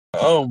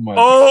Oh my.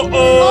 Oh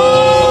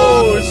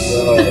my.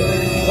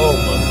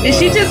 Did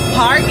she just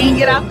park and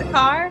get out the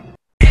car?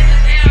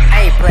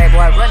 Hey,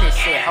 Playboy, run this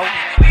shit, ho.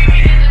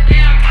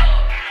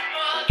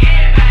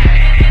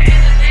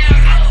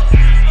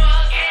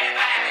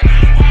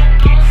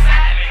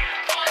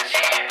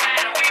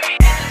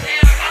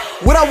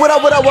 What up?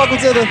 Welcome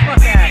to the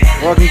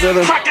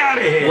Fuck out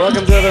of here.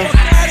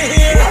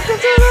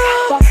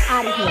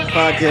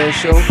 podcast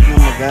show. I'm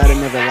a guy that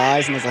never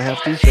lies unless I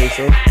have to say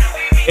so.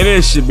 It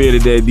is your beer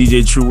today,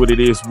 DJ True. What it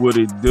is, what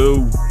it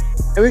do.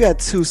 And we got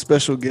two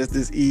special guests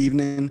this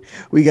evening.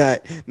 We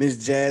got Miss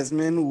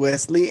Jasmine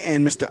Wesley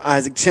and Mr.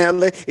 Isaac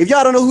Chandler. If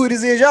y'all don't know who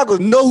this is, y'all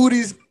gonna know who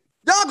these.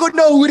 Y'all gonna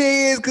know who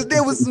they is because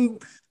there was some.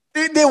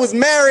 They was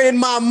married in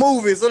my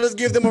movie. So let's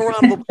give them a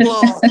round of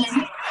applause.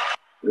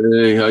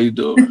 Hey, how you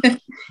doing?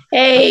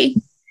 Hey.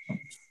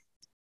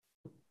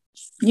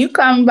 You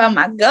call me by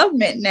my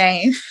government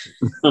name.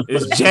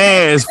 It's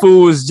Jazz,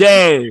 fool. It's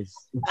Jazz.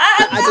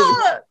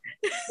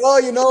 Oh,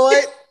 you know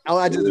what?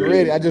 I just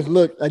read it. I just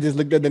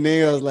looked at the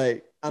name. I was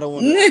like, I don't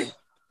want to.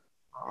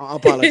 I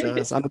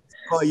apologize. I'm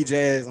call you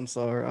Jazz. I'm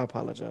sorry. I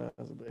apologize.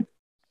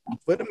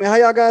 But man, how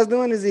y'all guys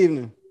doing this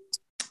evening?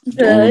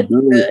 Good.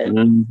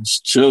 Man.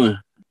 Just chilling.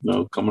 You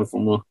know, coming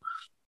from a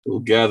little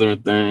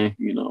gathering thing.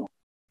 You know,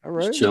 All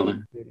right, just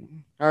chilling.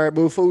 All right,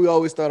 but before we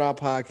always start our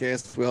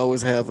podcast, we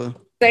always have a.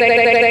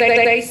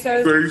 Say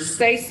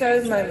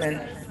so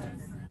moment.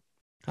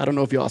 I don't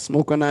know if y'all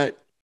smoke or not,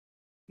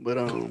 but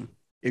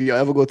if y'all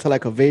ever go to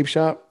like a vape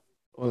shop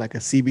or like a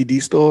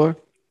CBD store,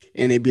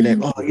 and they be like,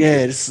 "Oh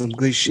yeah, this is some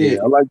good shit." Yeah,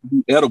 I like to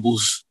do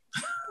edibles.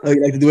 Oh,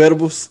 you like to do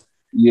edibles?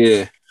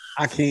 Yeah.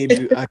 I can't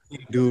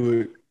do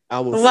it. I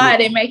will. Why?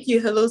 They make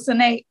you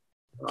hallucinate?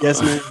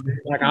 Yes, man.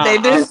 Like, They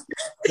do?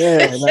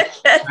 Yeah, like,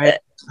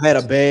 I had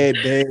a bad.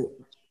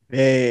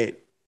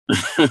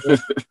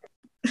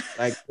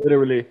 Like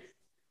literally,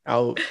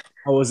 I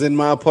was in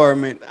my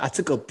apartment. I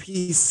took a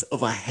piece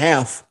of a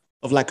half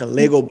of like a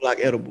Lego block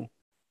edible,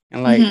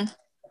 and like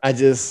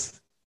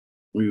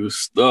We was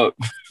stuck.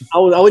 I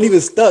wasn't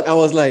even stuck. I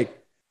was like,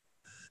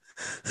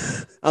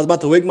 I was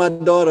about to wake my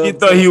daughter. He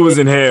thought he was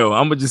in hell.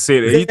 I'm gonna just say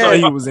that. He thought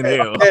he was in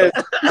hell.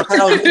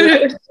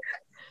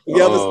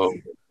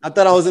 I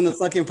thought I was in the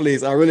sunken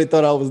place. I really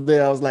thought I was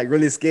there. I was like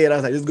really scared. I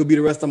was like, this is gonna be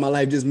the rest of my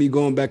life, just me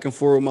going back and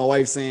forth with my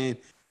wife saying,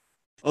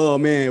 "Oh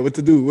man, what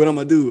to do? What I'm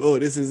gonna do? Oh,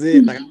 this is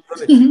it." Like I'm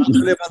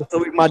really about to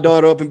wake my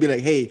daughter up and be like,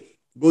 "Hey,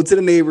 go to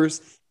the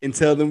neighbors and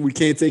tell them we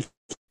can't take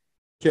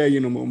care of you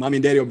no more. Mommy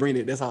and daddy will bring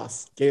it." That's how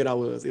scared I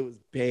was. It was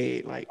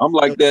bad. Like I'm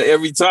like that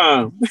every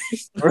time.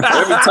 Every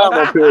time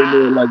I'm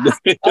paranoid like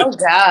that. Oh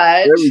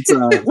God. Every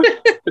time.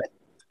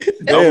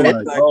 Yeah,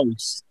 I'm like,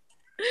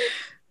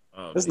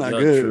 oh, that's not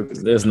good.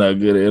 That's not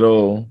good at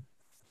all.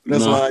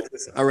 That's No. why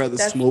I rather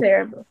That's smoke.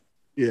 terrible.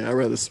 Yeah, I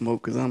rather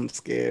smoke because I'm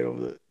scared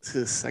of it.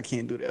 I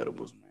can't do the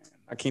edibles, man.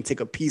 I can't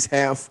take a piece,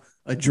 half,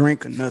 a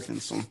drink, or nothing.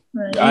 So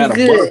I had a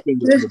Good.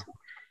 Butterfinger edible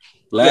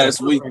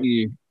last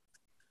weekend.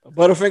 a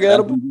Butterfinger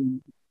edible.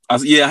 I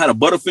had a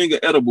Butterfinger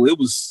edible. It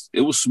was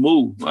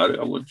smooth.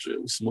 I wouldn't say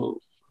it was smooth.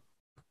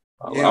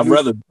 I'd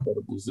rather do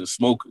edibles than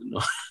smoking. You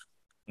know?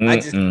 I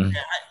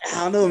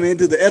don't know, man.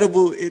 Do the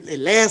edible? It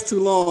lasts too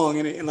long,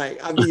 and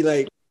like I'd be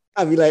like,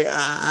 Like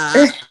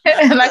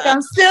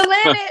I'm still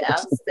in it. I'm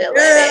still in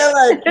yeah, it.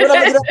 like what am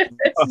I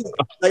gonna do?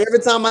 Like every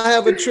time I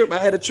have a trip, I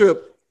had a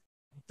trip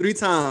 3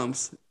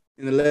 times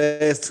in the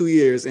last 2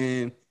 years,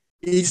 and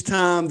each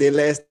time they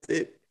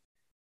lasted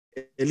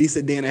at least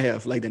a day and a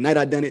half. Like the night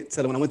I done it,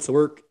 till when I went to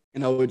work,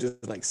 and I was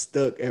just like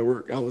stuck at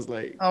work. I was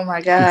like, Oh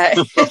my God.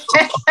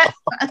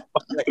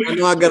 like, I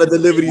know I gotta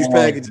deliver these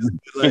packages.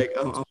 But like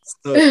I'm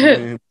stuck,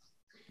 man.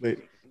 But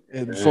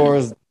as far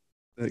as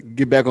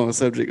get back on the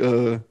subject,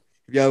 if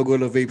y'all go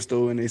to a vape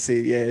store and they say,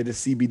 yeah, the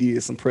CBD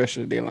is some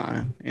pressure, they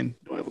lying and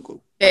don't ever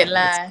go. They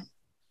lie.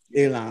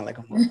 They lying like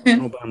I'm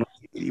not about no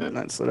CBD, but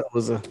nothing. So that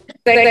was a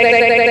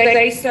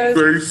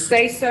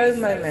Say so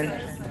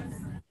moment.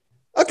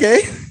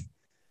 okay.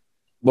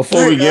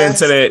 Before we get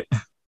into that,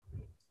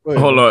 Go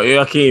ahead. hold on.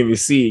 I can't even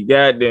see it.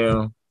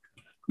 Goddamn.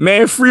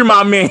 Man, free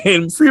my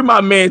man. Free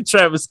my man,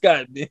 Travis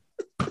Scott, man.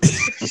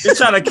 They're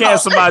trying to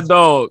cancel my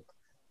dog.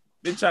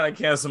 They're trying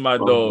to cancel my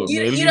dog, You,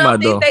 man. you Leave my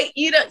don't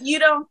think dog. you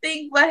don't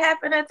think what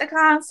happened at the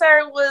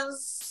concert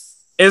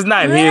was It's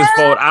not his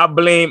fault. I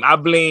blame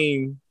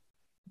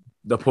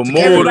the promoters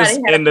Everybody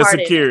had a and the part in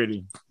it.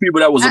 security. People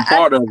that was a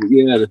part of it.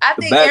 Yeah. I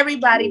think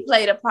everybody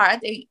played a part. I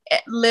think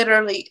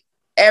literally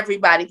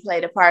everybody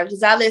played a part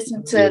because I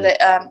listened to the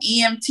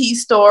EMT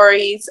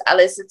stories. I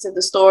listened to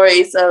the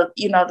stories of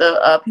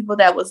the people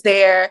that was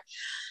there.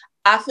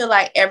 I feel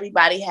like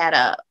everybody had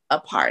a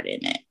part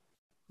in it.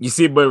 You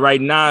see, but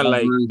right now,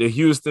 like the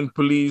Houston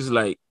police,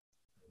 like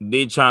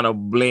they trying to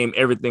blame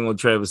everything on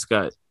Travis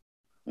Scott.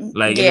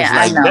 Like, Yeah, and it's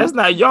like I know. that's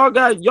not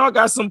y'all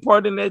got some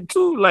part in that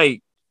too.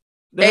 Like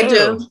They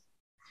do.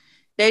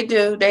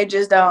 They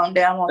just don't. They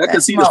don't want I that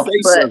can see the smoke.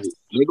 face But of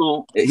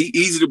it. He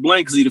easy to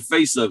blame because he the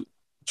face of it.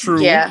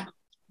 True. yeah,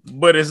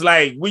 But it's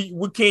like,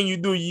 what can you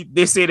do?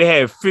 They say they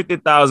have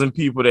 50,000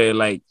 people there.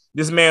 Like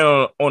this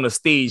man on the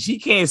stage, he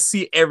can't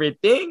see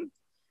everything.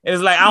 And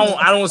it's like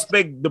I don't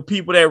expect the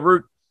people that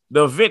work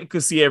the event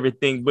could see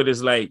everything, but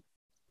it's like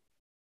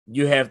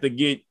you have to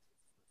get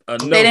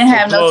enough. They didn't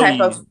have no type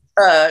of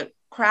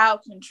crowd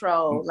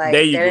control. Like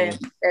they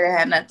didn't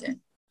have nothing.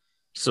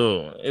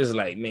 So it's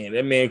like, man,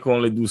 that man can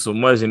only do so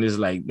much, and it's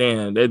like,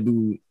 damn, that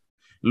dude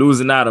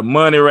losing out of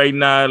money right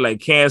now, like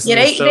canceling.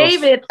 Yeah,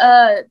 David,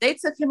 they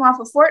took him off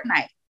of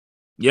Fortnite.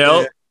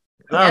 Yep.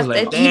 I was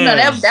like,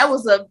 damn. That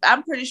was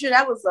I'm pretty sure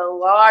that was a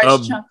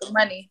large chunk of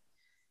money.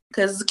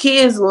 Because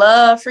kids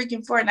love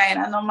freaking Fortnite.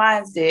 I know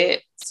mine's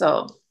did.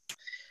 So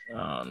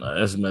oh no,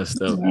 that's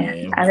messed up,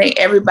 man. I think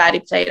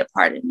everybody played a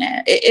part in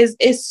that.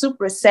 It's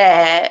super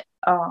sad.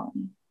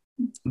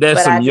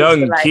 There's some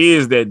young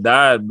kids that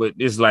died, but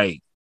it's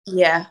like,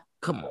 yeah,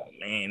 come on,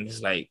 man.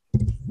 It's like,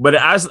 but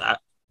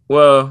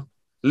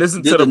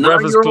listen to the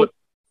Breakfast Club.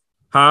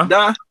 Huh?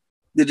 Die?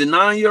 Did the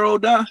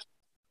 9-year-old die?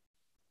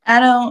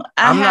 I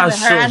haven't heard.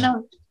 Sure. I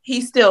know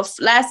he's still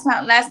last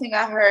thing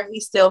I heard,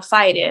 he's still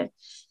fighting.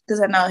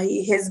 Because I know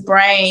his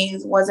brain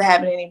wasn't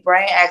having any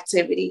brain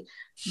activity.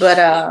 But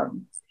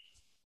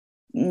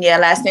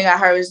last thing I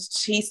heard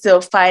is he's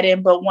still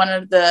fighting. But one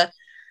of the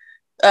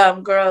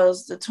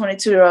girls, the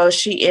 22-year-old,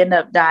 she ended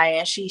up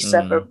dying. She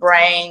suffered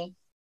brain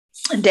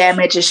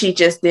damage and she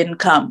just didn't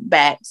come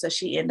back. So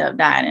she ended up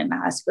dying in the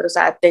hospital.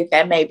 So I think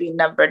that may be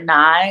number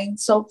 9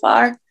 so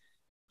far.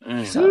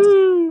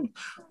 So,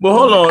 but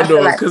hold on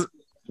though, because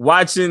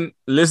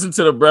listen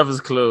to the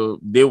Breakfast Club,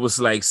 they was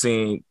like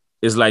saying,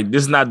 it's like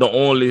this is not the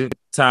only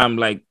time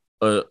like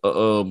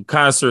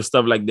concert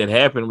stuff like that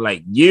happened.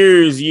 Like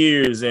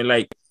years, and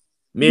like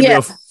maybe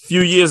a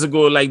few years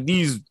ago, like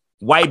these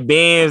white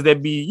bands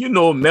that be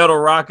metal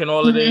rock and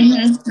all of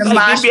that.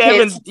 Like,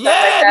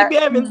 they be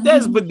having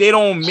this, but they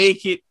don't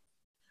make it.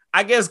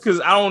 I guess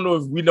because I don't know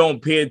if we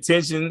don't pay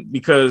attention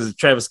because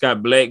Travis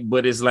Scott black,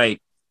 but it's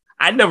like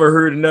I never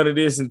heard of none of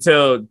this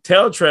until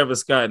Travis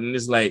Scott, and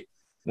it's like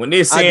when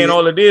they're saying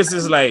all of this,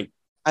 it's like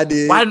I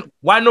did.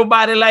 Why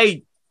nobody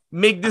like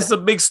make this a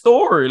big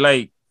story?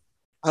 Like,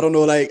 I don't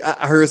know. Like,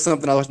 I heard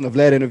something. I was in a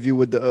Vlad interview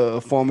with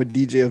the former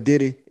DJ of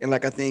Diddy, and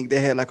like I think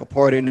they had like a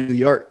party in New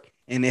York,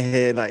 and they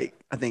had like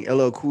I think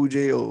LL Cool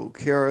J or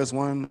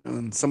KRS-One,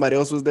 and somebody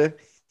else was there,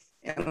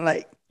 and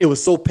like it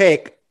was so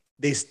packed,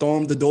 they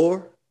stormed the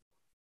door,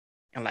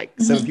 and like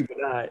 7 people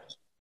died.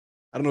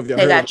 I don't know if y'all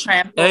heard. They got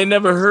trampled. I ain't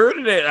never heard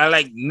of that.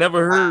 I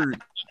never heard.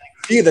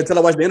 Yeah, until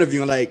I watched the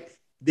interview, and like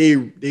they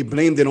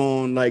blamed it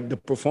on like the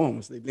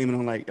performance. They blamed it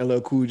on like LL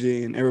Cool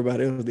J and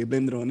everybody else. They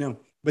blamed it on them,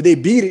 but they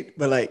beat it.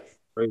 But like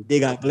they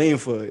got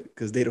blamed for it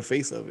because they the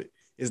face of it.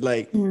 It's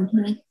like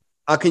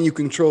how can you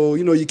control?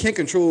 You can't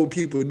control what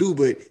people do,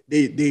 but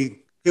they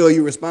feel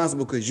you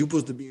responsible because you're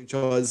supposed to be in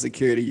charge of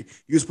security.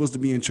 You're supposed to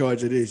be in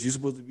charge of this. You're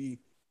supposed to be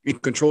in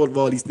control of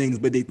all these things.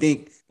 But they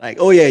think like,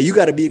 oh yeah, you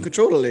got to be in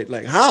control of it.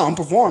 Like how I'm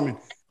performing.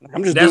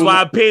 I'm just. That's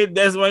why I paid.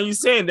 That's what you're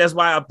saying. That's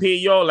why I pay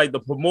y'all, like the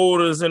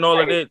promoters and all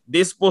of that.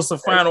 They're supposed to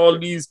find all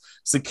these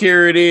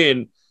security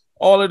and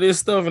all of this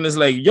stuff, and it's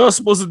like y'all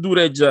supposed to do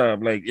that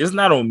job. Like it's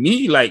not on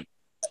me. Like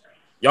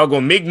y'all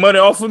gonna make money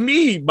off of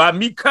me by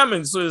me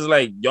coming. So it's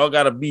like y'all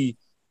gotta be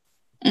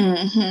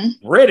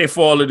ready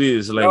for all of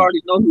this. Like I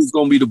already know who's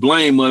gonna be the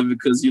blame of it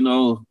because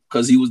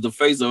he was the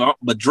face of it.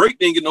 But Drake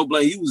didn't get no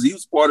blame. He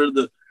was part of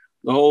the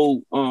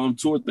whole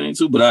tour thing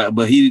too. But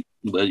they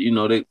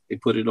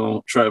put it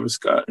on Travis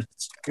Scott.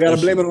 You gotta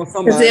blame it on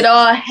somebody. Because it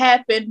all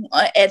happened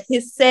at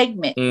his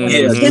segment.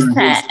 It was his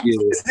time.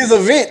 It's his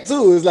event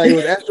too. It's like it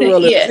was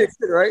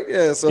after right?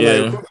 Yeah. So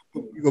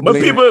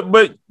like,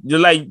 but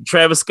like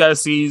Travis Scott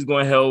said he's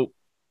gonna help.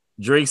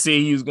 Drake said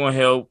he was gonna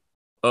help.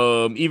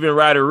 Even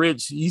Ryder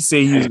Rich, he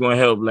said he was gonna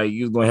help. Like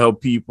he was gonna help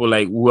people,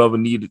 like whoever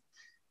needed.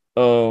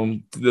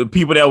 The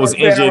people that was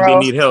injured, they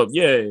need help.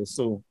 Yeah.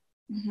 So.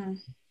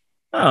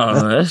 I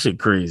don't know. That shit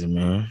crazy,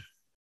 man.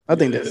 I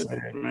think that's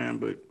sad, man.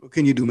 But what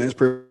can you do, man? It's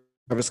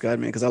Travis Scott,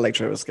 man, because I like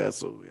Travis Scott.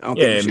 So I don't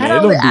think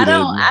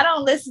I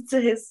don't listen to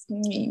his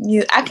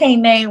music. I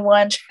can't name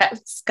one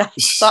Travis Scott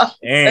song.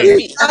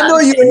 I know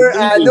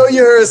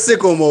you heard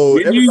Sicko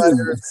Mode. Everybody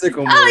heard Sicko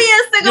Mode.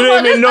 Oh yeah, Sicko Mode. You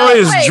don't even know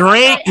his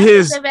drink,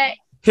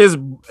 his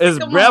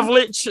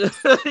beverage.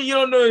 You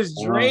don't know his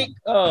drink.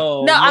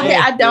 Oh no,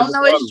 I don't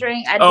know his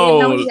drink. I didn't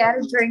know he had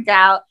a drink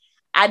out.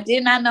 I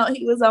did not know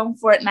he was on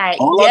Fortnite.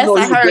 Yes,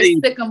 I heard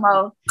Sicko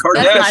Mode.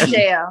 That's my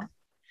jam.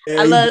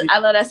 I love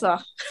that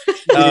song.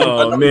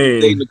 Oh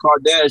man, dating the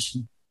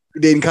Kardashian.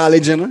 You dating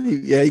Kylie Jenner?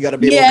 Yeah, you got to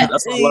be. Yeah,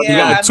 he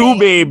got 2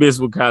 babies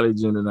with Kylie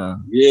Jenner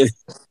now. Yeah.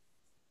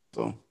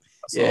 So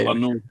that's all I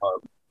know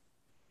about.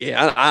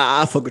 Yeah,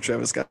 I fuck with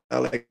Travis Scott. I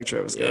like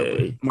Travis Scott.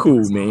 Yeah,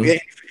 cool, man. Yeah,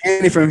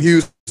 and he from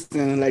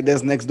Houston, like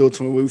that's next door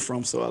to where we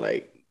from. So I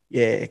like,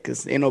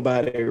 because ain't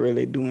nobody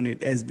really doing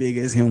it as big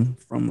as him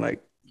from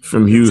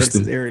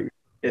Houston area.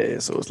 Yeah,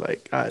 so it's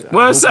like,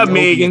 what's up,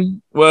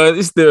 Megan? Well,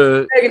 it's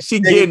she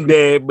getting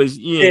there, but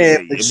she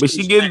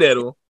getting there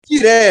though. She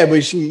there,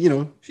 but she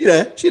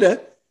there.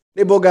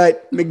 They both got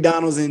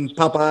McDonald's and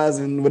Popeyes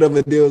and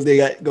whatever deals they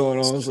got going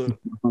on. So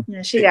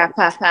Yeah, she got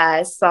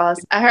Popeyes sauce.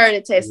 I heard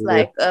it tastes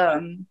like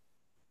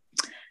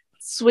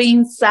sweet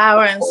and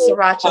sour and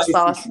sriracha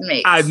sauce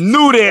mix. I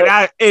knew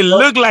that. It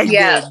looked like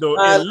that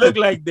though. It looked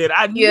like that.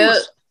 I knew. Yeah.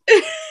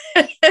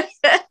 They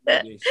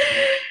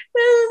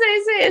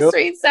say it's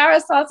sweet sour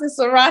sauce and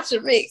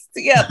sriracha mixed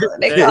together.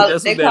 They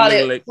call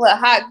it like. What,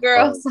 hot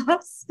girl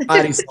sauce?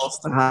 Hottie sauce.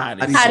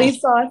 Hottie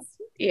sauce.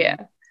 Yeah.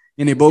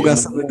 And they both got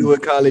something to do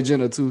with Kylie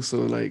Jenner too. So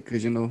like,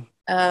 cause you know,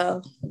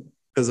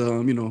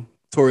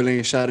 Tory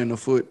Lane shot in the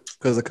foot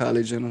because of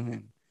Kylie Jenner.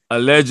 And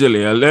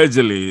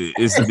allegedly,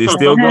 they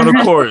still going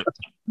to court.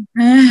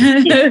 All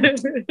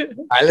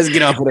right, let's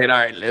get off of that. All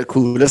right,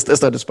 cool. Let's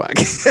start this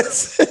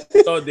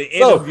podcast. So the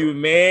interview,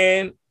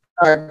 man.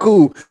 All right,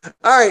 cool.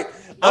 All right,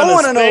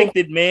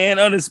 unexpected, man.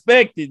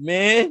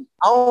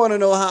 I want to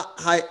know how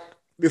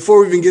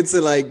before we even get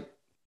to like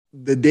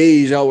the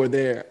days y'all were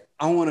there.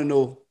 I want to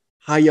know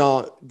how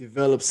y'all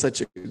developed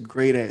such a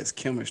great ass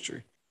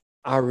chemistry.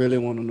 I really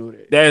want to know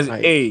that. That's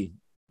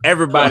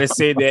everybody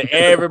said that.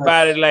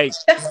 Everybody like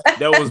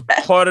that was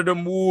part of the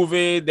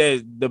movie.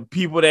 That the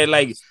people that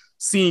like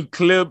seen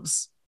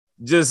clips,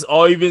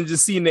 or even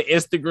just seeing the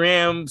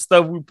Instagram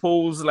stuff we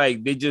post,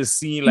 like they just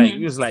seen like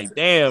it was like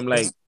damn,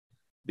 like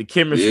the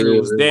chemistry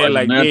was there.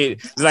 Like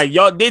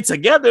y'all they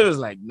together. It was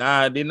like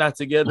nah, they're not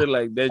together.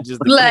 Like they're just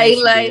no,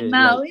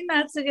 we're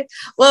not together.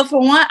 Well, for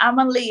one, I'm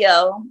a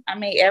Leo. I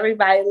mean,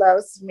 everybody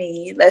loves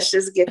me. Let's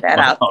just get that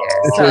out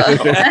there. So,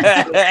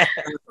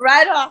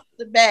 right off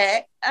the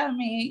bat, I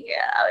mean,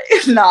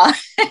 no.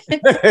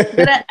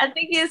 But I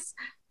think it's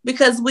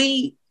because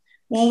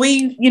when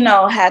we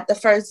had the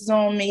first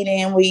Zoom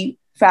meeting, we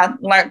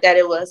learned that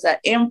it was an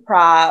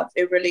improv.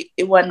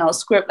 It wasn't no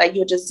script. Like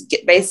you just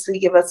basically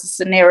give us a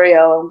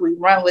scenario and we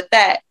run with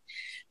that.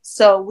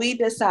 So we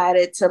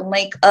decided to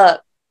link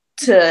up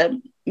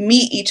to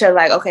meet each other.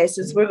 Like, okay,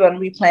 since we're going to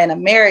be playing a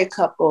married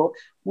couple,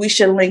 we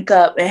should link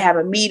up and have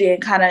a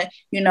meeting, kind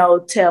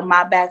of, tell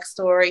my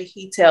backstory.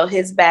 He tell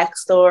his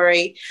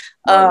backstory.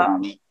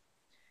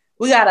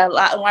 We got a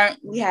lot learned.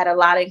 We had a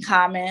lot in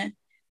common.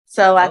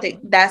 So I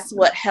think that's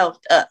what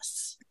helped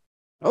us.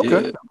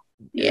 Okay.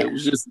 Yeah. It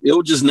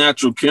was just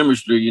natural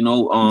chemistry,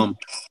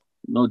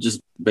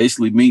 just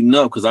basically meeting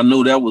up because I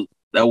know that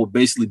would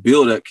basically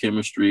build that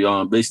chemistry,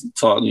 basically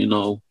talking,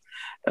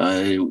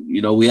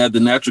 we had the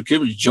natural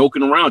chemistry,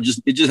 joking around,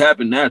 it just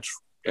happened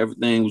natural.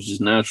 Everything was just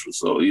natural.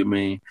 So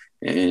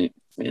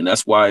and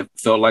that's why it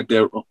felt like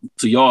that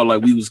to y'all,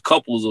 like we was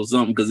couples or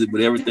something,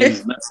 but everything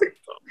was natural.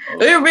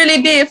 We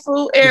really did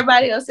fool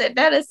everybody else. Said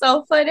that is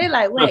so funny. They're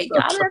like, wait,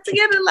 y'all got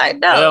together? Like,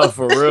 no. Yeah,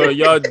 for real.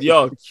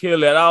 Y'all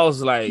kill it. I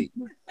was like,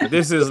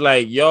 this is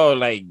like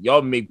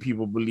y'all make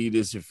people believe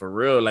this shit for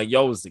real. Like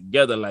y'all was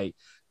together. Like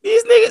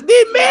these niggas,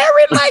 they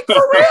married, like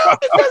for real.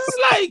 Because it's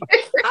like,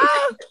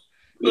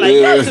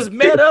 y'all just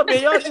met up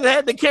and y'all just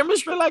had the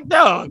chemistry like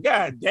that. Oh,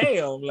 god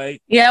damn.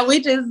 Like, yeah,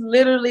 we just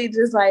literally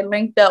just like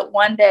linked up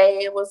one day.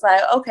 It was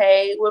like,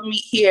 okay, we'll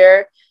meet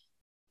here.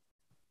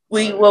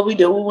 What we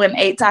do, we went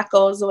and ate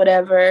tacos or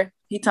whatever.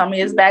 He told me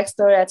his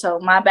backstory. I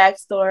told my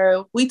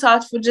backstory. We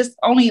talked for just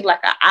only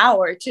like an hour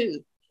or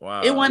two.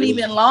 Wow. It wasn't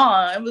even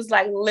long. It was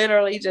like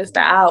literally just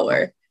an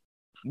hour.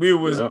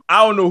 I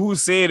don't know who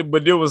said it,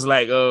 but it was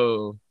like,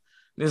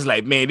 it's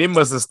like, man, they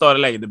must have started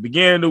like at the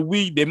beginning of the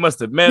week. They must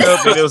have met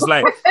up and it was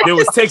like they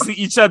was texting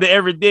each other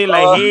every day,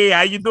 like, hey,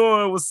 how you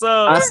doing? What's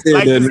up? I said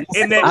like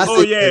that.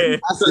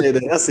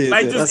 I said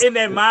like just in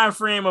that mind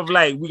frame of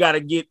like we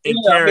gotta get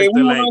in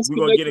character, like we're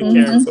gonna get in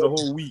character for the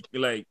whole week.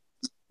 Like,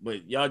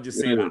 but y'all just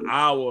said an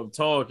hour of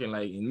talking,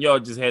 like, and y'all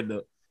just had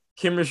the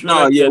chemistry.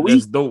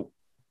 That's dope.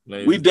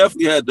 Like, we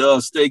definitely had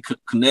to stay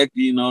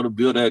connected, to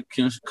build that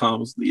chemistry,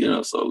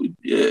 So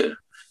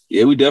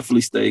we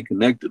definitely stayed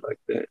connected like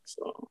that.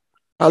 So.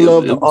 I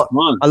love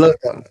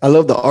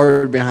the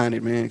art behind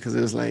it, man, because it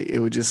was like it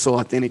was just so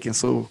authentic and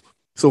so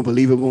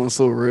believable and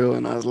so real.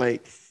 And I was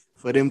like,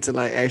 for them to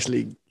like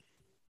actually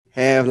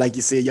have, like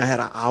you said, y'all had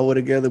an hour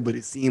together, but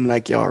it seemed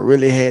like y'all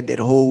really had that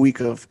whole week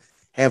of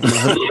having a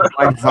husband and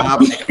wife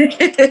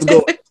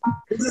vibe.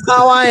 This is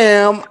how I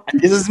am.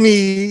 This is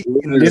me.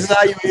 This is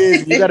how you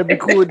is. You gotta be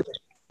cool to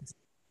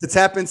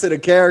tap into the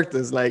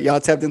characters. Like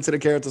y'all tapped into the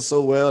characters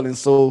so well and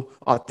so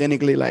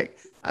authentically. Like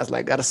I was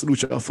like, gotta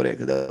salute y'all for that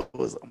because that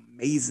was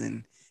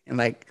amazing. And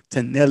like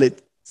to nail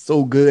it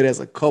so good as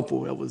a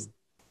couple, that was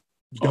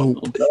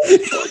dope.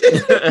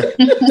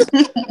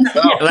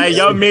 Like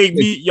y'all made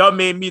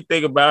me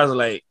think about it. I was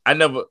like,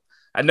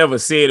 I never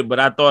said it, but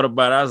I thought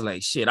about it. I was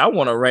like, shit, I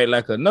want to write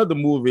like another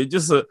movie,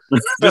 just a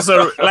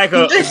like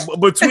a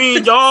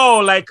between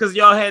y'all, like, cause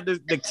y'all had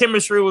the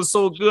chemistry was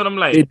so good. I'm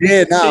like, they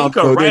did now. You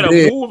could write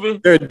a movie.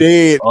 They're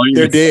dead.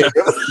 They're dead.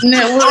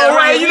 All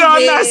right,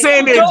 I'm not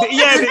saying that.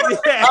 Yeah,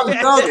 I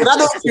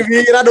know what you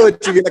mean. I know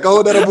what you mean. Like a whole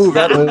other movie.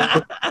 I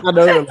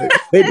know.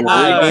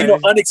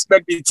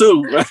 Unexpected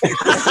too.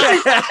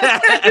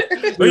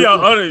 But y'all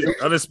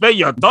unexpected.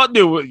 Y'all thought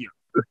they were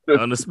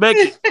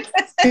unexpected.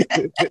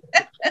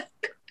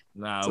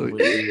 Nah, it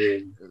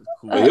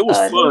was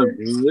fun.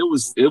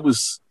 It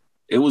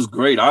it was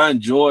great. I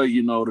enjoy,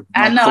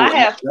 I know I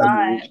have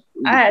fun.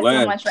 I had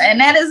so much fun, and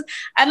that is,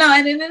 I know,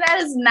 and that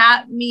is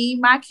not me.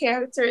 My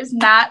character is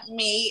not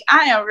me.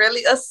 I am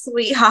really a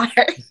sweetheart.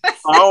 I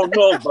don't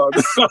know about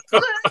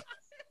that.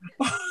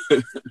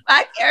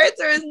 My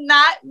character is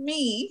not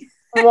me.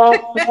 I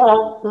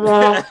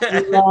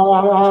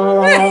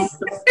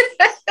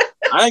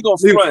ain't gonna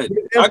front.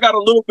 I got a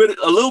little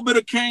bit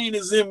of Kane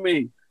is in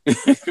me.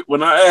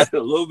 When I add a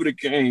little bit of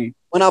Kane.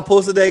 When I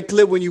posted that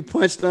clip when you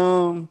punched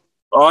oh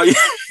yeah,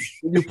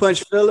 when you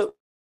punched Philip.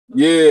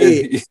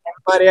 Yeah.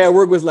 Everybody at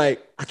work was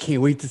like, I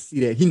can't wait to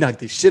see that. He knocked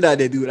the shit out of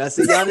that dude. I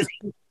said, y'all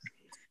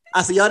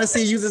didn't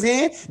see him use his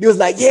hand? He was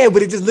like, yeah,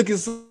 but it just looking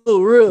so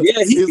real.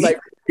 Yeah, he was like,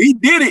 he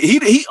did it.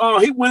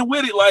 He went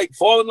with it, like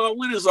falling on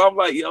with it. So I'm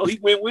like, yo, he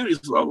went with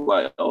it. So I'm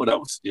like, oh, that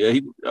was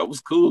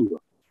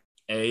cool.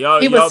 Hey,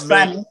 y'all, he was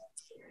funny.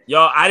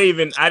 Y'all, I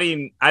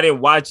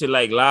didn't watch it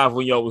like live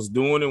when y'all was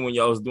doing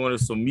it.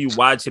 So me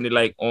watching it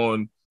like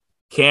on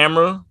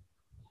camera,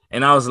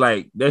 and I was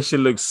like, that shit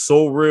looks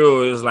so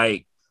real. It's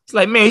like,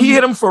 man, he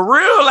hit him for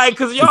real. Like,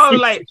 cause y'all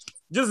like,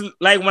 just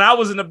like when I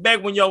was in the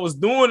back when y'all was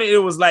doing it, it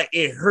was like,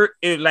 it hurt.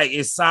 It like,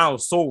 it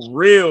sounds so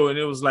real. And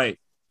it was like,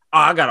 oh,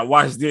 I gotta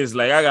watch this.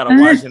 Like, I gotta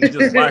watch it. And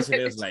just watching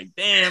it, it's like,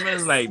 damn,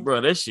 it's like,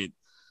 bro, that shit.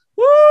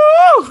 Woo!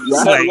 Yeah,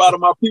 I had a lot of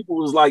my people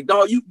was like,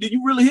 dog, did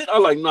you really hit? I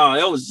was like, nah,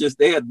 that was just,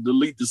 they had to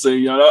delete the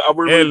scene. I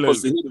really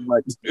supposed to hit him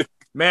like that.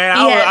 Man,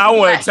 I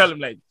want to tell him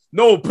like,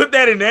 no, put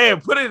that in there,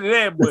 but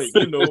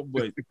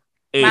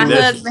hey, my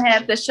husband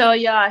had to show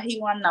y'all he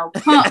wasn't no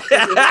punk.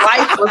 His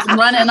wife was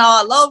running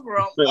all over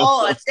him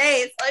all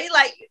day. So he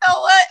like, you know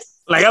what?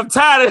 Like, I'm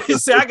tired of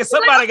this.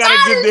 Somebody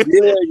gotta get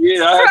this.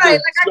 Yeah. I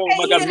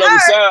got another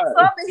side. So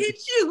I'm gonna hit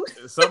you.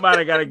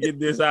 Somebody gotta get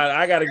this out.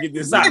 I gotta get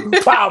this out.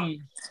 Bam.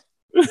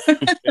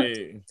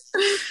 Yeah,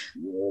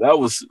 that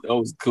was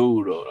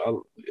cool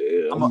though.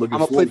 I'm looking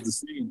forward to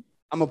seeing.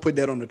 I'm gonna put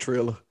that on the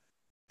trailer.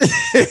 You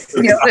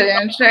put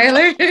it in the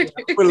trailer.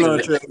 Put it on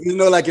the trailer. You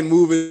know, like in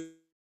movies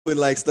with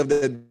like stuff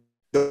that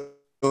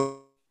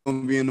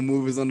don't be in the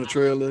movies on the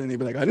trailer, and they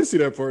be like, I didn't see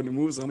that part in the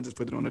movie, so I'm gonna just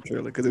put it on the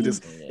trailer because it's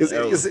a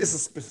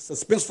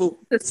suspenseful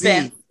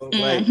scene. So,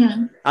 like,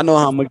 I know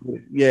how I'm gonna get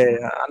it.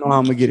 Yeah, I know how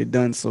I'm gonna get it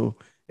done. So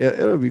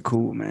it'll be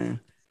cool, man.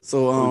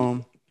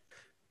 So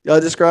y'all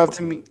describe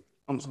to me.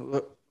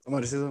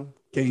 Somebody say something?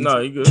 Kane, no,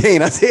 you good.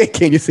 Kane, I said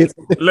Kane. You said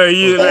something. Like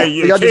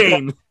you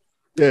Kane.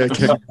 Yeah,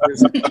 Kane.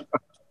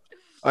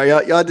 All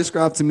right, y'all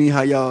describe to me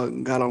how y'all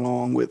got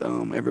along with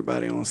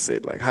everybody on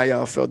set, like how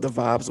y'all felt the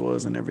vibes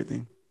was and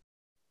everything.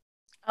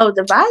 Oh,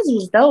 the vibes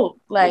was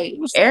dope. Like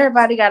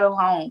everybody got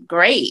along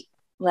great.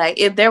 Like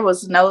if there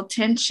was no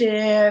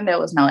tension, there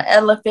was no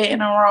elephant in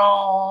the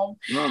room.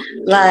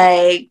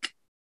 Like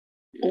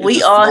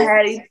we all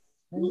had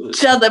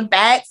each other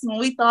backs when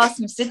we thought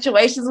some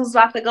situations was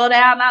about to go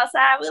down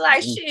outside. We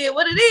like, shit,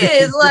 what it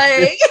is?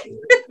 Like,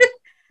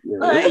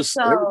 it was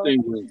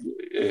everything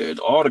was,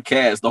 all the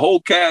cast, the whole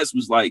cast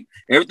was like,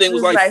 everything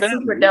was like family.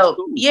 Super dope.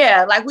 Cool.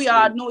 Yeah, like we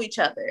all knew each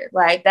other.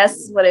 Like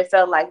that's what it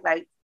felt like.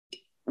 Like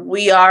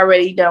we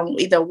already done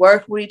either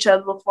worked with each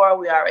other before,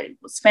 we already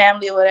was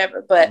family or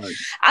whatever. But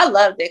I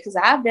loved it because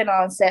I've been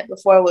on set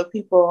before with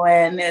people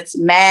and it's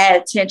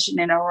mad tension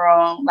in a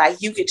room. Like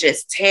you could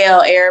just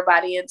tell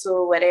everybody into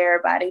it with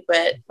everybody.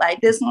 But like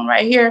this one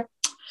right here,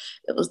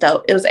 it was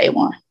dope. It was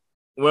A1.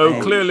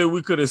 Well, clearly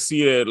we could have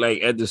seen it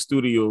like at the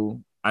studio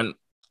and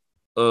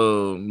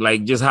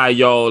like just how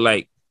y'all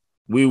like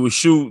we were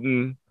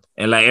shooting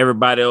and like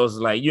everybody else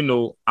like,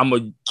 I'm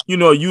a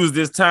use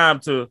this time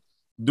to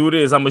do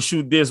this. I'm gonna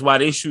shoot this while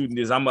they shooting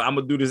this. I'm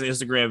gonna do this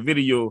Instagram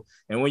video.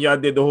 And when y'all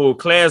did the whole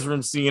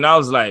classroom scene, I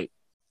was like,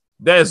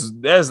 that's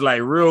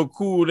like real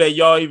cool that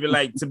y'all even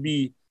like to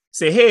be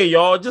say, hey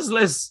y'all,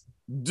 let's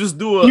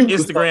do an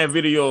Instagram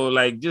video.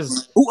 Like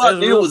just who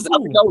idea was cool. I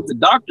think that was the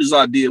doctor's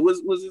idea. What's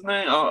his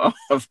name? That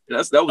was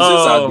his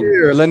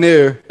idea.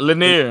 Lanier.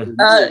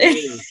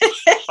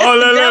 Oh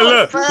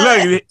look.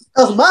 That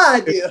was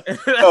my idea.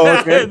 Oh,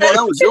 okay. That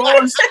was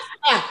yours.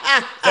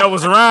 That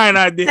was Ryan's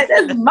idea.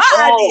 That's my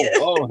idea.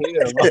 Oh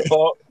yeah, my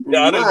fault.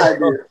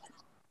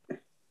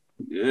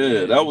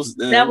 Yeah, that was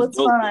fun.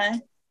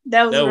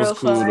 That was real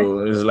cool fun.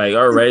 Though. It was like,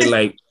 all right,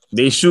 like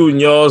they shooting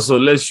y'all, so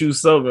let's shoot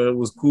something. It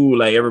was cool.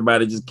 Like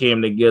everybody just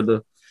came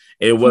together.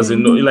 It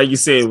wasn't no, like you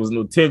said, it was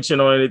no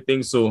tension or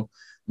anything. So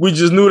we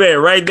just knew that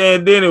right there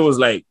and then it was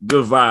like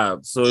good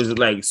vibes. So it's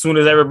like as soon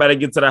as everybody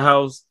get to the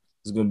house,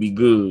 it's gonna be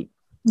good.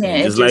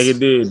 Yeah, just like it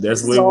did.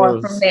 That's what it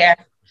was. From there.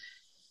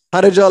 How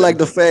did y'all like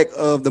the fact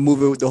of the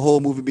whole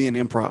movie being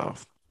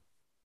improv?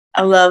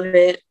 I love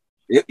it.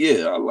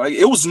 Yeah, I like it.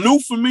 It was new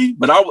for me,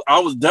 but I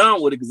was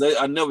down with it because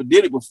I never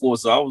did it before.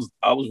 So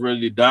I was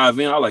ready to dive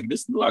in. I like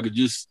this. I could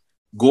just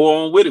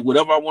go on with it,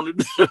 whatever I wanted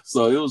to do.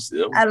 So it was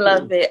I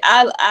love it.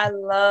 I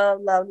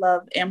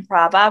love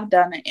improv. I've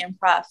done an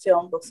improv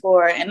film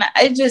before, and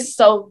it's just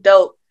so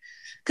dope.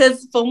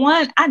 Because for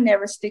one, I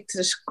never stick to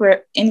the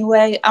script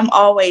anyway. I'm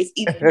always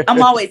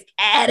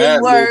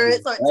adding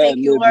words or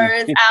taking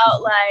words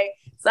out. Like,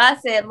 so I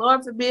said,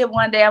 Lord forbid,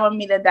 one day I'm gonna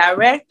meet a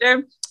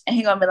director And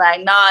he gonna be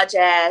like, nah,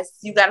 Jazz,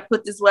 you gotta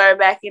put this word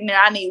back in there.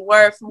 I need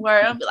word for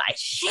word. I'll be like,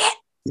 shit.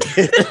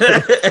 Like,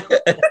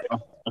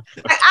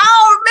 I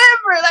don't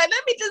remember. Like,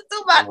 let me just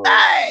do my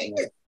thing.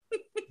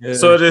 Yeah.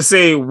 So to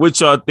say, what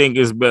y'all think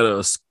is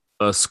better,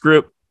 a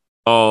script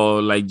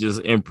or like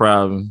just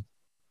improv?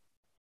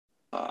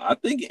 I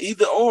think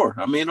either or.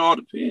 I mean, it all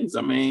depends.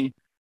 I mean,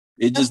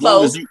 it just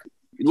long as you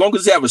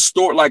have a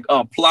story, like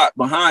a plot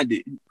behind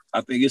it. I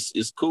think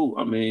it's cool.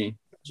 I mean,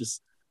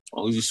 just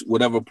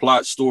whatever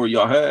plot story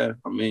y'all have.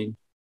 I mean,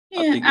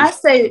 yeah, I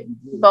say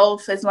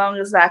both as long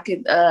as I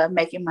could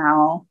make it my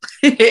own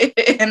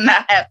and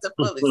not have to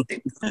fully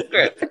stick to the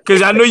script.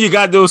 Because I know you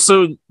got them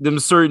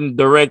certain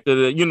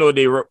director that, you know,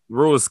 they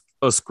wrote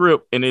a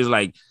script and it's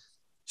like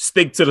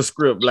stick to the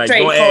script, like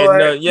don't add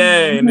nothing.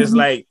 Yeah, and it's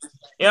like,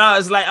 yeah,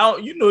 it's like, oh,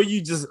 you know,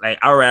 you just like,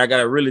 all right, I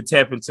gotta really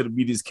tap into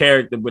be this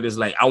character, but it's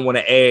like I want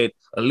to add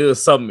a little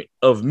something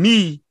of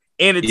me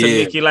in it to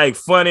make it like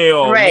funny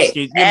or make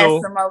it,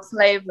 add some more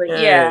flavor.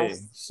 Yeah.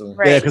 So,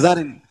 yeah, because I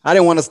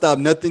didn't want to stop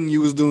nothing you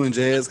was doing,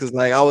 Jazz. Because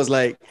like I was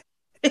like,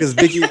 because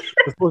Vicky was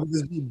supposed to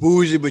just be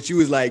bougie, but she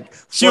was like,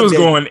 she was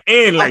going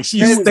in like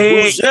she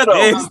stayed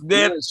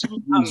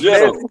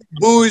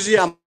bougie.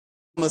 I'm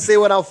gonna say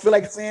what I feel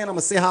like saying. I'm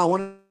gonna say how I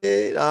want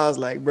it. I was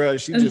like, bro,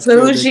 she just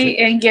bougie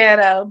and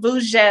ghetto,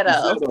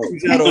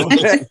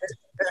 bougetto.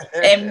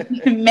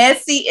 And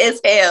messy as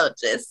hell,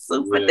 just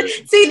super. Yeah.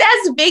 See,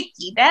 that's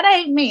Vicky. That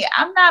ain't me.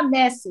 I'm not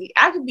messy.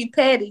 I could be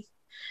petty,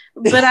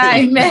 but I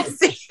ain't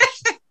messy.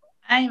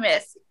 I ain't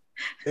messy.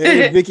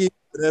 Hey, Vicky,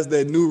 that's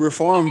that new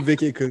reform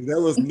Vicky, because that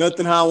was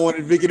nothing how I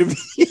wanted Vicky to be.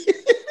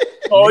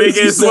 Oh,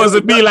 Vicky's supposed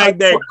to be like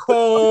that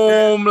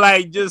calm,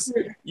 like just,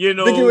 you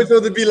know. Vicky was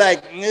supposed to be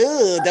like,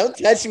 don't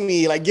touch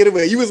me, like get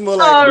away. You was more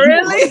like, oh,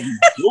 really?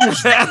 You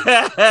saw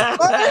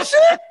that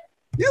shit?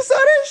 You saw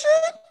that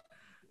shit?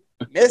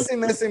 Messy.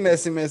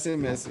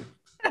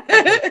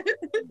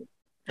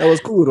 That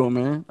was cool though,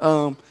 man.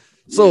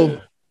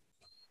 So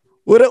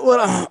what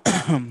I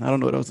don't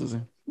know what else to say.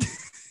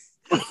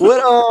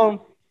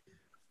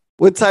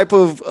 What type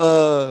of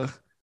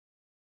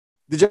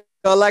did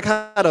y'all like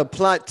how the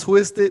plot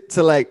twisted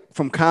to like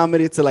from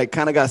comedy to like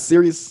kind of got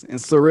serious and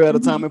surreal at a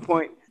time and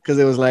point? Because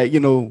it was like,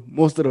 you know,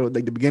 most of the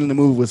beginning of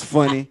the movie was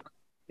funny.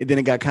 And then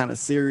it got kind of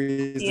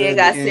serious. Yeah, it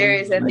got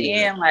serious at the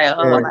end. Like,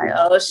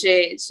 oh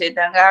shit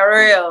done got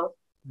real.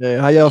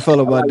 Yeah, how y'all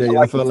felt about that?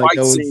 Y'all felt like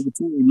that was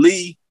between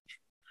Lee,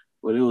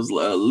 but it was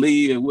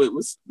Lee and when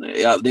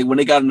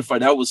they got in the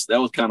fight. That was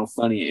kind of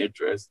funny and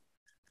interesting.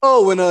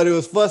 Oh, when they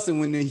was fussing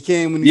when he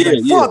came when he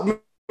was like, fuck man.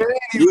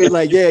 He was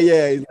like,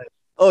 yeah. He's like,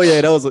 oh yeah,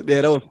 that was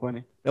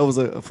funny. That was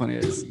a funny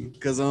ass scene.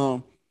 Cause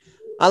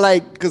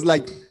cause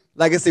like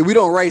I said, we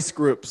don't write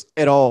scripts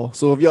at all.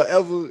 So if y'all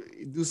ever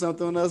do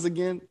something on us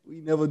again,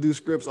 we never do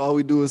scripts. All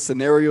we do is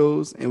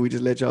scenarios, and we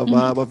just let y'all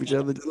vibe off each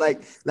other. Just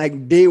like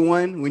day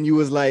one when you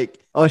was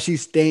like, oh, she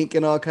stink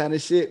and all kind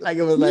of shit. Like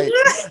it was like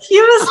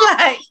you was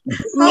like,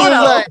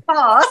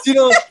 she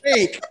don't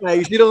stink.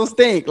 Like she don't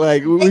stink.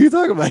 Like what are you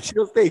talking about? She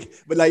don't stink.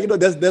 But like, you know,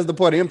 that's the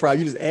part of improv.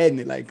 You just adding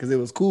it like because it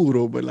was cool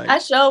though. But like I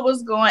sure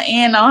was going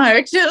in on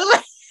her too.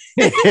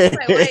 Like,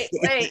 wait.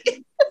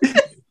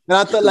 And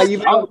I thought like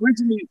even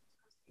originally.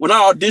 When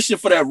I auditioned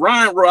for that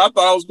Ryan role, I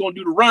thought I was going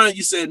to do the Ryan.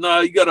 You said, no,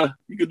 you can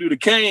do the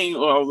Kane.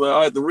 Or I was like,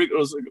 I had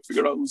to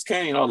figure out who's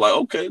Kane. I was like,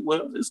 okay,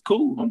 well, it's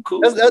cool. I'm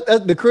cool. That's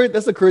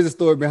the crazy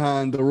story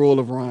behind the role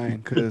of Ryan.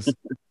 Because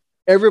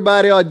every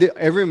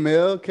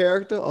male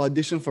character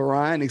auditioned for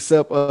Ryan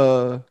except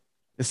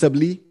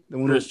Lee. The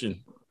one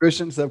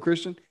Christian.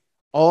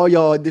 All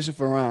y'all auditioned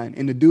for Ryan.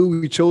 And the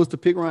dude we chose to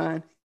pick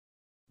Ryan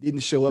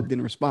didn't show up,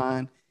 didn't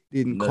respond,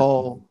 didn't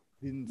call,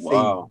 didn't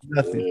say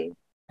nothing. Yeah.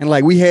 And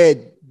like we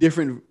had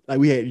different, like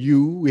we had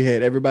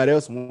everybody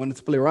else wanted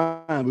to play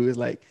Ryan, but it was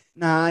like,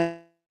 nah,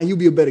 you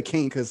be a better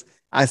King because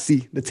I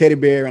see the teddy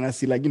bear and I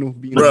see like, you know,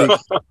 being a big.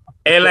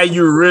 And like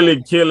you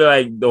really kill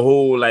like the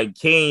whole like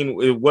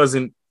Kane. It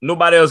wasn't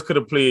nobody else could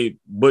have played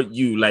but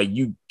you. Like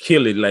you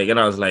kill it. Like, and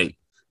I was like,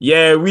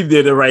 yeah, we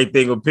did the right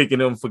thing of picking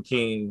him for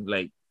King.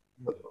 Like,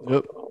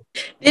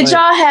 did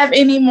y'all have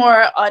any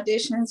more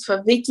auditions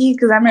for Vicky?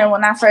 Because I remember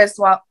when I first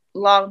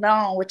logged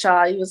on with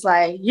y'all, he was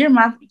like, you're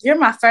my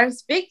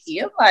first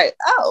Vicky. I'm like,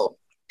 oh,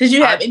 did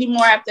you have any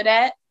more after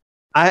that?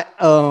 I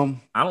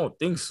don't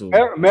think so.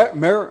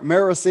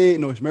 Mara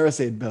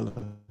said Bella.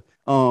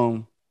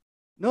 No,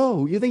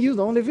 you think you was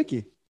the only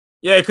Vicky?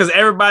 Yeah, because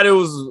everybody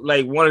was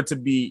like wanted to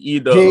be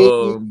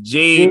either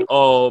Jade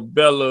or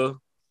Bella.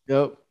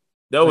 Yep,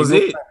 that was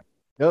it.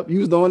 Yep, you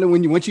was the only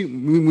when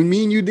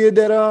me and you did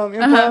that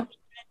improv.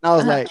 I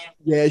was like,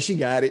 yeah, she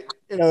got it.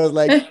 And I was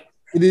like,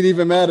 it didn't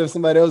even matter if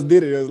somebody else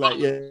did it. It was like,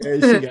 yeah,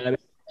 she got it.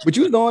 But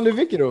you was the only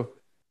Vicky though.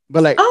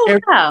 But like,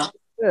 wow.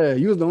 Yeah,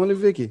 you was the only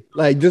Vicky.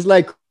 Like just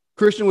like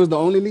Christian was the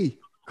only Lee.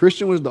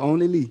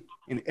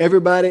 And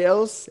everybody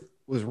else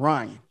was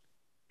Ryan.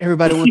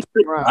 Everybody went to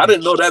Ryan. I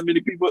didn't know that many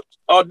people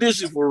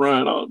auditioned for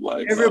Ryan. I was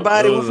like,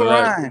 everybody went for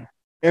Ryan.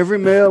 Every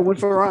male went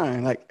for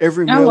Ryan. Like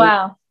every male. Oh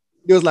wow.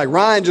 It was like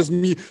Ryan just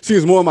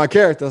seems more of my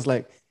character. I was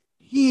like,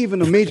 he even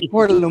a major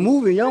part of the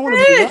movie. Y'all want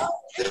to be Ryan?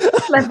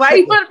 Like, why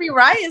you want to be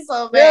Ryan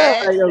so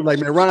bad? I was like,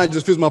 man, Ryan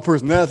just fits my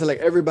personality. Like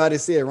everybody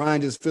said,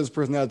 Ryan just fits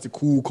personality,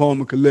 cool, calm,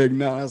 and collect.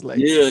 Now I was like,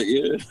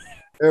 yeah.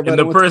 And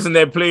the person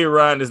that played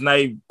Ryan is not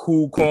even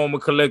cool, calm, or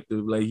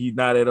collective. Like he's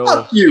not at all.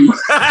 Fuck you.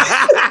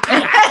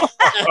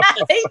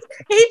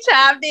 he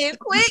chimed in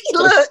quick.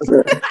 Look,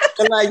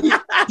 And like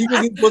he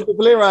wasn't supposed to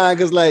play Ryan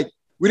because like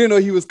we didn't know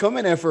he was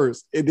coming at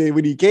first. And then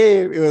when he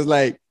came, it was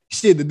like,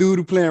 shit, the dude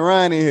who playing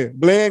Ryan in here.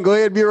 Blaine, go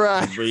ahead, be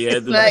Ryan. But he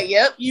had to, like,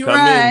 yep, you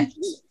Ryan.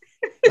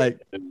 Like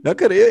that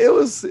could it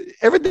was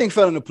everything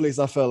fell into place.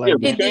 I felt like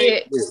It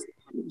did.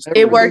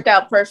 It worked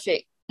out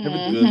perfect.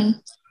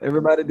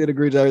 Everybody did a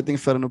great job. Everything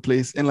fell into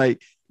place. And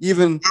like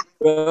even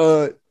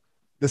the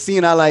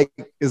scene I like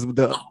is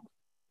the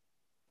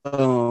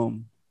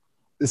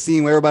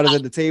scene where everybody's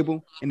at the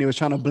table and they was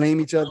trying to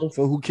blame each other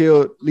for who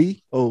killed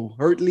Lee or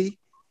hurt Lee.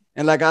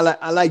 And like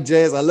I like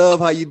Jazz. I love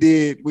how you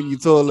did when you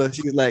told her.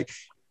 She was like,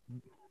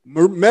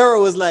 Mara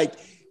was like,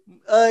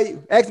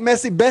 ask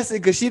Messy Bessie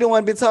because she don't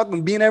want to be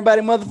talking, being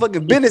everybody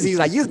motherfucking business. He's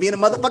like, you was being a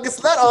motherfucking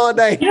slut all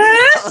day.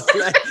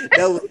 Like,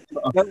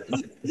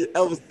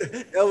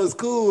 that was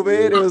cool,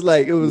 man. It was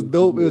like, it was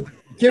dope. It was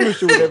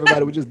chemistry with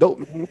everybody, which is dope,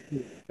 man.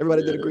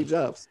 Everybody did a great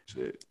job.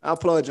 Shit. I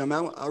applaud y'all,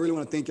 man. I really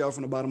want to thank y'all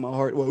from the bottom of my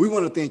heart. Well, we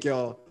want to thank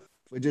y'all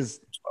for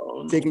just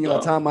taking y'all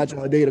time out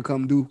your day to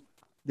come do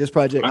this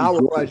project,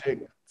 our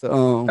project.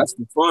 So that's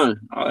the fun.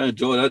 I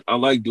enjoy that. I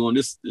like doing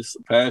this. This is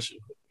a passion.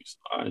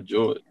 I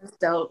enjoy it. It's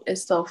dope.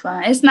 It's so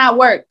fun. It's not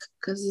work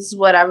because it's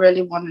what I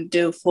really want to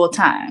do full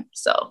time.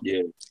 So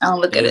yeah, I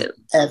don't look at it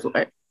as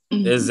work.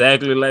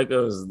 Exactly like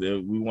us.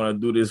 We want to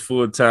do this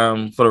full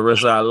time for the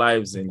rest of our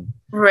lives, and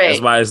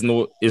that's why it's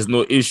no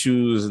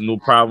issues, no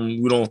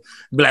problem. We don't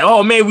be like,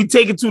 oh man, we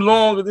take it too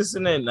long or this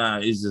and that. Nah,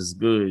 it's just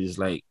good. It's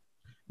like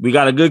we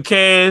got a good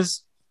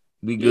cast,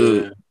 we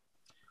good,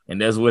 and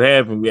that's what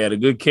happened. We had a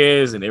good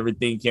cast, and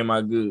everything came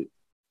out good.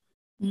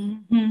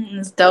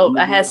 It's dope.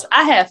 I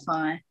had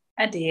fun.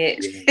 I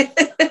did.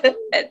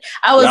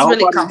 I was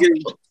really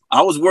comfortable.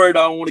 I was worried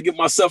I don't want to get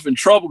myself in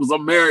trouble because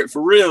I'm married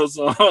for real.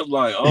 So I was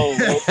like, oh.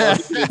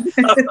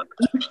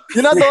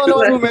 You're not the only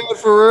one who married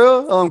for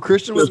real.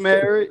 Christian was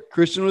married.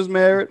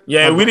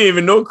 Yeah, we didn't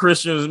even know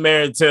Christian was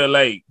married until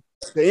like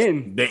the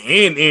end.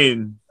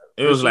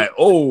 It was like,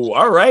 oh,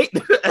 all right.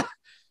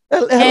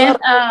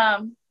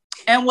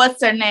 And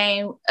what's her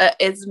name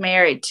is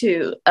married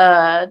to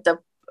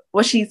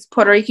she's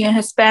Puerto Rican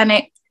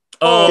Hispanic.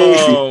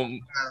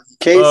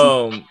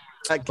 Casey.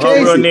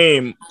 Her real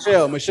name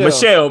Michelle.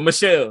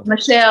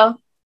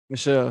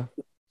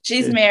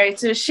 She's married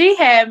too. She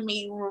had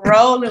me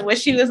rolling when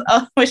she was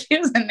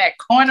in that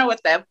corner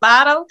with that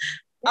bottle.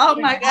 Oh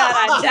my God,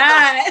 I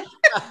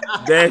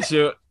died. That's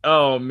your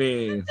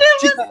man.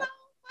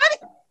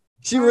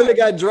 She really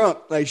got drunk.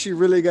 Like she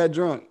got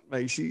drunk.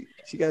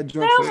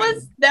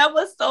 That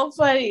was so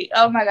funny.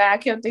 Oh my God, I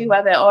kept thinking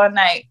about that all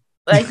night.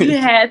 Like you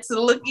had to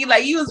look,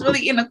 like you was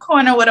really in a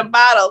corner with a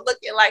bottle,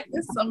 looking like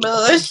this some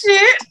bullshit.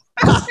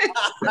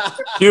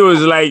 She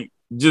was like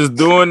just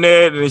doing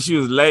that, and she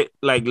was like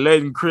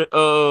letting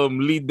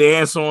Lee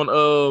dance on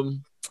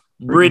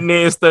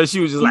Britney and stuff. She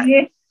was just like,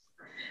 she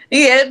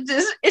was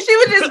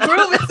just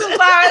grooving to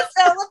by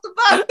herself with the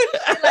bottle.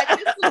 She like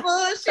this some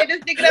bullshit. This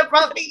nigga that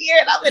brought me here,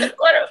 and I'm in the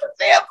corner with the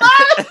damn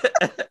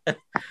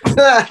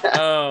bottle.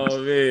 Oh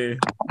man,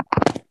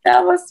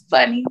 that was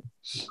funny.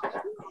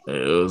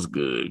 It was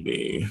good,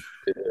 man.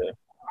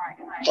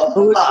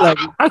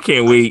 I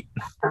can't wait.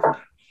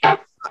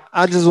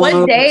 I just want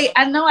what day?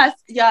 I know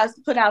y'all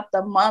put out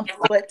the month,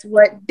 but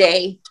what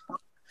day?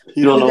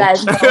 You don't know.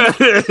 Guys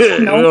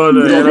know?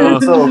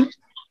 No.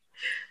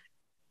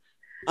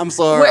 I'm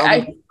sorry.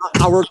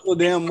 I work so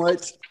damn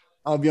much.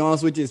 I'll be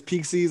honest with you. It's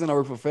peak season. I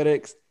work for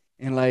FedEx,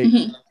 and like,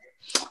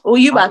 oh,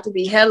 you about to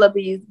be hella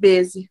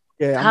busy.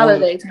 Yeah,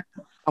 holiday time.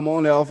 I'm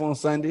only off on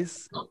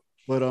Sundays,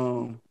 but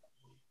I'm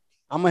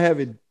gonna have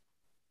it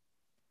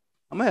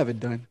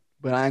done,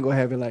 but I ain't gonna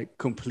have it like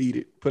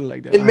completed. Put it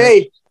like that. In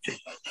May. It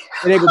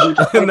ain't gonna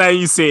be. Now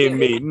you saying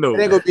May? No,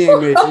 it ain't gonna be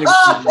in May.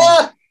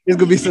 It's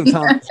gonna be some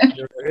time.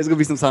 It's gonna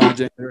be some time in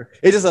January.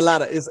 It's just a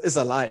lot of. It's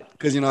a lot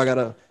because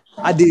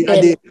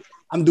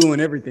I'm doing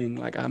everything.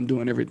 Like I'm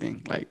doing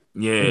everything. Like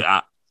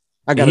yeah,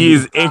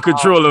 he's in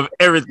control of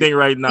everything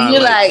right now.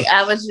 You're like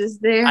I was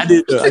just there. I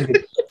did.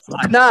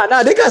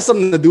 Nah, they got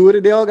something to do with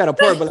it. They all got a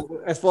part, but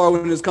like, as far as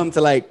when it's come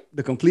to like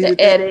the completed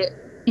edit,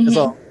 that's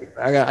all.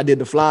 I did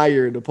the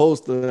flyer, the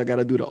poster. I got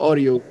to do the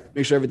audio,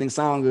 make sure everything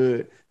sound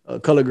good,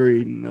 color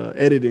grading,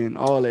 editing,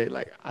 all that.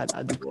 Like I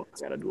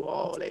gotta do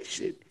all that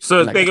shit.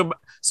 So like,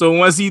 so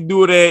once he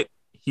do that,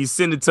 he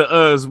send it to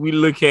us. We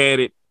look at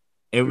it,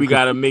 and we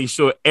gotta make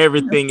sure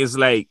everything is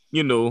like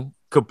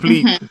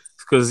complete.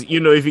 Because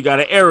if you got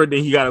an error,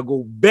 then he gotta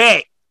go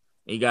back.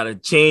 You gotta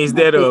change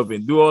that up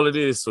and do all of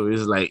this. So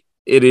it's like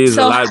it is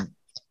a lot.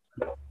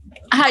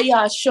 How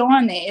y'all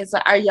showing it?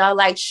 Are y'all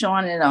like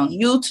showing it on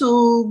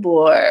YouTube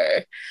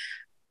or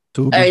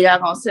Tubi. Are y'all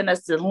gonna send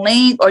us the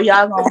link, or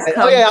y'all gonna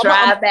come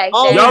drive back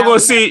oh, down? Y'all gonna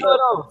see it.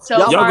 So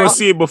Y'all far. gonna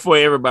see it before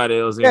everybody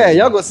else. Yeah,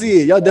 y'all gonna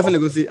see it. Y'all definitely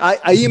gonna see it. I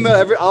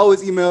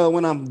always email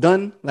when I'm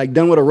done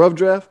with a rough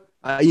draft.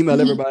 I email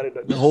everybody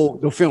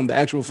the film, the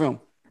actual film.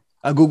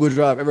 I Google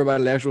Drive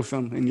everybody the actual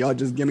film, and y'all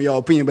just give me your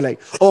opinion. Be like,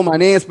 oh, my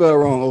name spelled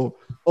wrong.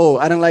 Oh,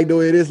 I didn't like the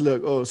way this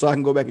look. Oh, so I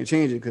can go back and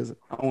change it because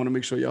I want to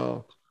make sure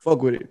y'all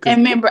fuck with it. And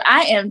remember,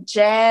 I am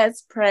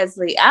Jazz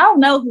Presley. I don't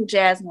know who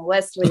Jasmine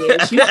Wesley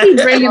is. You keep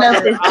bringing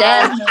up this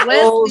Jasmine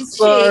Wesley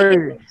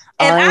chick,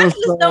 and I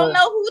just don't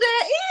know who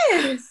that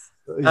is.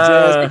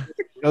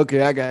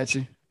 Okay, I got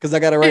you. Because I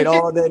gotta write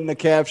all that in the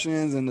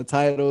captions and the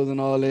titles and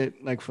all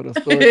that, like for the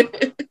story.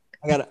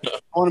 I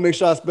want to make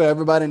sure I spell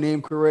everybody's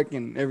name correct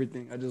and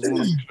everything. I just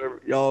want to make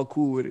sure y'all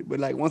cool with it. But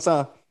like once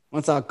I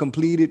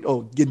complete it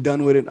or get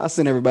done with it, I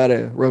send everybody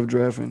a rough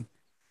draft and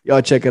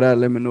y'all check it out.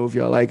 Let me know if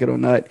y'all like it or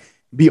not.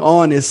 Be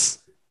honest.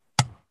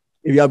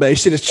 If y'all be like,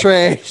 shit is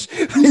trash.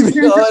 Be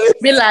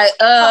honest. Be like,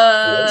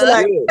 nah,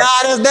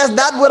 that's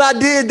not what I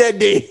did that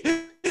day.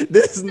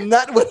 This is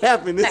not what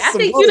happened. I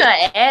think you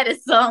done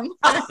added something.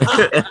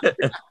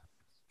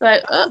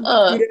 Like,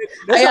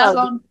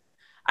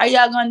 Are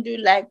y'all gonna do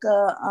like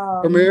a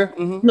premiere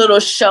little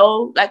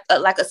show, like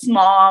a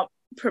small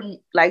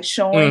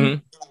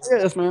showing?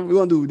 Yes, man.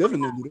 We're gonna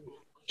definitely do that.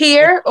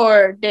 Here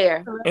or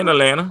there? In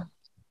Atlanta.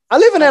 I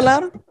live in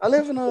Atlanta. I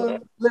live in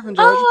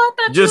Georgia.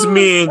 Just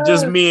me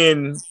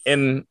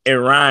and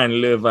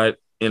Ryan live out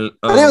in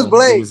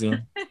Blake.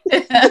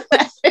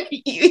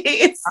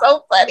 It's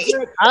so funny.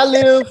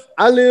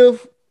 I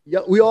live.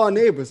 Yeah, we all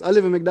neighbors. I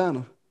live in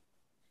McDonough.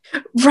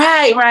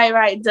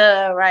 Right.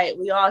 Duh. Right.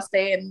 We all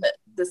stay in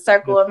the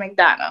circle of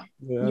McDonough.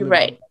 Yeah, you're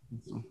right.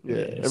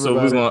 Yeah. So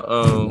we're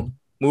gonna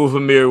Move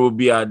Amir will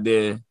be out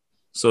there.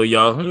 So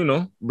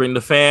y'all, bring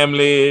the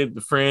family,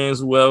 the friends,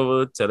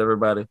 whoever. Tell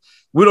everybody.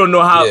 We don't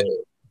know how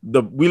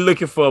we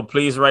looking for a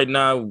place right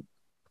now,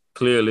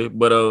 clearly,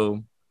 but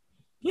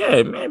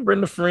yeah, man,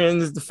 bring the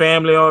friends, the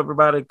family,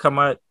 everybody come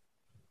out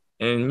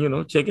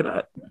and check it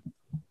out.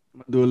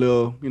 Do a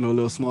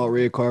little small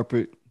red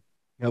carpet.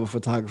 Have a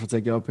photographer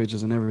take y'all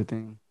pictures and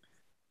everything.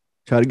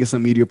 Try to get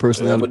some media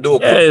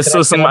personality.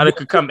 So somebody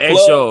could come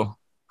ask y'all,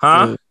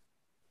 huh? Yeah.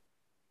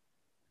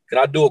 Can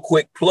I do a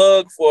quick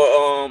plug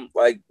for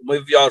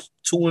maybe y'all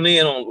tune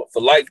in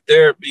for Life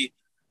Therapy?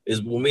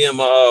 Is when me and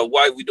my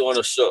wife we doing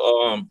a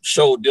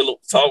show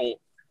talking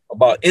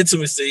about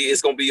intimacy.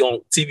 It's gonna be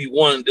on TV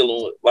One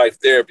dealing with Life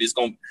Therapy.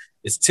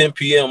 It's 10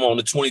 p.m. on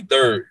the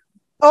 23rd.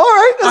 All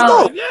right, let's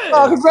go.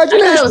 Yeah.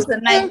 Congratulations. It was the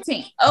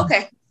 19th.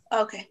 Okay.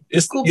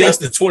 It's cool. Yes,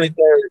 the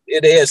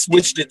 23rd. They had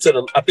switched it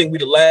to I think we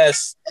the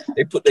last.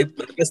 I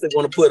guess they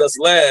want to put us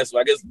last.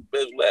 I guess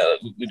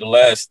we the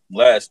last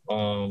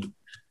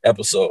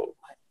episode.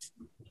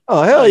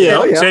 Oh hell yeah!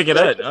 Check it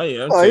out.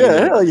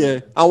 Hell yeah!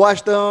 I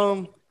watched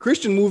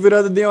Christian movie the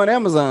other day on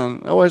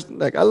Amazon. I watched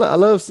I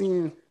love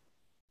seeing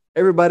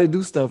everybody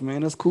do stuff,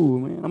 man. That's cool,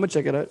 man. I'm gonna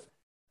check it out.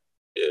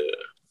 Yeah,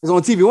 it's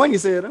on TV One. You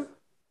said, huh?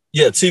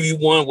 Yeah, TV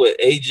One with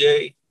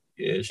AJ.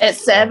 Yeah, at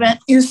 7.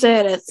 You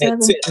said at 7.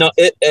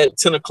 At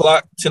 10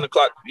 o'clock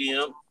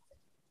p.m.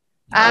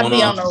 I'll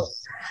be on the.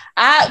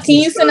 Can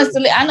you send us the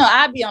link? I know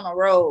I'll be on the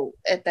road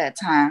at that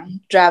time,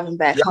 driving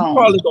back home.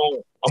 I'm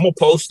gonna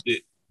post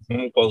it.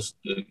 Yeah.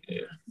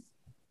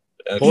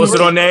 Post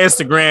it on the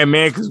Instagram,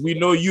 man, because we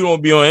know you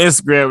don't be on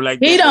Instagram like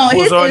he that. don't.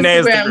 His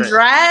Instagram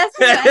dry.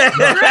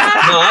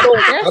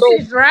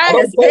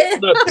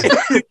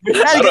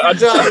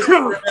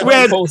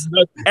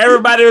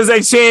 Everybody was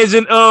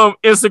exchanging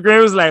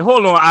Instagram. Was like,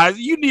 hold on,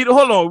 you need an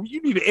Instagram.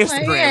 You need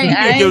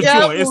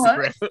on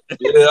Instagram.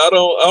 Yeah, I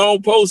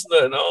don't post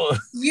nothing.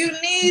 You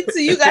need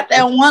to. You got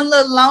that one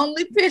little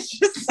lonely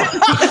picture.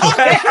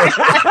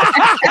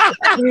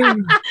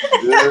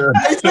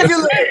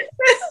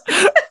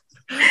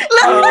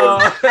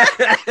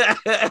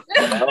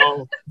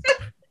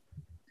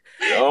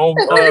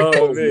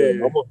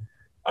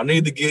 I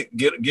need to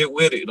get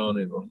with it on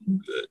it.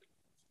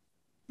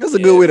 That's a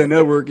good way to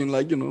networking,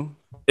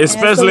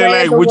 especially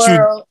like what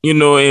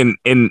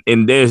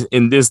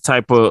in this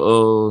type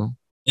of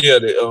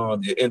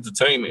the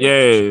entertainment.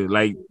 Yeah,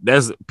 like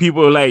that's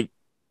people like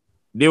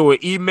they will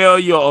email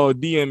you or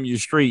DM you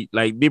straight.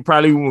 Like they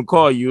probably won't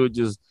call you.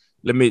 Just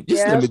let me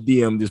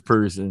DM this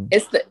person.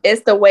 It's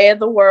the way of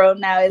the world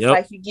now. It's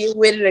like you get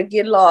with it or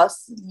get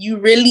lost. You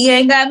really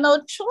ain't got no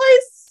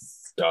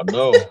choice. I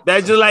know.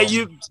 That's just like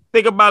you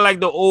think about like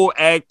the old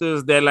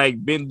actors that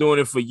like been doing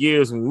it for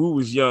years when we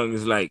was young.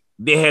 It's like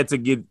they had to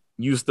get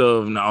used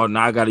to now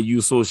I gotta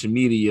use social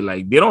media.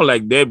 Like they don't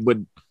like that, but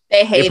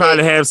they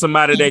probably have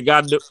somebody that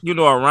got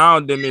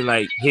around them and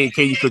like, hey,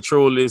 can you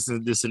control this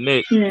and this and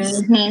that?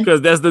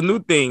 Because that's the new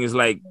thing. Is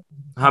like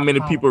how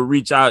many people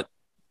reach out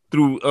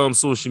through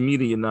social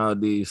media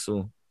nowadays.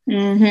 So get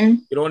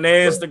on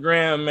their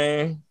Instagram,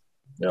 man.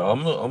 Yeah,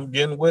 I'm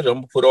getting with it. I'm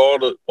gonna put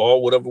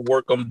all whatever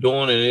work I'm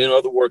doing and any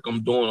other work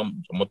I'm doing,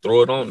 I'm gonna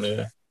throw it on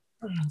there.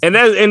 And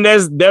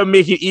that'll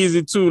make it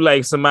easy too.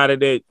 Like somebody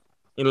that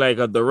like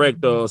a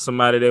director or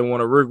somebody that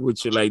want to work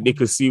with you, like they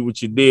could see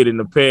what you did in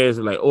the past,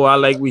 like, oh, I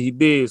like what he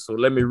did, so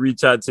let me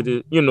reach out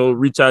to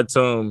reach out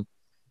to him.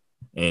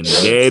 And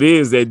there it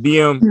is, that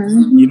DM.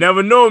 Mm-hmm. You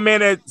never know, man,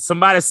 that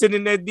somebody sitting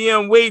in that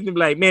DM waiting to be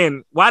like,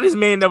 man, why this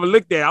man never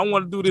looked at? I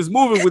want to do this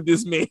movie with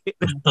this man.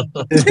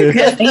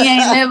 Because he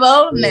ain't never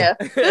on there.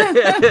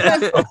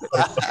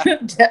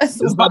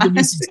 It's about to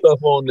be some stuff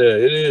on there.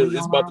 It is.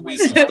 It's about to be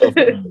some stuff on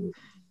there.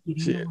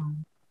 Shit.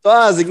 So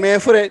Isaac, man,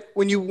 for that,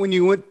 when you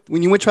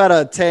went try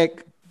to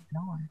attack,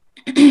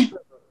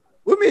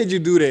 what made you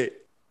do that?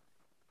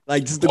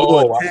 Like just to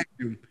go attack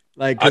him?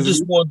 Like I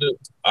just wanted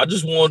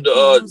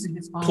to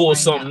pull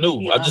something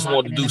new. I just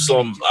wanted to do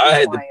something. I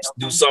had to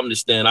do something to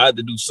stand. I had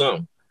to do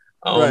something.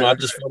 I don't know. I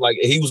just felt like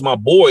he was my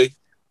boy.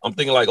 I'm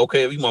thinking like,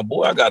 okay, if he's my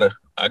boy, I gotta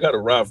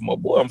ride for my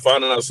boy. I'm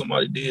finding out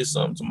somebody did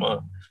something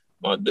to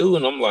my dude,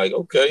 and I'm like,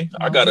 okay,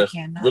 I gotta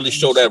really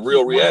show that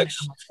real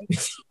reaction.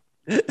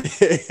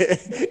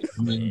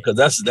 Because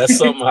that's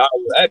something how I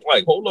would act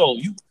like. Hold on,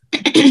 you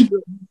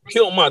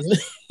kill my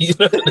nigga. You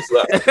know,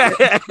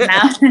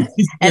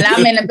 and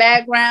I'm in the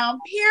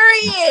background.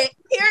 Period.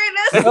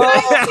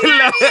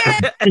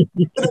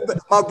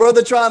 My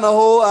brother trying to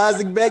hold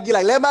Isaac back. You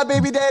like, let my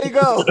baby daddy go.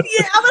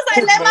 Yeah, I was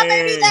like, let my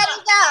baby daddy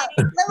go.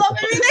 Let my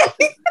baby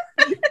daddy.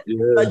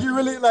 Yeah. Like you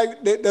really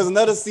like. There's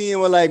another scene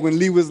where like when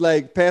Lee was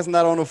like passing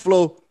out on the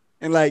floor,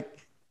 and like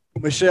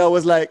Michelle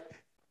was like,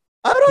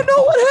 I don't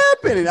know what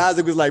happened. And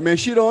Isaac was like, man,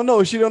 she don't know.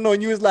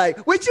 And you was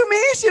like, what you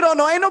mean she don't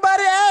know? Ain't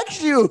nobody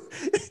asked you.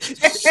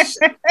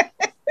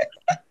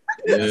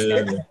 That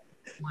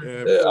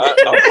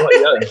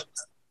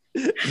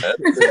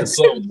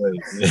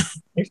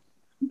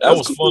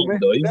was fun,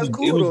 though. He was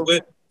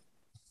with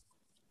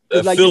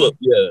Philip.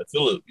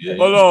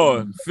 Hold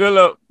on,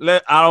 Philip.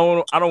 I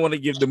don't want to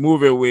give the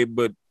movie away,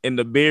 but in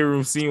the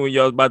bedroom scene when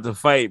y'all was about to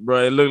fight,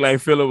 bro, it looked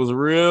like Philip was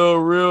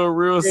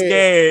real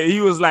scared.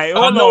 He was like,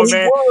 "Hold on,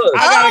 man, I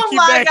gotta keep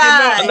backing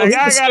up." Like,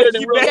 I gotta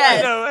keep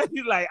backing up.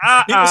 He's like,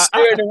 He was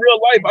scared in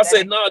real life. I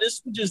said, "No, this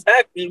we just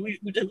acting." We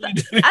I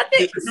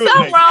think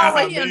something wrong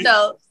with him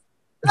though.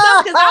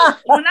 Because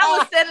when I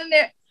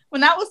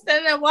was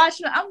sitting there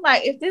watching, I'm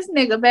like, if this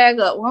nigga back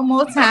up one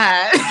more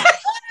time,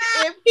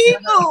 if he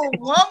move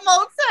one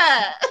more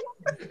time.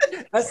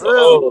 I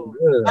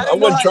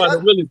wasn't trying to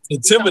really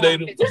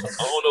intimidate him. I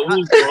don't know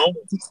who's wrong.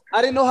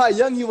 I didn't know how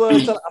young he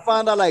was. I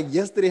found out like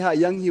yesterday how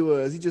young he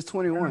was. He's just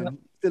 21.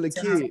 Still a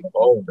kid.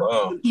 Oh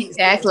wow. He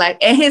act like,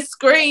 and his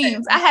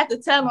screams. I have to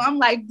tell him, I'm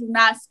like, do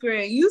not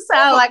scream. You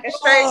sound like a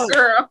straight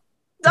girl.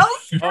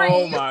 Don't scream.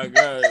 Oh my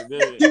god.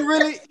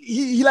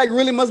 He like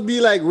really must be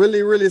like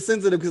really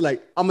sensitive because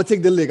like I'm gonna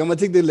take the lick.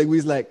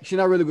 He's like, she's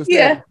not really gonna stay.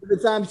 Yeah. Every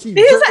time she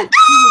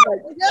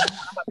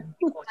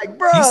like,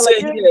 bro.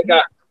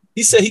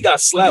 He said he got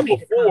slapped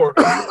before.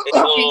 And,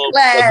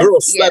 a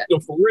girl slapped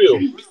him for real.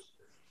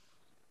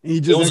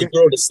 There was a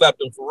girl that slapped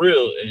him for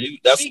real, and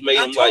that's what made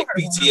him like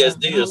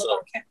PTSD or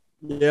something.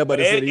 Yeah, but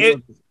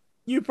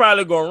you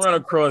probably gonna run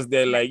across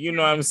that, like, you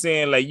know what I'm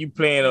saying, like you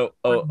playing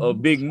a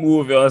big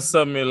movie or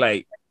something,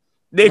 like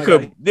they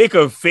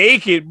could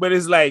fake it, but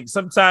it's like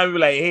sometimes you're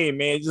like, hey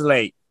man, just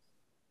like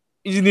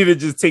you just need to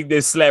just take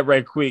that slap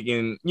right quick,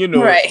 and you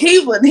know, right?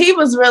 He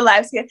was real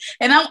life scared,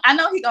 and I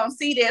know he gonna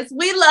see this.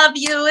 We love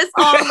you. It's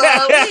all love.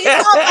 We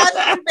all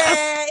love you,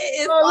 man.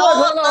 It's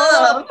all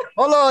love.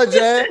 Hold on,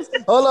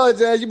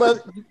 Jazz. You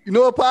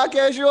know what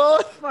podcast you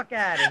on? Fuck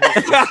out of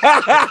here.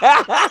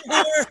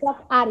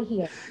 Fuck out of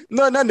here.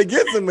 No, nothing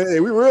against him,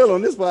 man. We real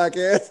on this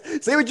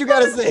podcast. Say what you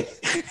gotta say.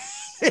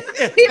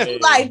 He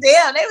was like,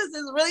 damn, they was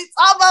just really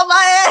talking about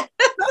my ass.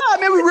 Nah,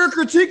 man, we were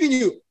critiquing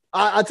you.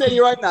 I tell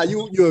you right now,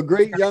 you're a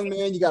great young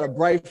man. You got a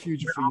bright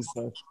future for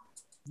yourself.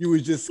 You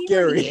was just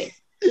scary.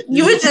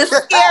 You were just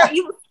scared.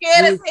 You were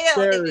scared as hell.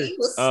 Nigga. You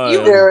was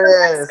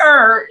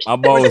scared.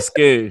 I'm always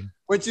scared.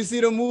 Once you see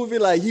the movie,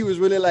 like he was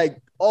really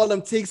like all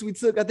them takes we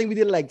took. I think we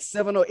did like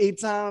 7 or 8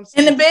 times.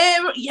 In the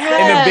bedroom, yeah.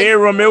 In the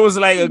bedroom, it was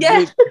like a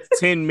good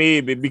 10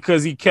 maybe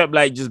because he kept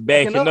like just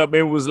backing up.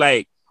 It was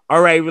like,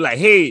 all right, we're like,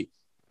 hey,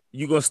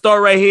 you gonna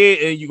start right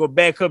here and you gonna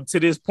back up to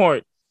this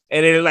point.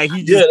 And then like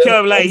he just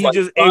kept like he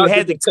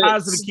had to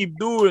constantly keep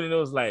doing it. And it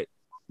was like,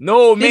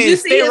 no man,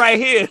 stay right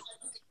here.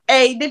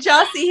 Hey, did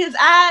y'all see his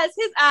eyes?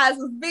 His eyes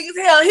was big as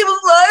hell. He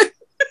was like,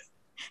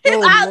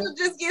 his eyes would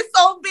just get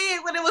so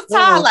big when it was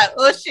time. Like,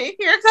 oh shit,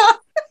 here it comes.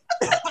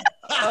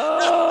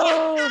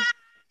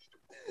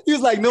 He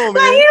was like, no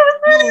man.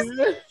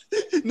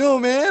 No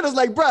man. I was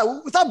like,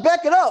 bro, stop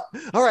backing up.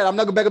 All right, I'm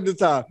not gonna back up this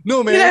time.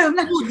 No man.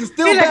 You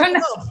still backing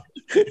up.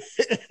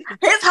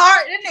 His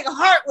heart, this nigga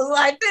heart was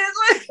like this.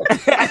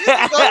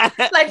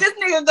 Like this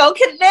nigga go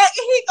connect,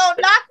 he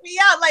gonna knock me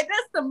out. Like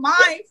that's the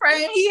mind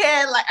frame he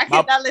had. Like I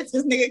cannot let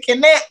this nigga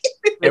connect.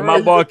 And my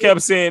boy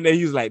kept saying that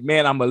he was like,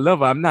 man, I'm a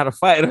lover, I'm not a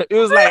fighter. It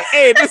was like,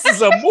 hey, this is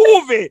a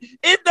movie.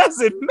 It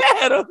doesn't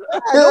matter.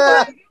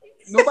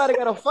 Nobody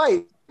got to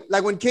fight.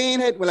 Like when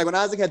when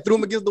Isaac had threw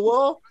him against the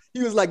wall,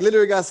 he was like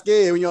literally got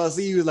scared when y'all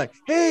see. He was like,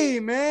 hey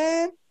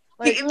man.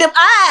 Like, them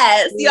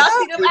eyes. Y'all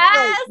see them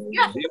eyes?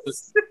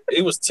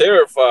 He was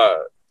terrified.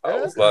 I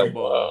was like,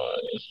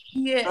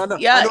 Yeah, I know-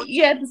 yeah,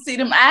 you had to see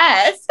them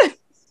eyes.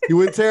 He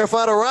wasn't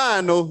terrified of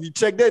Ryan though. You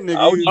check that nigga.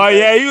 Oh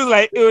yeah, he was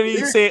like when he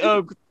said,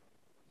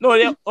 no,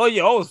 yeah, oh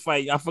yeah, I was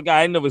fighting. I forgot.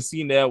 I ain't never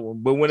seen that one.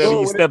 But whenever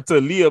you step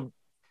to Leah, when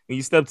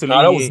you step to Lee,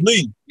 that was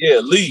Lee. Yeah,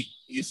 Lee.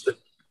 He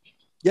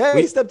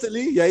stepped to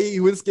Lee. Yeah, he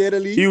wasn't scared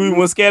of Lee. he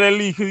was scared of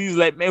Lee because he was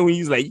like, man, when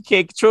he's like, you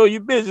can't control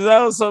your bitches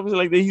out or something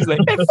like that. He's like,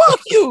 man, fuck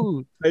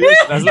you.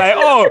 That's like,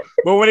 oh,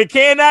 but when it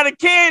came out of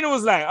can, it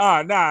was like,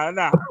 oh, nah.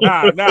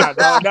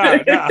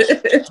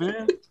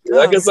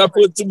 I guess I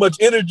put too much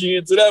energy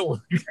into that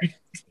one.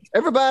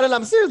 Everybody,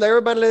 I'm serious. Like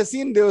everybody that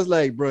seen it, they was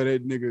like, bro,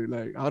 that nigga,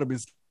 like, I would have been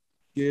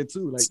scared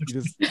too. Like,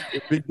 just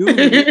a big dude,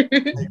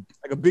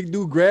 like a big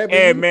dude grabbing.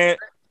 Hey, you. man.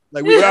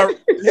 Like we are.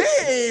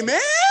 Hey, man.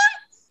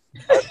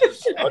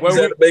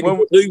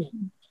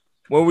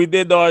 When we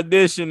did the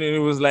audition and it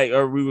was like,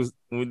 when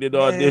we did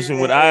the audition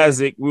with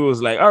Isaac, we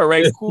was like, all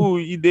right, cool,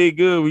 you did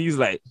good. We was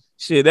like,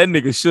 shit, that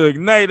nigga Suge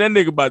Knight, that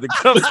nigga about to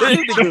come.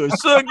 That nigga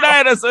Suge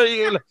Knight. I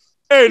said, like,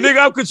 hey,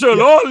 nigga, I'm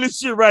controlling all this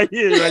shit right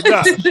here, right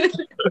now.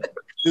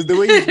 The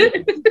way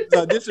his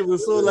audition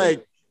was so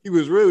like, he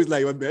was really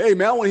like, hey,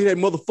 man, I want to hear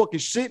that motherfucking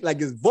shit. Like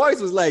his voice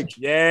was like,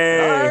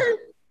 yeah.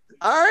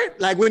 All right.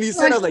 Like when he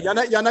said, I was like, y'all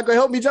not gonna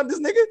help me jump this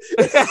nigga?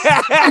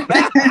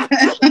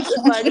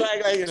 like,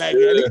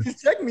 nigga,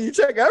 just check me. You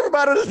check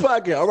everybody on this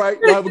podcast. All right,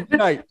 y'all have a good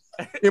night.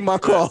 In my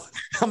car.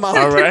 I'm out.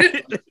 All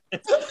right.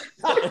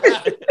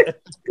 The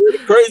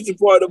crazy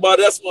part about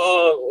it, that's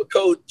what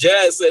Coach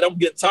Jazz said, I'm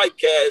getting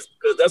typecast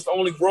because that's the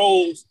only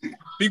roles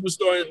people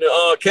starting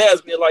to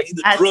cast me like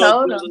either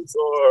drug dealers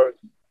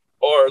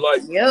or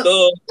like thugs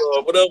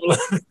or whatever.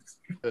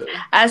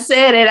 I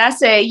said it. I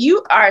said,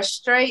 you are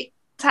straight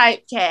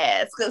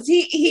typecast because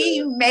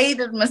he made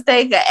the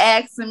mistake of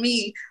asking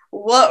me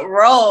what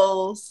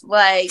roles,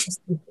 like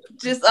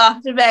just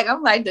off the back.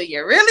 I'm like, do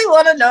you really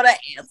want to know the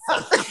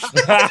answer?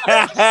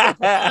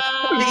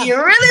 Do you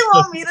really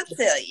want me to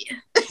tell you?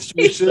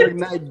 Suge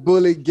Knight,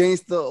 bully,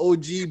 gangster,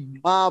 OG,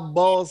 mob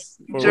boss,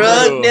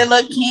 drug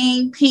dealer,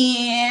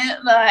 kingpin,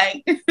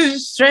 like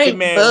straight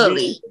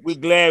bully. We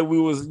glad we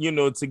was,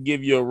 to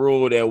give you a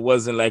role that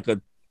wasn't like a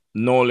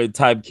normal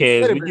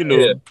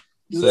typecast,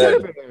 He's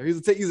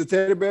a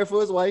teddy bear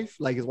for his wife.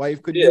 Like his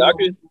wife could. Yeah,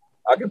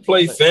 I could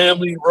play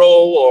family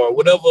role or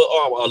whatever,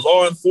 a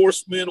law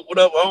enforcement or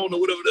whatever. I don't know,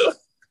 whatever that.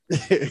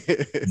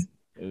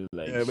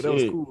 But that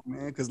was cool,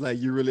 man. Because like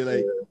you really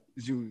like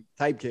you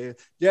typecast.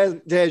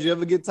 Jazz, you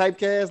ever get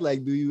typecast?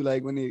 Like, do you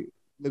like when they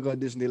look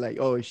audition? They like,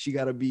 oh, she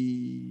gotta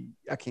be.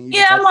 I can't.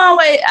 Yeah,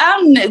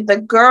 I'm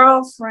the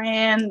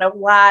girlfriend, the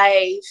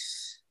wife.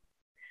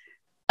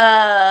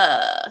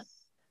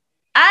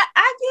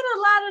 I get a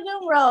lot of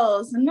them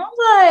roles, and I'm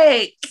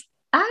like,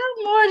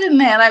 I'm more than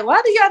that. Like,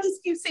 why do y'all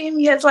just keep seeing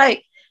me as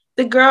like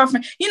the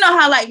girlfriend? You know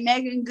how like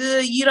Megan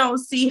Good, you don't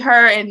see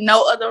her in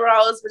no other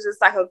roles, but just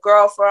like a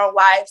girlfriend,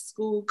 wife,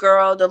 school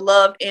girl, the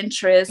love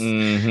interest.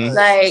 Mm-hmm.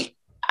 Like,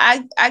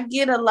 I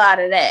get a lot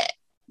of that.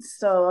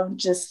 So I'm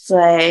just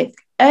like,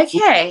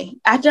 okay,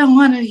 I don't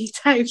want to be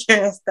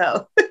typecast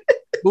though.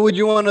 What would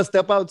you want to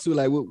step out to?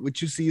 Like,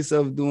 what you see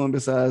yourself doing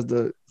besides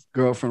the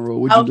girlfriend role?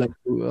 Would you like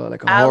to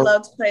like a I horror?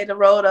 love to play the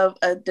role of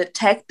a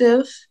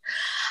detective.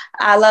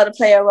 I love to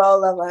play a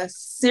role of a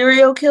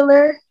serial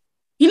killer.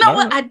 You know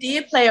what? I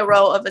did play a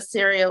role of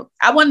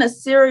I wasn't a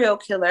serial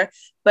killer,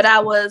 but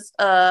I was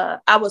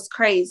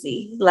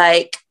crazy.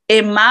 Like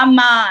in my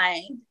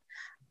mind,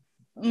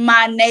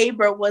 my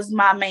neighbor was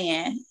my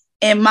man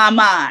in my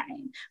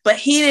mind, but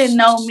he didn't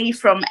know me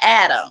from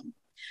Adam.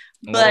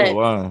 But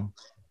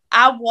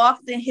I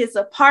walked in his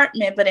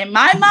apartment, but in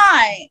my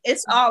mind,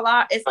 it's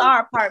our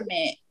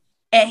apartment.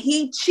 And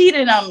he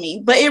cheated on me,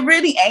 but it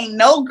really ain't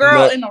no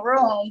girl in the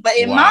room. But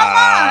in my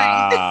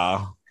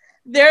mind,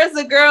 there's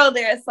a girl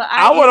there. So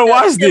I want to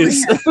watch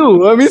this. I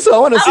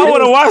want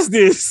to watch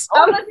this.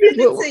 I'm gonna send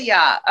it to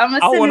y'all. I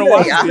want to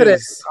watch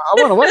this.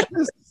 I want to watch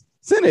this.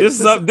 Send it. This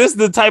is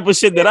the type of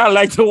shit that I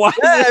like to watch.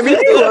 Yeah, me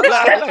too.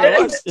 I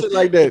like shit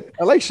like that.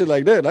 I like shit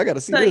like that. I gotta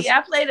see this. Yeah,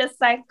 I played a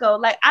psycho.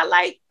 Like I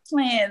like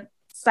playing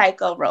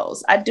psycho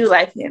roles. I do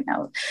like playing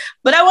those,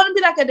 but I want to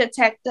be like a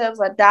detective,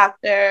 a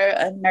doctor,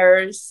 a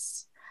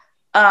nurse.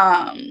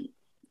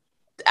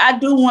 I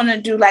do want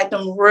to do like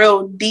them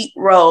real deep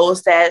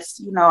roles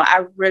that's,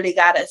 I really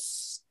gotta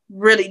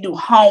really do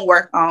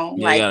homework on.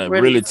 Yeah, like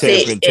really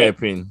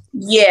tap in.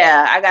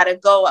 Yeah, I gotta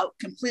go out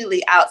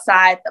completely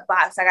outside the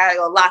box. I gotta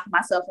go lock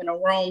myself in a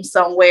room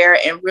somewhere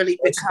and really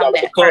become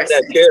that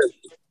person.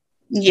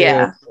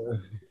 Yeah.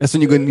 That's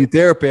when you're gonna need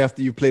therapy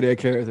after you play that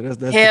character.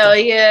 That's hell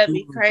yeah, it'd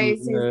be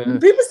crazy. Yeah.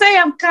 People say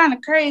I'm kind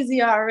of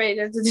crazy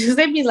already.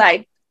 They be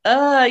like,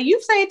 you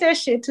played that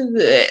shit too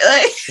good.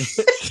 Like,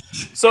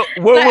 so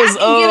what was I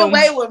can get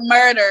away with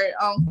murder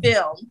on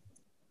film.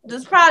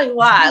 That's probably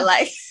why.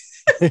 Like,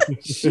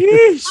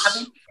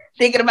 I'm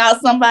thinking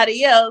about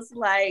somebody else.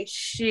 Like,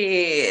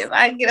 shit,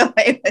 I can get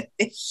away with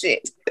this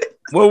shit.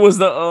 What was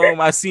the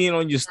I seen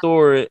on your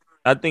story?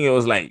 I think it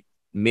was like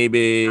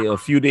maybe a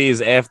few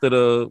days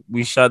after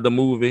we shot the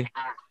movie.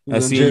 I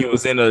seen you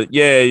was in a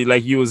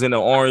like you was in an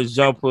orange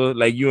jumper,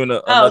 like you in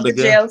another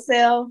the jail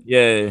cell.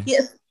 Yeah.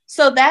 Yes.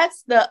 So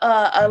that's the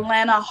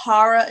Atlanta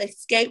Horror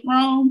Escape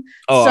Room.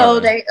 Oh, so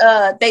right.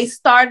 they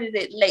started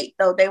it late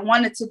though. They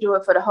wanted to do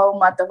it for the whole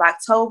month of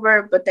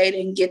October, but they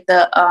didn't get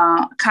the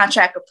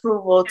contract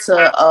approval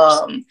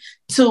to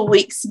 2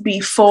 weeks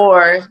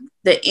before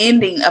the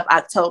ending of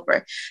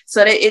October.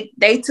 So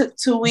they took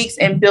 2 weeks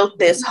and built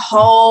this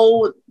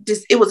whole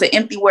it was an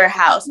empty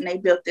warehouse, and they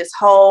built this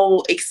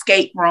whole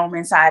escape room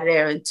inside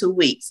there in 2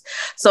 weeks.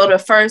 So the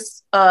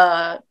first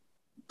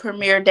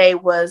premiere day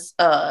was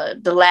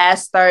the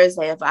last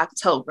Thursday of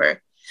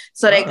October.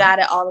 So they got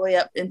it all the way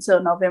up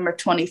until November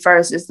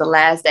 21st is the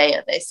last day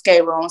of the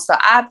escape room. So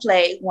I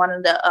played one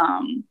of the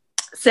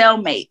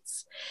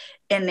cellmates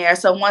in there.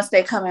 So once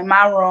they come in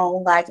my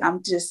room, like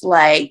I'm just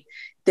like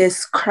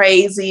this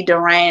crazy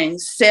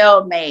deranged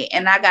cellmate,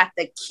 and I got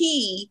the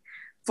key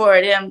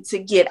for them to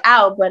get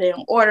out. But in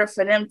order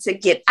for them to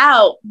get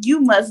out, you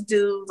must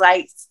do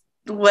like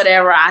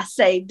whatever I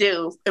say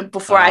do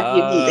before I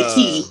give you the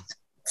key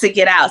to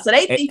get out. So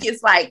they think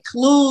it's like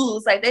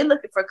clues, like they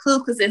looking for clues,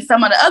 because in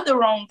some of the other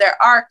rooms there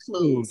are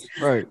clues,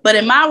 right? But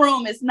in my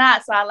room it's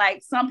not. So I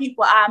like some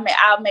people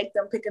I'll make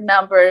them pick a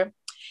number.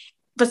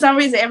 For some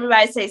reason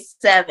everybody says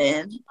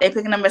 7. They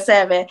pick a number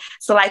 7.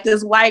 So like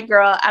this white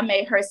girl, I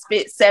made her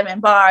spit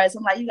 7 bars.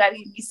 I'm like, you gotta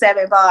give me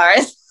 7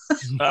 bars.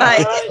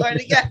 Like,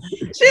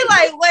 she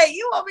like, wait,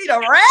 you want me to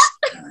rap?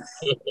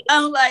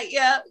 I'm like,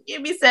 yeah,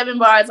 give me 7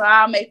 bars, or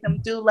I'll make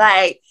them do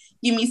like,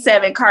 give me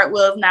 7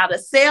 cartwheels. Now the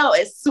cell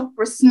is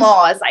super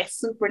small. It's like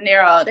super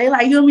narrow. They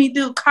like, you want me to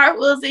do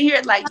cartwheels in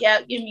here? Like,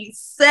 yeah, give me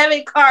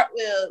 7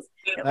 cartwheels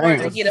in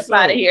order to get up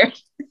out of here.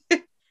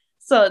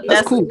 So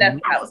that's cool. That's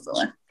what I was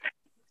doing.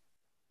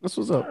 That's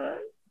what's up.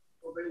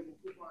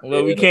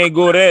 Well, we can't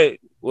go that.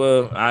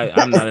 Well,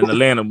 I'm not in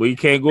Atlanta, but you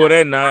can't go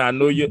that now. I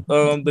know you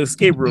the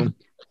escape room.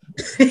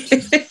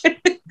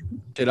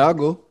 Shit, I'll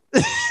go.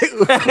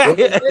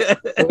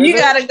 You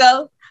gotta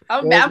go.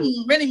 I'm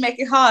really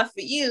making it hard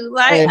for you.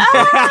 Like,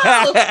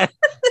 oh.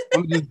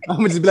 I'm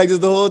gonna just be like this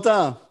the whole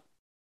time.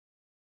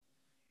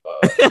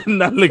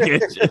 Not looking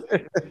at you.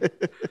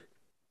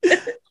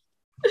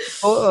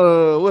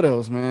 What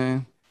else,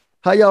 man?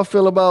 How y'all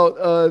feel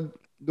about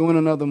doing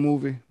another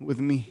movie with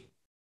me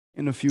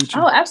in the future?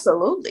 Oh,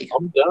 absolutely.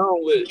 I'm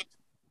down with it.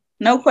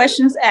 No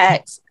questions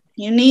asked.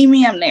 You need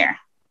me, I'm there.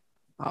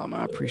 Oh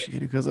man, I appreciate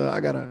it, because I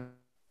got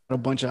a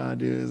bunch of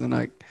ideas, and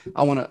like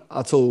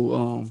I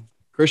told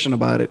Christian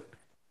about it.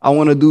 I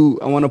want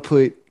to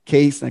put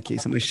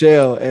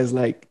Michelle as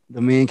like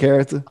the main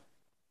character.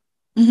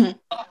 Mm-hmm.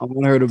 I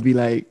want her to be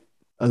like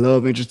a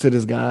love interest to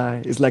this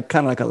guy. It's like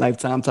kind of like a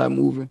Lifetime type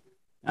movie.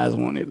 I just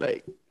want it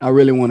like, I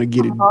really want to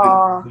get it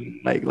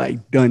done.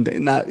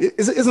 Not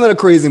it's not a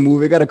crazy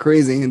movie. It got a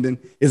crazy ending.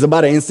 It's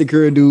about an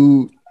insecure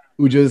dude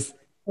who just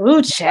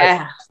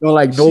don't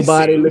like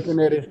nobody looking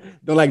at it.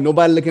 Don't like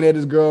nobody looking at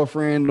his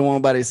girlfriend. Don't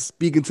want nobody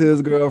speaking to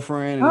his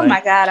girlfriend. Oh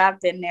my God, I've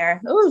been there.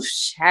 Oh,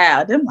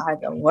 child, them are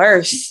the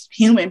worst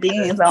human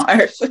beings on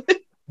earth. They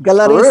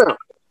got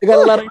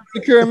a lot of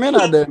insecure men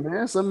out there,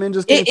 man. Some men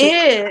just can't.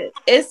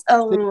 It's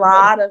a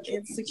lot of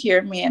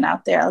insecure men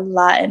out there, a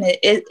lot, and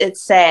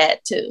it's sad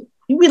too.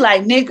 You be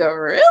like, nigga,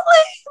 really?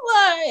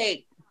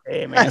 Like,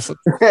 hey man,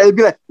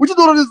 be like, what you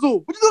doing on this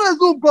Zoom? What you doing on this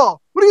Zoom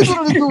call? What are you doing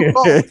on this Zoom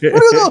call? What are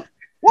you doing?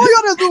 Why you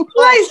on this Zoom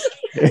call?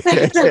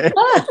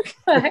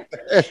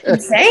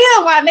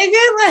 Damn, my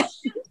nigga, like,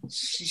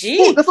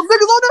 geez. There's some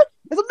niggas on there.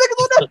 I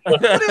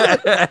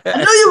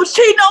know you was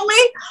cheating on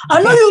me.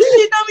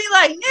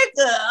 Like,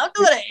 nigga, I'm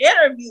doing an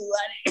interview.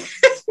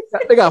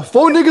 Like, they got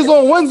 4 niggas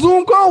on one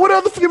Zoom call. What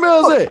other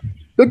females at?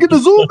 They get the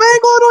Zoom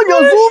bang on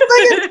your Zoom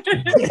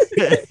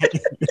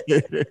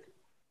bang.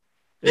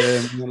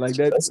 Yeah, man, like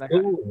that. That's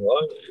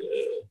cool.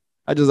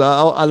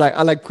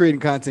 I like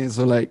creating content.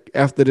 So like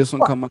after this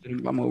one come out,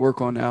 I'm gonna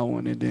work on that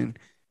one, and then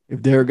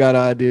if Derek got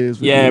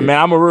ideas, man,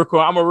 I'm gonna work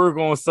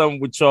on something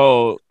with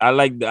y'all. I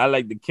like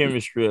the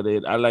chemistry of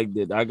it. I like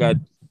that. I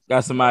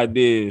got some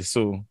ideas,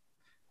 so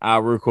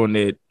I'll work on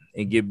that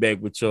and get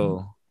back with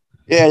y'all.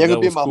 Yeah, you're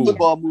gonna be in my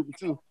football movie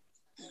too.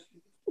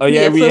 Oh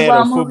yeah, we had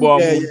a football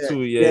movie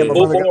too. Yeah,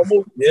 football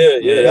movie.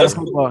 Yeah. That's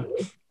football.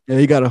 Yeah,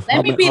 you gotta.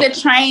 Let me be the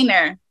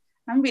trainer.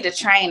 I'm gonna be the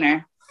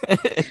trainer.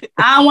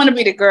 I don't want to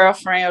be the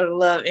girlfriend or the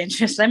love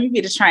interest. Let me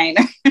be the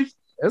trainer.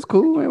 That's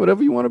cool, man.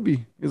 Whatever you want to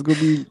be. It's gonna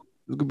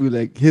be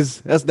like his.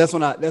 That's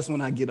when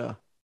I get a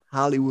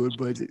Hollywood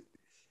budget.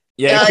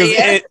 Yeah,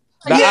 because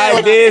the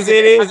ideas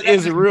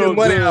is real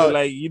money good. Out.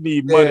 Like you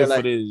need money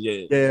for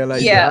this.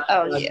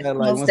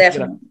 Most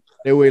definitely.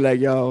 That way, like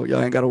y'all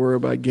ain't gotta worry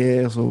about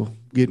gas or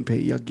getting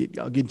paid. Y'all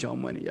get y'all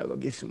money. Y'all go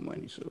get some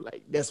money. So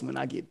like that's when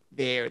I get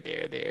there.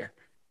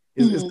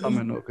 It's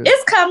coming though.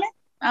 It's coming.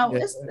 Oh,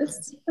 yeah.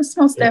 It's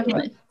most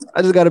definitely.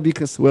 I just gotta be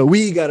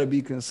we gotta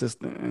be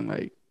consistent and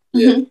like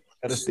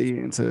gotta stay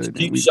into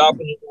keep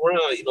shopping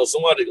around.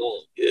 Somebody gonna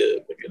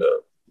pick it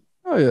up.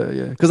 Oh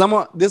yeah. Because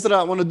this is what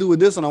I want to do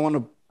with this, and I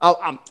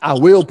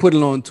will put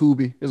it on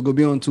Tubi. It's gonna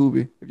be on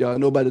Tubi. If y'all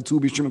know about the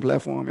Tubi streaming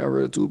platform, y'all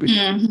heard of Tubi?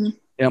 Mm-hmm.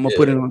 Yeah, I'm gonna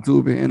put it on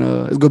Tubi, and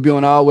it's gonna be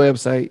on our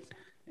website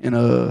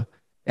and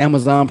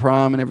Amazon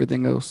Prime and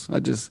everything else.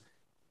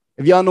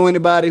 If y'all know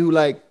anybody who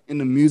like in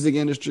the music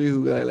industry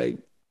who like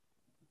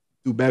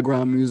do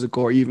background music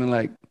or even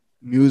like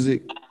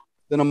music,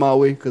 send them my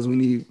way because we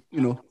need,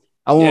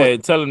 I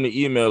want, tell them to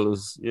email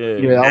us.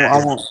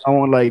 I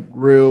want like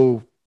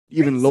real,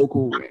 even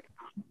local,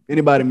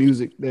 anybody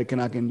music that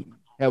I can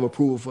have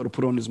approval for to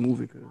put on this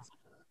movie because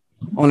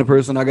only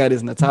person I got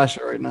is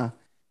Natasha right now,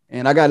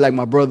 and I got like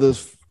my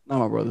brothers, not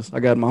my brothers, I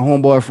got my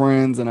homeboy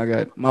friends and I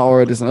got my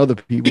artists and other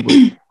people,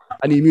 but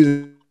I need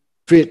music to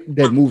fit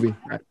that movie.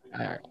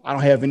 I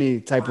don't have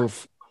any type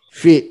of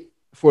fit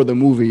for the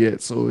movie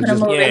yet, so it's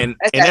just and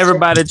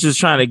everybody just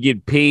trying to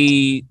get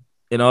paid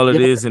and all of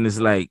this, and it's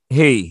like,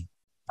 hey,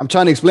 I'm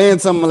trying to explain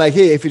something like,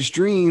 hey, if it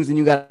streams and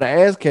you got an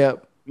ass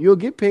cap, you'll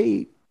get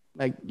paid,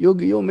 like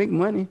you'll make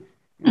money.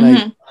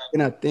 Like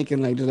they're not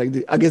thinking like just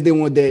like I guess they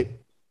want that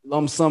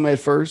lump sum at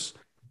first,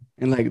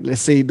 and like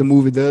let's say the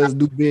movie does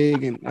do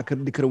big, and they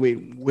could have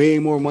made way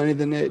more money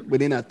than that, but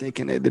they're not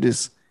thinking that it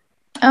is.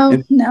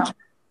 Oh no.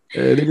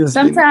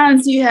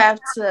 Sometimes you have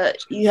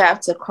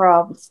to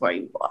crawl before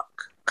you walk.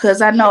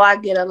 Cause I know I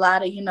get a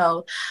lot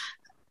of,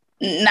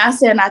 not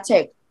saying I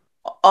take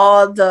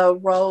all the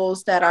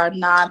roles that are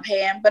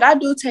non-paying, but I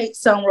do take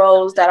some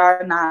roles that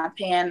are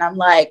non-paying. I'm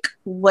like,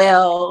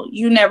 well,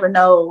 you never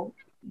know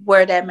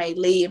where that may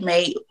lead,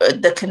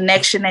 the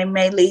connection they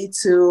may lead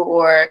to,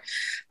 or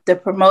the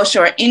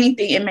promotion or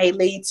anything it may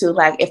lead to.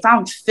 Like if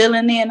I'm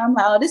filling in, I'm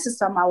like, oh, this is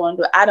something I want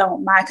to do. I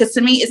don't mind. Cause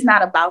to me, it's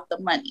not about the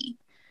money.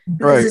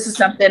 Right. This is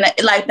something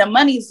that, like the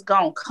money's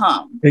gonna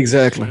come.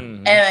 Exactly.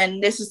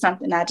 And this is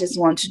something I just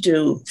want to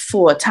do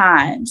full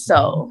time.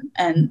 So,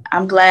 and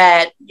I'm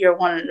glad you're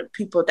one of the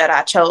people that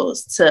I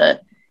chose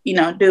to,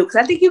 do, because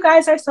I think you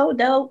guys are so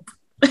dope.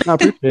 I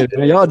appreciate it,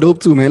 man. Y'all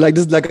dope too, man. Like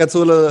this, like I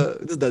told her,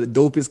 this is the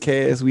dopest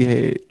cast we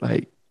had.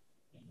 Like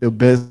the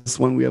best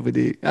one we ever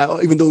did.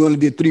 Even though we only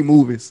did 3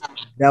 movies,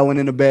 that one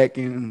in the back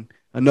and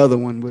another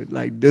one, but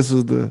like this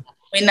was the.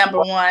 We number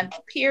 1,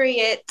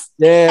 period.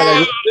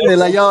 Yeah,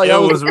 like y'all.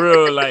 It was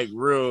real good.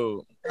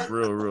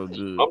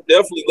 I'm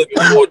definitely looking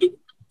forward to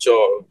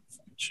y'all.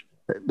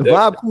 The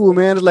vibe cool,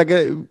 man. It's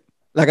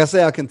like I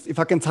said, if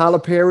I can Tyler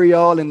Perry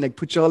y'all and like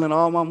put y'all in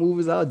all my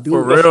movies, I'll do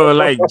it. For real,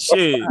 like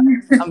shit.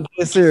 I'm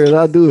dead serious.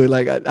 I'll do it.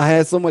 Like I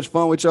had so much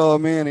fun with y'all,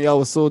 man, and y'all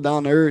was so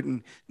down to earth,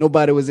 and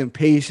nobody was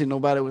impatient.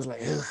 Nobody was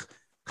like,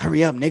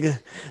 hurry up,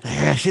 nigga.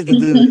 I got shit to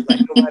do.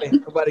 Like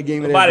nobody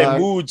gave me that vibe.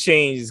 Mood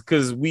changed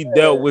because we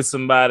dealt with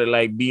somebody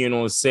like being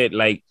on set.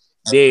 Like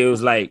it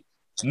was like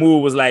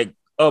mood was like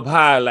up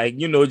high, like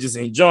just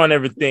enjoying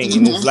everything.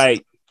 And it's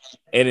like,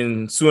 and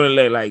then sooner or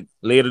later, like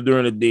later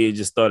during the day, it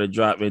just started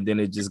dropping. And then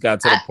it just got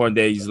to the point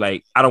that he's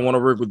like, I don't want to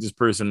work with this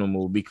person no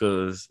more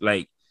because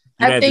like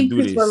I think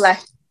people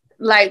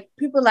like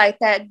people like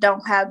that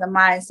don't have the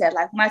mindset.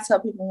 Like when I tell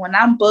people when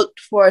I'm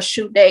booked for a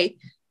shoot day,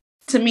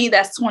 to me,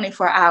 that's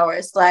 24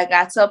 hours. Like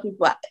I tell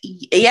people,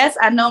 yes,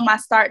 I know my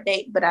start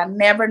date, but I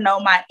never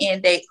know my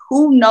end date.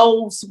 Who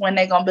knows when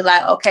they're going to be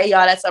like, okay,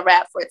 y'all, that's a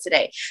wrap for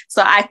today.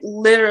 So I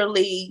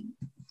literally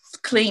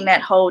clean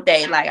that whole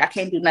day. Like I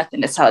can't do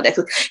nothing this whole day.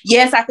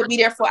 Yes, I could be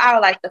there for an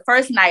hour. Like the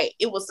first night,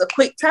 it was a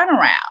quick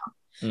turnaround.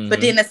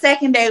 But then the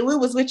second day, we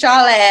was with y'all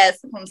ass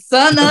from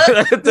sun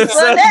up to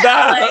sun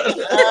down.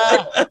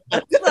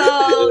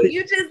 So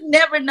you just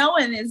never know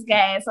in this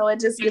game. So it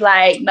just be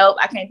like, nope,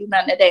 I can't do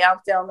nothing today. I'm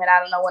filming. I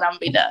don't know when I'm gonna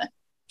be done.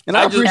 And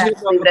I appreciate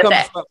you.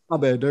 My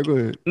bad, Dirk. Go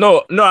ahead.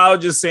 No, I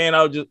was just saying.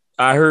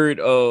 I heard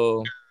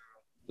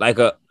like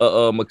a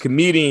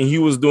comedian. He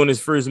was doing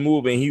his first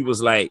move, and he was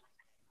like,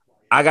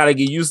 I gotta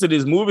get used to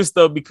this movie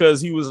stuff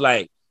because he was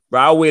like, bro,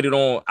 I waited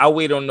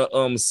on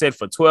the set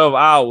for 12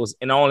 hours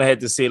and I only had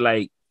to say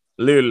like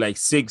literally like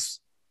six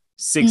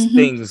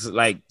things,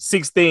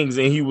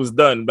 and he was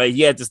done. But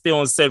he had to stay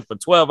on set for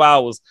 12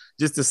 hours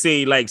just to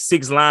say like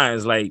 6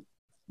 lines. Like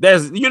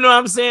that's what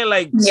I'm saying?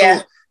 Like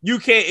so you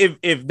can't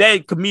if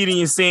that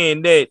comedian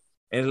saying that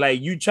and like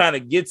you trying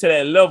to get to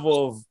that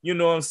level of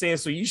what I'm saying.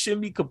 So you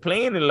shouldn't be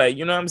complaining, like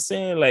what I'm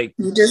saying? Like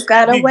you just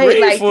gotta wait.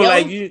 Grateful,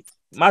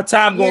 my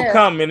time gonna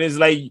come, and it's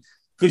like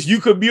because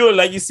you could be on,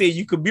 like you said,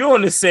 you could be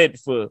on the set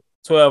for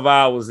 12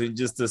 hours and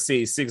just to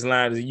say 6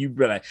 lines, and you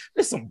be like,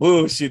 "This some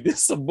bullshit.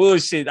 This some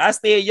bullshit." I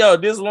stayed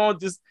this long,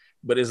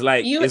 but it's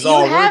like it's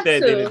all worth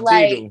that.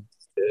 Like,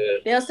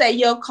 they'll say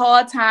your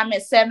call time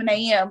is 7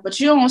 a.m., but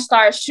you don't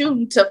start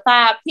shooting till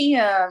 5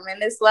 p.m.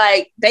 And it's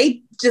like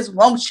they just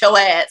want your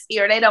ass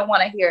here. They don't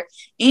want to hear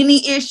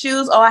any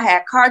issues. Oh, I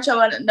had car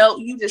trouble. No,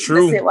 you just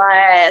sit my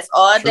ass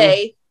all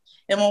day.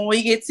 And when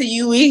we get to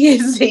you, we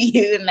get to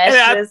you. And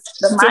that's just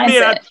the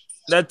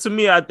mindset. To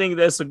me, I think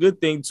that's a good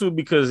thing too,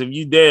 because if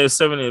you there at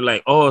 7 and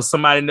like, oh,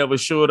 somebody never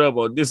showed up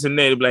or this and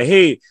that, it'd be like,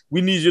 hey,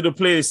 we need you to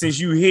play it since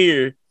you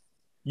here.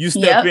 You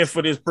step in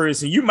for this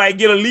person. You might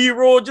get a lead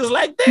role just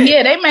like that.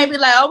 Yeah, they may be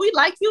like, oh, we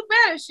like you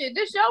better. Shit,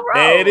 this your role.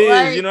 There it is.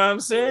 Like, you know what I'm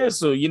saying?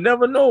 So you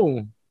never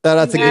know. Shout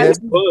out to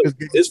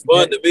It's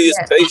fun to be. It's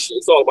patience.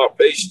 It's all about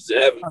patience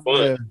and having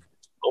fun.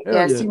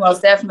 Yes, you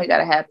most definitely got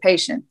to have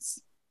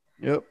patience.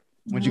 Yep.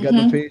 Once you got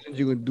the patience,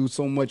 you can do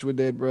so much with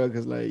that, bro.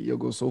 Because like you'll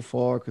go so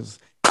far. Because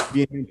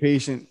being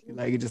impatient,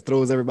 like it just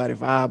throws everybody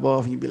vibe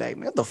off. And you be like,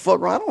 man, what the fuck,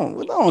 bro? I don't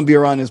want to be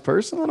around this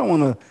person. I don't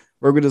want to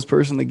work with this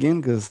person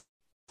again. Because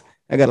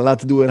I got a lot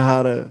to do with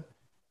how the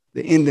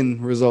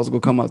ending results will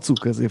come out too.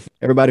 Because if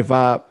everybody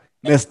vibe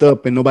messed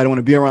up and nobody want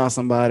to be around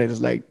somebody,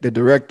 it's like the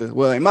director.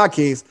 Well, in my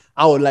case,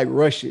 I would like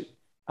rush it.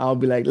 I would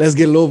be like, let's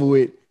get it over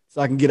with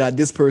so I can get out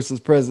this person's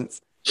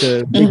presence.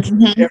 To You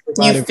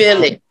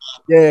feel it.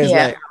 Yeah, it's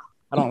like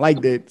I don't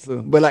like that.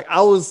 So, but like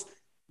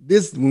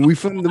when we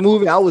filmed the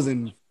movie, I was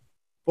in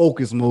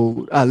focus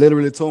mode. I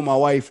literally told my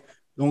wife,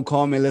 "Don't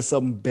call me unless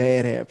something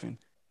bad happen."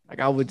 Like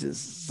I was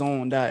just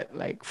zoned out.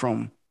 Like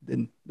from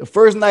the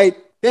first night.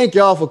 Thank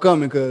y'all for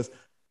coming because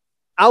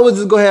I was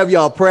just gonna have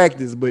y'all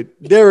practice,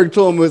 but Derek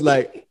told me was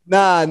like,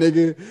 "Nah,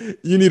 nigga,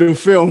 you need to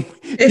film."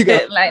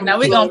 Like now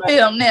we gonna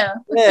film now.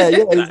 Yeah.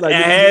 He's like,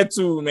 I had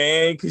to,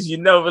 man, because you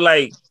never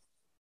like.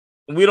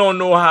 We don't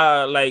know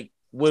how like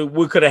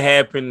what could have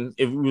happened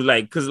if we was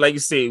like, because like you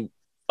say,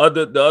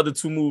 the other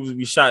two movies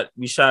we shot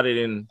it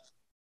in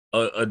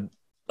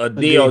a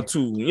day or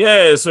two.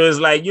 Yeah, so it's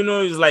like,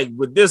 it's like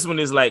with this one,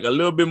 it's like a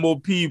little bit more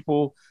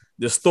people,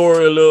 the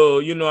story a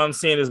little, you know what I'm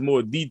saying, is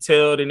more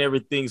detailed and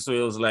everything. So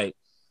it was like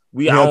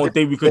I don't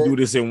think we could do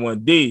this in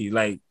one day.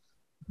 Like,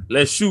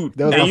 let's shoot.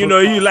 And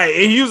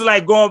he was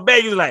like going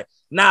back, he was like,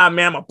 nah,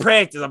 man, I'm a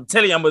practice. I'm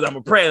telling you, I'm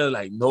a practice.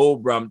 Like, no,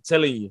 bro, I'm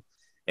telling you.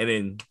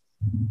 And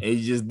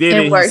he just did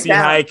it. He see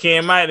how it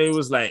came out, and it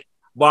was like,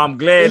 well, I'm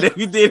glad that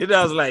we did it.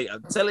 I was like,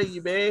 I'm telling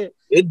you, man.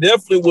 It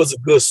definitely was a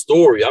good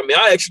story. I mean,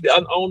 I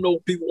don't know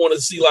if people want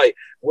to see like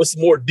what's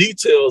more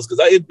details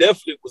because it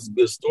definitely was a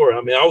good story.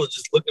 I mean, I was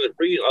just looking at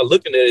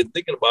it,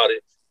 thinking about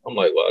it. I'm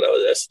like, wow,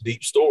 that's a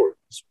deep story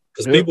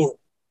because people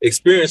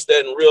experience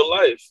that in real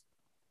life.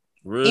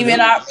 Really?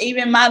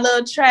 Even my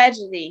little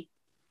tragedy.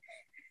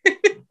 And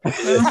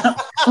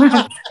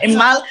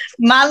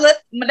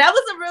that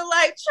was a real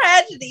life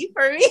tragedy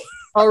for me.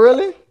 Oh,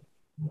 really?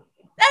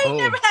 That ain't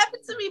never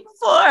happened to me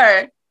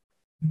before.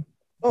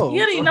 Oh,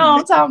 you don't even know what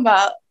I'm talking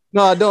about.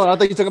 No, I don't. I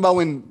thought you were talking about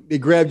when they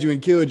grabbed you and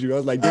killed you. I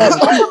was like, I'm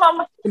talking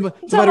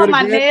about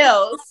my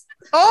nails.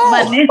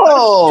 My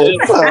nails.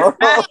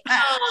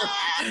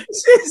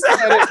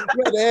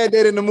 They had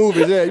that in the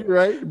movies. Yeah, you're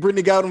right.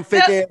 Brittany got them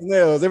fake ass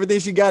nails. Everything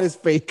she got is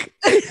fake.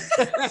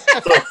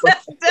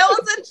 That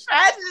was a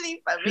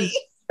tragedy for me.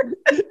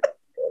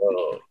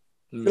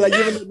 Like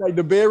even like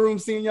the bedroom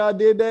scene y'all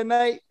did that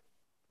night,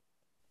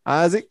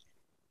 Isaac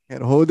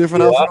had a whole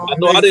different outfit. I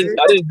know I didn't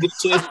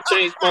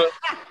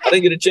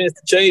get a chance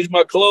to change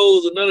my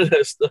clothes or none of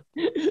that stuff.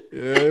 Yeah,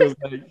 it was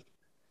like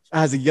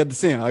Isaac, you got the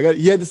same.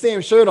 You had the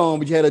same shirt on,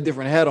 but you had a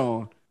different hat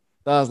on.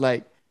 So I was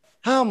like,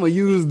 how am I gonna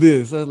use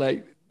this? I was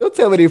like, don't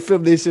tell me they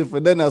filmed this shit for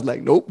nothing. I was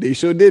like, nope, they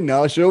sure didn't.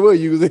 I sure will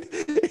use it.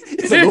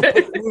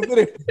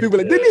 People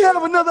like, didn't he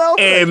have another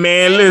outfit? Hey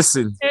man,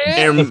 listen,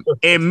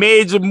 and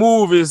major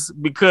movies,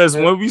 because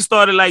when we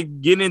started like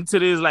getting into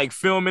this like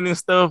filming and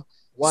stuff,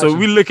 so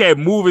we look at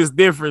movies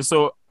different.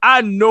 So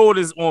I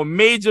noticed on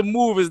major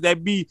movies that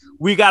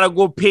we gotta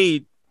go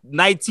pay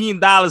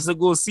 $19 to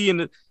go see,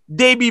 and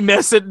they be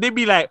messing. They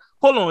be like,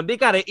 hold on, they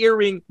got an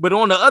earring, but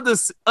on the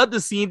other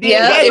scene, they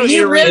had if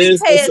you earring. really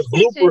pay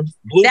attention,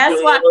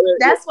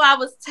 that's why I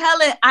was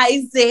telling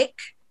Isaac.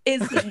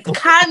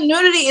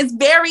 Continuity is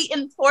very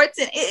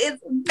important. It is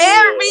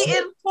very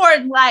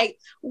important. Like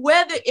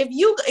if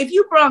you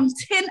brought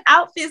 10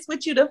 outfits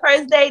with you the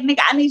first day, nigga,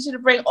 I need you to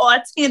bring all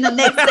 10 the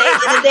next day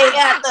and the day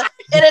after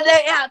and the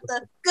day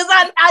after. Because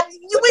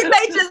we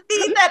may just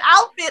need that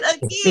outfit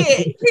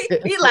again.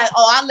 He like,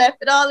 oh, I left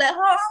it all at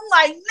home. I'm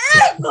like,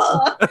 nigga.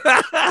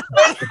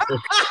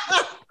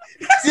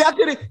 See,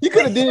 he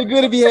could have did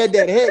good if he had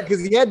that hat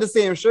because he had the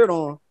same shirt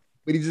on.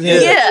 But he just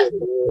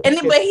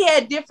but he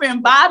had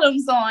different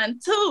bottoms on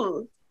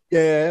too.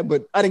 Yeah,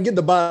 but I didn't get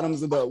the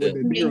bottoms of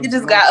the. You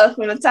just got up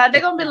from the top.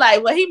 They're gonna be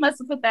like, well, he must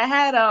have put that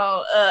hat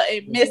on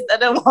and missed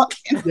them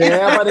walking.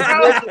 Yeah,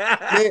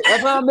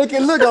 that's how I make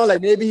it look. I was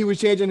like, maybe he was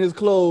changing his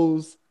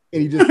clothes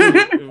and he just put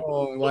it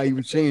on while he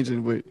was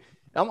changing. But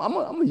I'm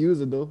gonna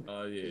use it though.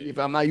 Oh yeah. If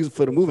I'm not using it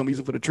for the movie, I'm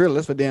using it for the trailer.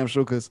 That's for damn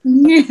sure. Because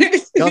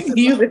y'all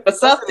use it for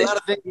something.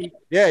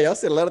 Y'all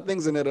said a lot of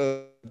things in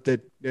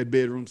that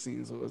bedroom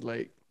scene. So it's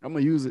like, I'm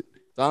gonna use it.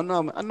 So I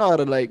know how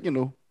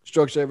to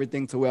structure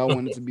everything to where I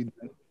want it to be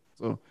done.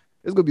 So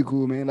it's gonna be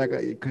cool, man.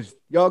 Like, cause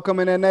y'all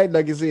coming that night,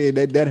 like you said,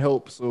 that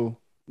helped. So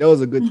that was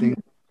a good thing.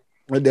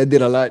 That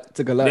did a lot.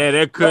 Took a lot. Yeah,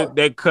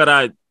 that cut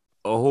out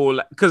a whole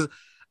lot. Cause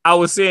I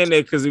was saying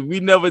that because if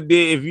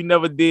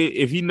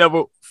he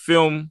never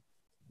filmed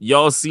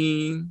y'all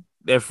scene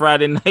that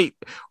Friday night,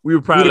 we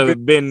would probably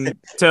have been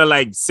till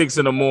like 6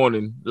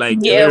 a.m. Like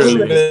we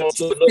would have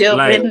still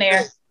been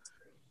there.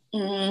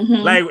 Mm-hmm.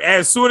 Like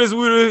as soon as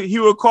he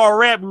would call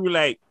rap, we were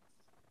like,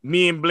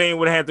 me and Blaine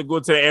would have to go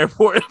to the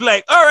airport.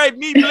 Like, all right,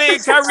 me, Blaine,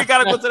 Kyrie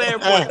gotta go to the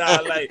airport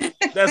now. Like,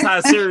 that's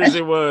how serious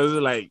it was.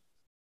 Like,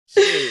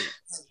 shit.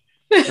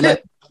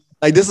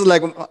 Like this is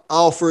like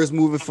our first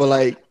movie for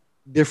like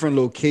different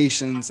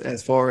locations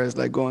as far as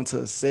like going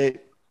to a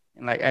set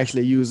and like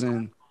actually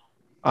using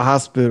a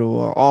hospital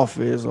or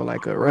office or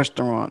like a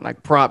restaurant,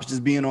 like props,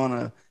 just being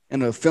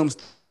in a film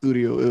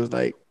studio, it was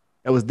like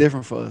that was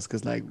different for us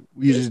because like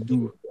we usually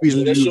do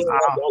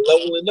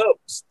leveling up,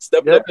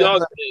 stepping up y'all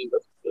game.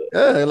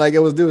 Yeah, like it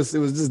was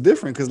just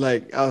different because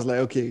like I was like,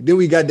 okay, then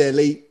we got that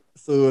late.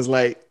 So it was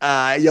like,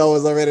 y'all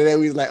was already there.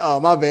 We was like, oh,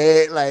 my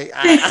bad. Like,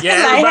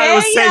 everybody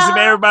was texting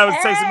me. Everybody was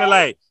texting me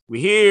like, we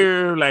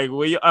here. Like,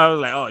 I was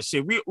like, oh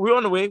shit, we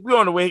on the way. We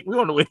on the way.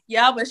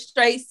 Y'all was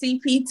straight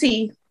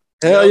CPT.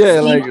 Hell yeah,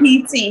 like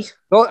CPT.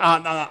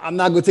 I'm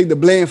not gonna take the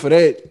blame for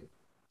that.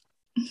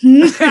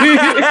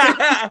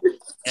 It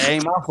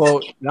ain't my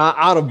fault.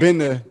 I'd have been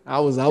there.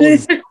 I was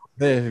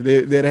there.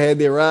 They'd had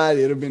their ride.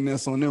 It'd have been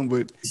this on them,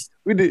 but.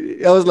 We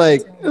did. I was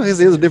like, it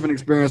was a different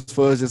experience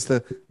for us just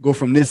to go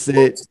from this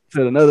set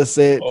to another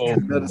set, to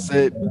another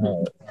set.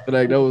 But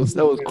like that was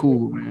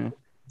cool, man.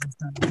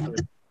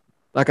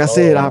 Like I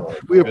said,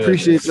 we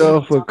appreciate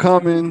y'all for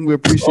coming. We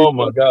appreciate. Oh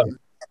my God,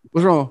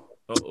 what's wrong?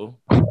 Oh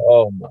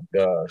my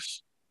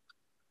gosh,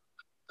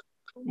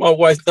 my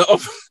wife.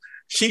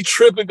 She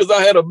tripping because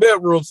I had a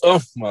bedroom.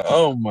 Oh my.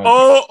 Oh my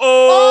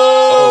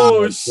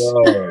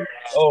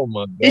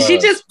God. Did she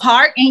just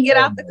park and get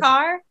out the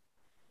car?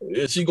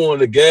 Yeah, she going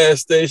to the gas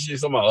station.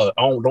 She's like,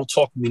 don't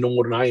talk to me no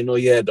more than I didn't know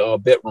you had the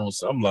bedroom.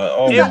 So I'm like,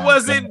 oh, it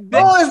wasn't. It's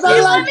not like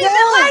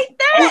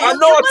that. I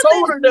know. I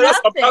told her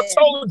that. I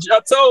told you. I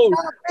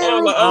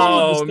was like,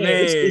 oh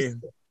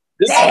man.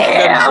 This is what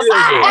I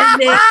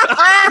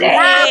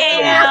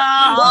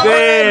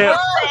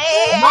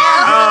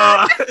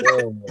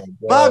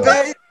My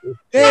bad.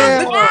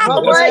 Damn.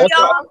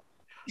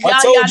 I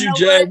told you,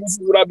 Jay, this is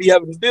what I be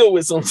having to deal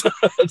with sometimes.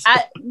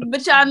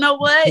 But y'all know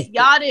what?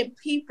 Y'all didn't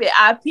peep it.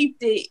 I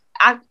peeped it.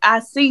 I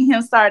seen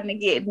him starting to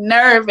get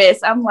nervous.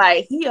 I'm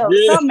like,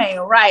 something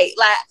ain't right.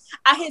 Like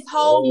his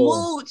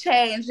whole mood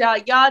changed, y'all.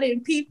 Y'all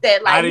didn't peep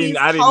that. Like his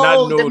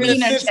whole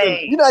demeanor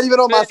changed. You're not even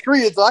on my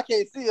screen, so I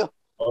can't see him.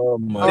 Oh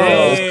my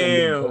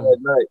damn.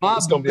 God.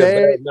 It's gonna be a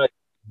bad night.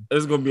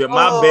 It's gonna be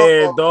my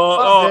bad,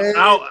 dog.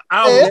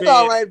 It's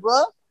all right,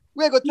 bro.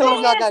 We ain't gonna tell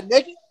him y'all got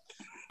naked.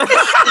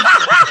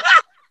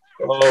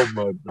 Oh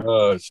my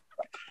gosh.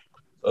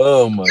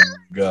 Oh my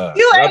God.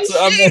 You ain't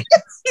shit.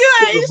 You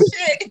ain't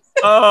shit.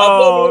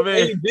 Oh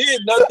man. He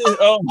did nothing.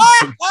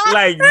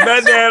 Like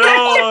nothing at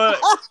all.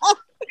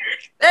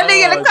 That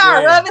nigga in the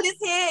car rubbing his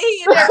head.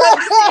 He in there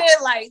rubbing his head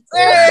like,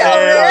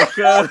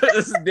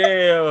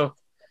 damn.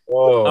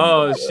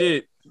 Oh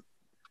shit.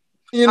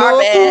 You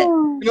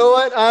know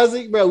what,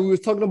 Isaac, bro? We was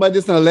talking about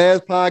this on the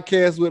last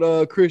podcast with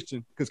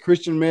Christian, because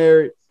Christian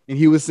married, and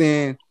he was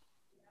saying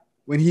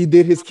when he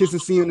did his kissing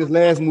scene in his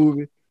last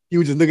movie, he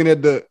was just looking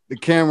at the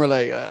camera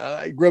like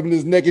rubbing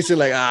his neck and shit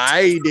like,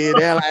 I did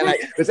that. Like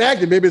it's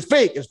acting, baby. It's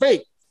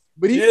fake.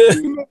 But he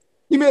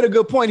made a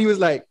good point. He was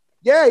like,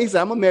 yeah, he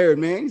said, I'm a married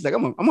man. He's like,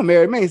 I'm a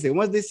married man. He said,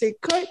 once they say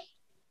cut,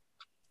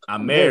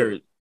 I'm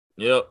married.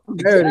 Yep. I'm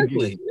married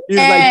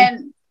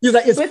again. He's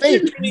like, it's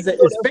fake. He said,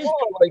 it's fake.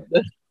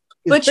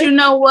 But you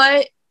know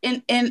what?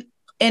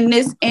 In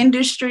this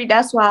industry,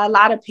 that's why a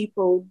lot of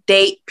people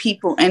date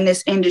people in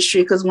this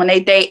industry, because when they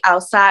date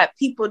outside,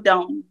 people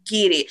don't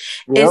get it.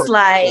 It's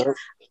like,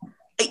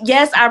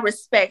 yes, I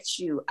respect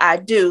you, I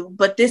do,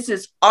 but this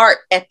is art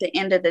at the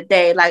end of the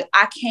day. Like,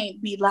 I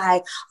can't be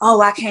like, oh,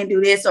 I can't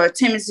do this, or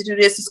Timmy's to do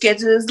this, or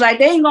schedule this. Like,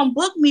 they ain't gonna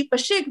book me for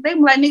shit, because they be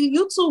like, nigga,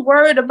 you too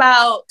worried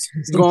about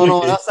what's going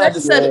on outside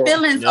such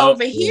feelings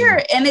over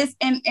here, and it's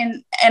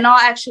in all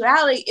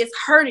actuality, it's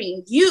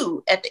hurting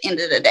you at the end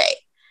of the day.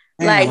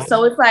 Like,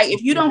 so it's like,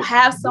 if you don't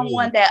have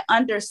someone that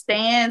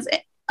understands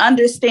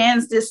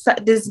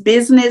this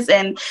business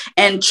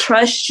and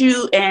trusts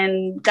you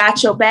and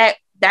got your back,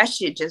 that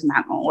shit just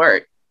not gonna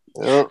work.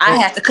 I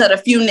had to cut a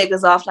few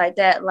niggas off like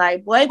that.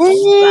 Like, boy,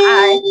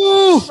 bye.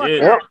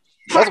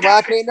 That's why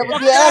I can't never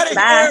be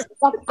asked.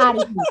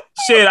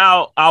 Shit,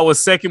 our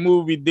second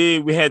movie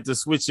we had to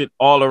switch it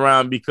all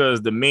around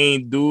because the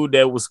main dude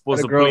that was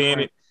supposed to play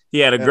in it, he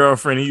had a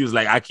girlfriend. He was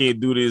like, I can't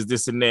do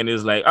this, and that. And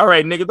it's like, all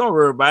right, nigga, don't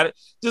worry about it.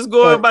 Just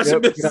go about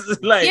your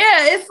business. Like,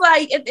 it's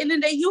like at the end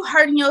of the day, you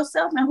hurting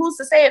yourself, and who's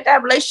to say if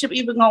that relationship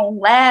even gonna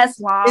last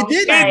long?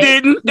 It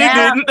didn't.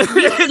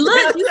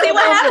 Look, you see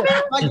what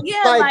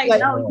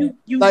happened?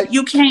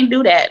 You can't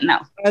do that.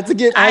 No,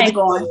 I ain't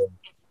going.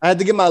 I had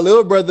to get my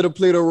little brother to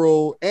play the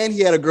role, and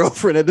he had a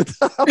girlfriend at the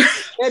time,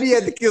 and he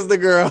had to kiss the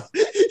girl.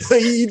 So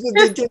he just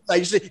did kiss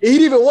like shit. He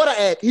didn't even want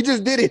to act. He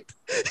just did it.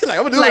 Like,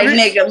 I'm gonna do it.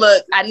 Nigga,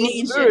 look, I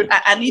need you.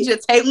 I need you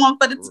to take one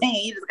for the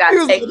team. You just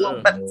gotta take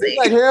one for the team.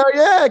 Like, hell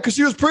yeah, because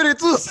she was pretty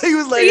too. So he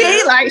was like,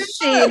 he like,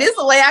 shit, this is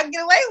the way I can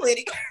get away with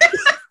it.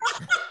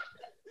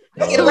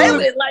 Get away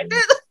with it like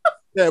this.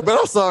 Yeah, but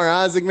I'm sorry,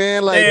 Isaac,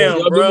 man. Like, damn,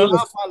 bro.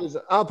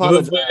 I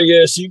apologize.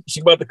 Yeah, she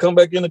about to come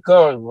back in the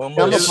car. I'm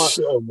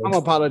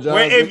apologize.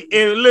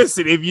 Well,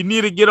 listen, if you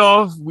need to get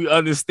off, we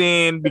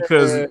understand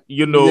because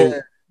we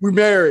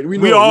married.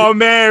 We all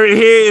married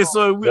here,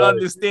 so we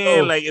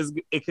understand. Like,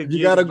 it could.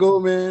 You gotta go,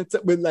 man.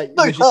 But like,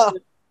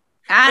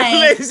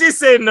 she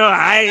said, no,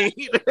 I ain't.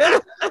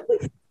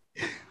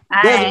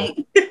 I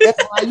ain't.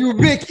 That's why you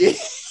Vicky.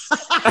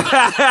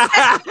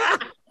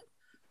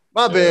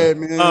 My bad,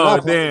 man. Oh, I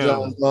damn.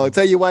 apologize, dog.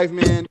 Tell your wife,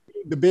 man,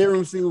 the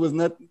bedroom scene was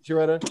nothing.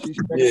 Sharetta.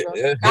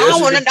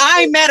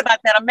 I ain't mad about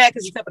that. I'm mad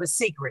because you kept it a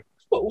secret.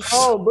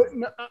 Oh, but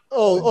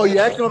you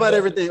asked him about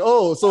everything.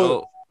 Oh,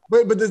 so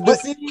but the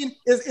scene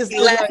is He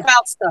laughed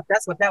out stuff.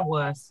 That's what that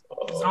was.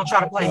 So don't try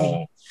to play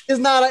me. It's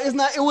not.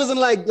 It wasn't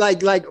like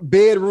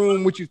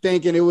bedroom. What you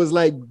thinking? It was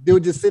like they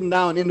were just sitting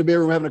down in the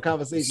bedroom having a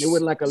conversation. It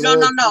wasn't like a No.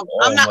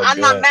 I'm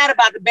not mad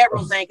about the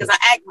bedroom thing because I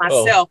act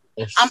myself.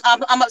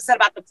 I'm upset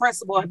about the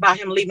principle about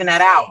him leaving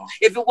that out.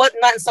 If it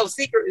wasn't nothing so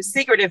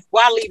secretive,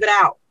 why leave it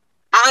out?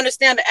 I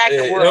understand the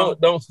acting world.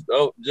 Don't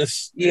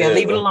just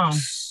leave it alone.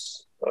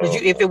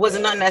 If it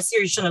wasn't nothing that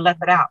serious, you shouldn't have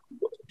left it out.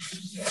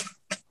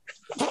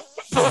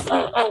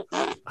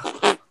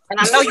 And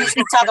I know you used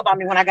to talk about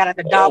me when I got at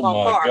the doggone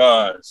car.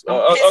 Oh my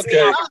gosh.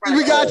 Okay.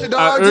 We got you,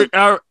 dog.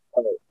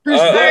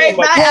 Hey,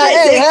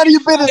 how do you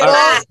been,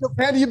 dog?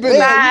 How do you been?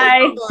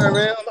 Bye. Sorry,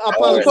 man.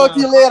 I'll talk to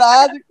you later,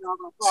 Isaac.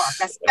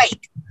 That's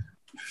fake.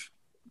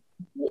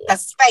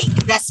 That's fake.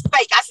 That's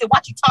fake. I said,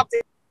 watch you talk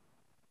to.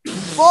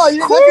 Boy,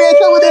 you look at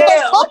someone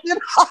that's fucking.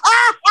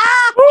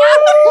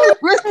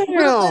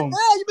 Damn.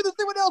 You been to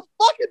see what they was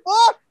fucking,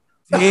 boy.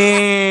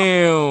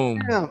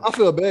 Damn. I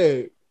feel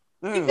bad.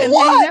 You can hang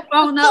that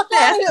phone up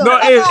there. No,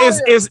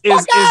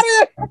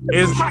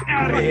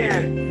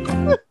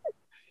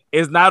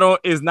 it's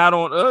not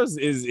on us.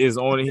 It's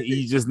on.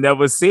 He just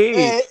never said.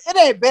 Man, it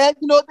ain't bad.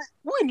 You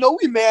know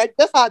we mad.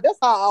 That's how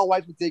our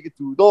wives would take it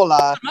too. Don't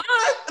lie.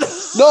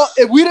 No,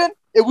 if we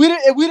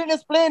didn't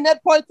explain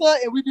that part to her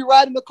and we be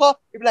riding the car,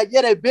 it'd be like,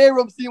 yeah, that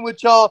bedroom scene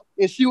with y'all,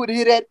 and she would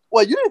hear that.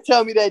 Well, you didn't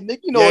tell me that, Nick.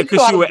 You know, yeah,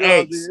 because she would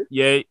ask.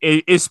 Yeah,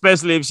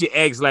 especially if she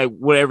asks like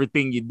what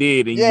everything you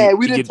did, and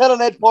we didn't tell her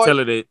that part. Tell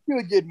her that she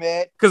would get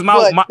mad. Because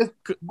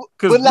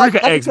because like,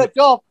 Rika asked me.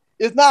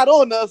 It's not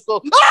on us,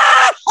 so.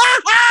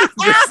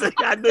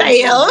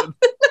 Damn.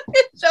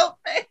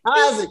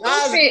 Isaac,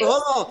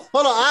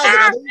 hold on,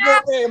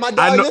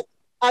 Isaac.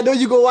 I know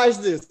you go watch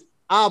this.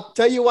 I'll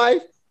tell your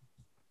wife.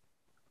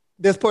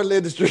 That's part of the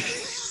industry.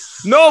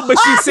 No, but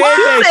she said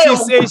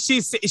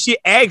that. She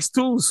asked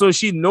too, so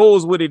she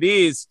knows what it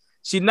is.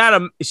 She's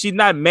not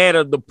mad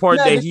at the part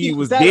that he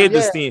was dead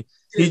to stand.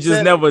 He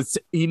just never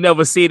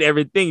said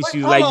everything. She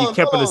was like, you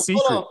kept it a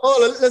secret.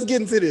 Hold on, let's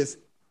get into this.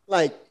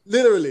 Like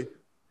literally,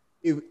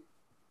 did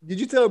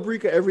you tell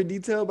Brika every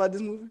detail about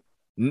this movie?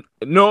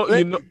 No,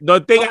 the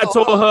thing I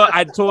told her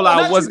I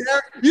wasn't.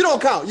 You don't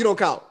count.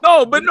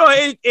 No, but no,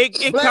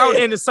 it count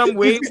in some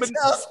way. But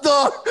tell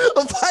stuff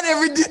about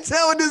every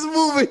detail in this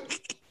movie.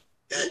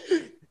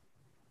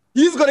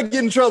 He's gonna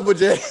get in trouble,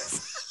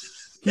 Jazz.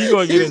 He's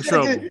gonna get in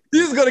trouble.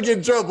 He's gonna get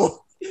in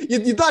trouble.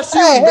 You thought she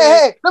was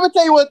bad. Hey, let me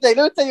tell you one thing.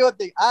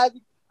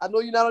 Isaac, I know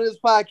you're not on this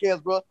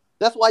podcast, bro.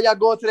 That's why y'all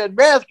going to that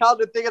marriage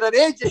college thinking that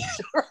agent.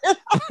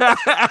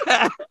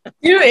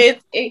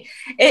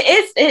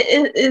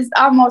 It's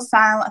almost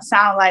sound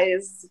like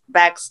it's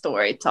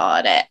backstory to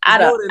all that.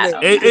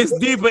 It's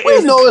deeper.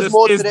 We know it's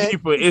more to that.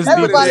 Deeper. It's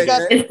deeper.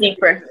 It's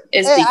deeper.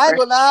 I ain't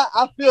gonna lie.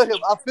 I feel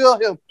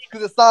him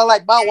because it sounds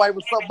like my wife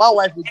was something my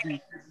wife would do.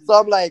 So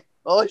I'm like,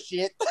 oh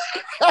shit.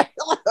 I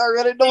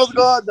already know what's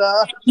going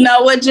on.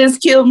 No, what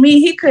just killed me?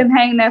 He couldn't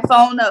hang that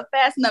phone up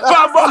fast enough.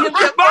 My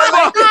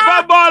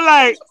boy,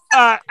 like,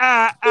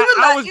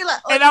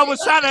 I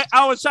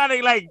was trying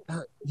to like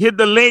hit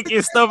the link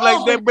and stuff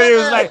like that, but it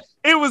was like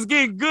it was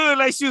getting good.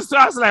 Like I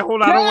was like,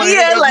 hold on, I don't want to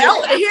hear like I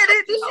want to hear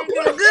this. This shit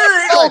getting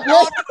good.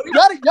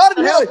 Y'all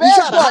didn't hear the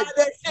bad part.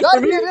 Y'all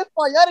didn't hear this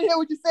part. Y'all didn't hear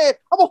what you said.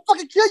 I'm gonna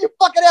fucking kill you,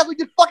 fucking ass when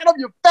you fucking up,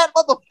 you fat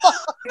motherfucker.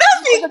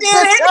 She did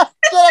it.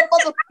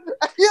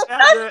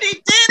 She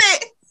did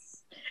it.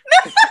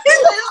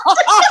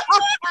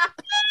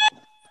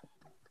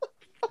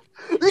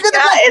 We get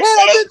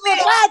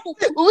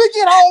when we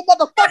get home,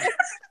 motherfucker.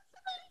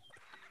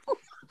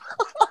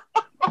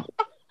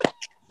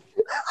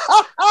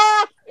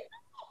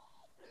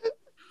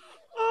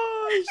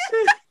 Oh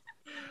shit!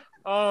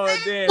 Oh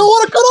damn! You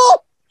want to cut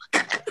off?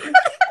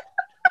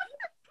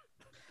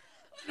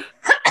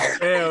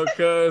 Damn,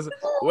 cuz.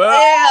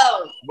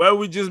 Well,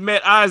 we just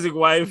met Isaac's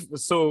wife,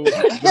 so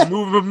the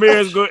movie premiere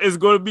is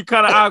going to be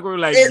kind of awkward.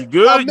 Like, you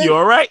good? You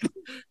all right?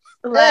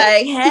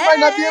 Like, you might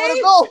not be able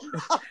to go.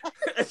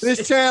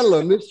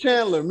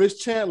 Miss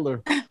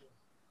Chandler.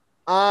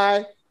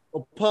 I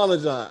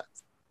apologize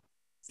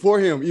for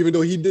him, even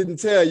though he didn't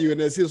tell you, and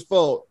that's his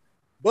fault.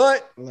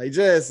 But like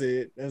Jazz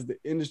said, that's the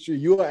industry.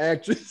 You're an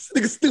actress.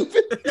 Nigga,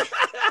 stupid. He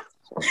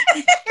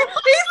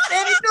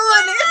said he's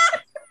doing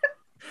it.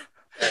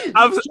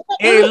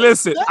 Hey,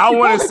 listen, I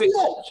want to say.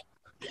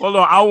 Hold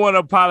on, I want to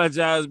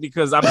apologize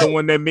because I'm the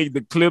one that make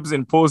the clips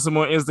and post them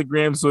on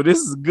Instagram. So this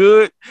is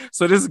good.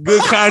 So this is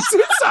good content.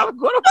 So I'm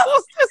going to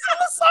post this.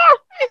 I'm sorry.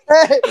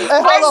 Hey,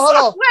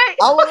 hold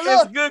on.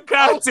 It's good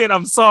content.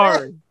 I'm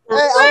sorry. Hey,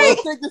 I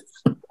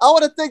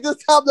want to take this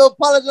time to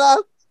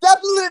apologize.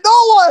 Definitely no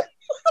one.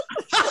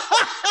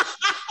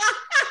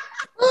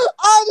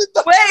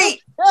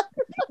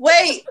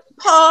 Wait,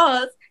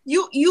 pause.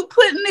 You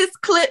putting this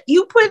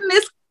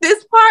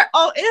this part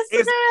on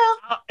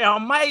Instagram? I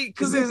might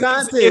because It's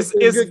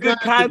it's good good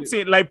content.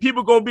 content. Like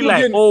people gonna be People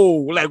like, getting- oh,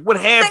 like what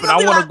happened? I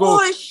want to go.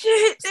 Oh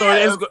shit! So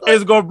damn.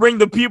 it's gonna bring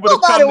the people to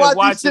Nobody come and watch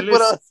watch this and shit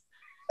with listen. us.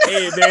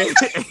 Hey man,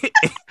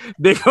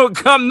 they gonna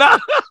come now.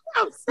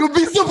 You'll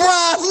be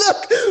surprised.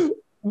 Look,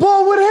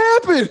 boy, what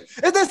happened?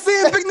 Is that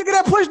same big nigga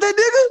that pushed that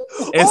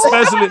nigga?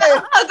 Especially-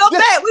 I'll go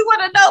back. We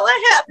want to know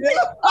what happened.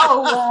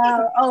 Oh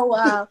wow! Oh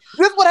wow!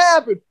 This what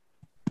happened.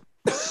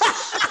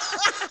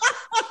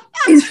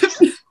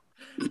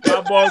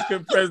 My boss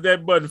can press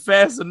that button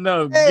fast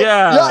enough. Hey,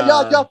 Yeah,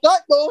 y'all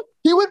thought though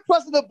he wasn't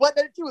pressing the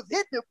button that she was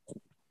hitting him.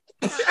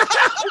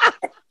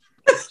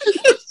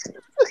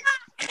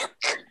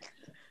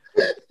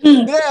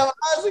 Damn,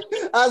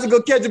 Isaac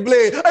go catch a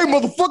blade. Hey,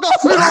 motherfucker.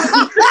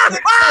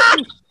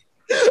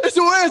 It's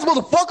your ass,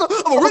 motherfucker.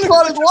 I'm a really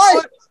call his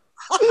wife.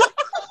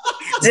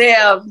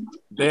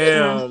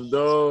 Damn.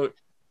 dog.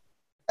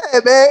 Hey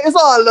man, it's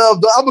all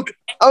love though.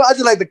 I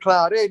just like the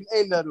cloud. Ain't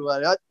nothing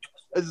about it.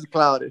 I just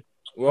clouded.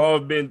 We all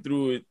been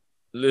through it.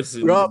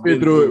 Listen, We all been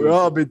through it. We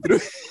all been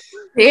through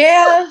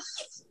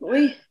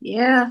it.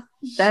 Yeah.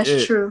 That's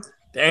Shit. true.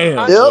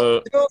 Damn. Yep.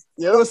 dog.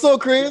 It was so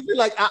crazy.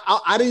 Like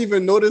I didn't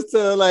even notice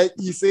till like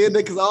he said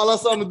that because all I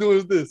saw him do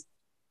is this.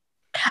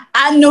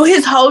 I knew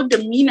his whole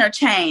demeanor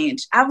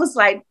changed. I was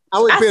like,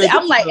 I'm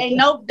like, ain't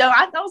no.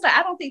 I was like,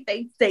 I don't think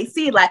they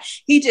see it. Like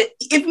he just,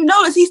 if you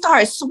notice, he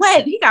started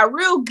sweating. He got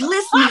real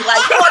glistening.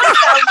 Like this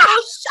got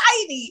real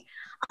shiny.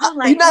 I'm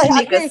like,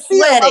 I can't see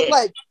him.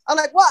 I'm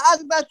like, why?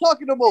 I'm not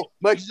talking no more.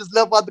 Mike, she just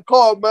left out the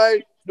car,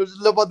 man.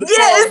 Just left out the car.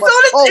 Yeah, as soon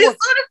as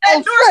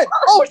that door.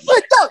 Oh shit!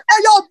 Duck!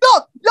 Hey, y'all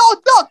duck!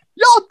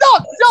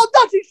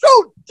 She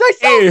shoot!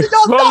 Hey,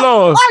 hold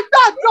on. I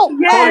duck! Yo,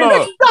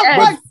 Yes,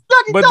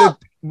 duck! yes.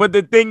 But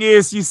the thing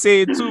is, she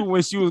said too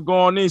when she was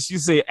going in. She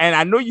said, and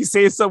I know you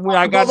said something when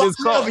I got this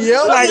call. Yeah,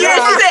 Like, She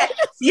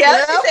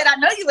said, I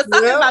know you was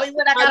talking about me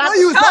when I got I out know you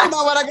the was car. talking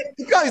about when I got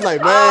the car. He's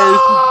like, man,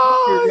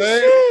 Oh,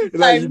 man.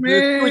 Like,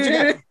 what you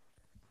got? man.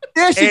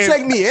 Then she Hey.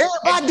 checked me. Hey,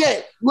 about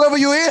that. Whoever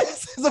you is,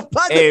 it's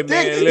about hey that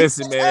man, dick.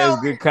 listen, man,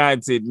 that's good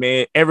content,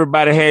 man.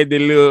 Everybody had their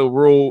little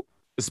role,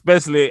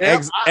 especially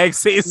Yeah, X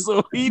said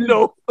so he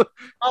know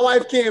My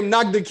wife came,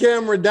 knocked the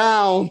camera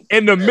down.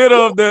 in the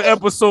middle of the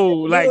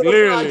episode, like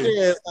literally.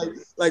 Podcast,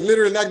 like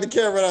literally knocked the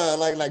camera down,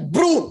 like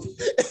boom.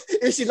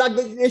 And she locked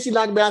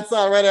me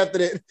outside right after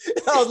that.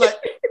 I was like,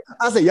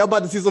 I said, y'all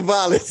about to see some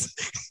violence.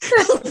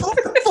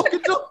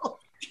 Fucking joke.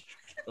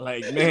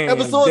 Like man,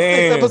 Episode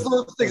damn.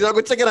 6. Y'all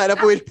go check it out.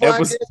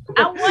 Episode-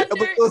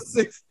 Episode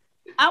 6.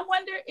 I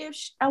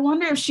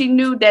wonder if she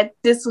knew that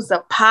this was a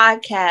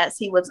podcast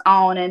he was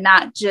on and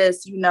not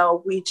just,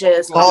 we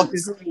just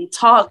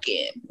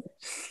talking.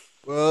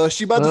 Well,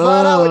 she about to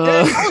find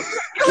out.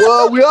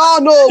 Well, we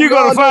all know. You're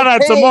gonna find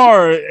out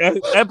tomorrow.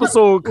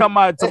 Episode come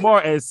out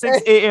tomorrow at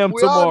 6 a.m.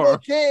 We all know tomorrow.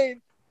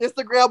 Kane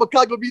Instagram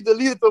account gonna be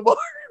deleted tomorrow.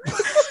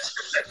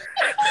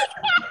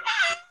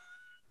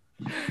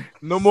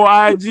 No more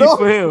IG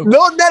for him.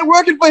 No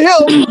networking for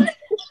him.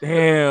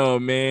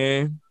 Damn,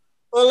 man.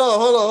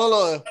 Hold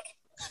on.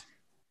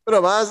 What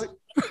up, Isaac?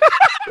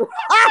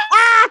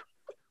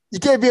 You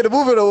can't be in the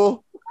movie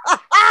though.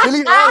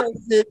 Delete all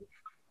that shit.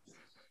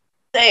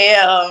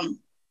 Damn.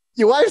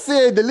 Your wife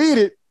said delete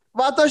it,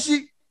 but I thought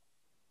she.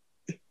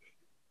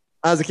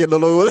 Isaac can't no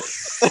longer.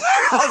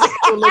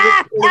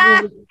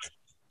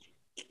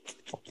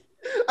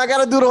 I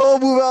gotta do the whole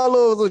movie all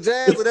over. So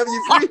Jazz, whatever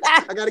you free,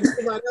 I gotta get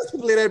somebody else to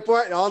play that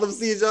part. And all them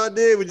scenes y'all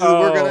did, we just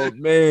work on it.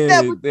 Man,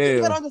 Yeah, but you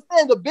damn. gotta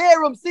understand the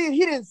bedroom scene.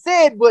 He didn't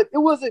say it, but it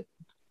wasn't.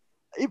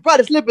 He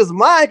probably slipped his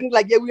mind because,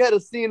 like, yeah, we had a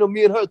scene of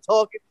me and her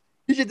talking.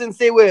 He just didn't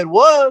say where it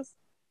was,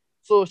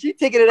 so she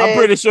taking it. I'm as,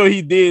 pretty sure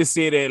he did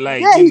say that.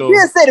 Like, yeah, you he know,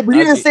 did say it, but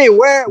he I didn't think- say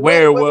where it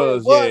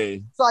was. Yeah.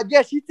 So I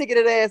guess she taking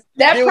it as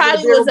That they was in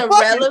probably the was bedroom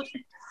fucking. irrelevant.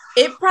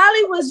 It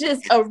probably was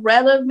just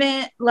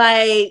irrelevant.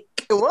 Like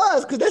It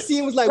was because that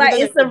scene was like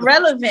it's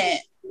irrelevant.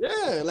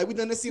 Yeah, like we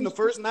done that scene the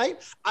first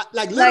night.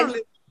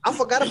 Literally, I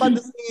forgot about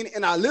the scene,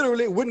 and I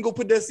literally wouldn't go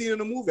put that scene in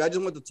the movie. I just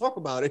wanted to talk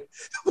about it.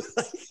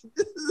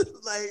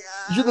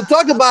 You should have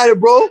talked about it,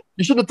 bro.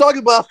 You should have talked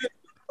about it.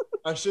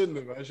 I shouldn't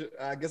have.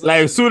 I guess.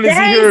 Like, as soon as he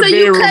Dang, heard so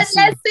you bedroom cutting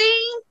scene, that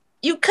scene?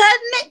 You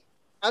cutting it?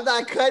 I'm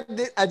not cutting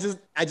it. I just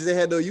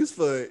had no use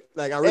for it.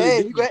 Like I really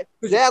Hey,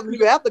 didn't.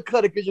 you have to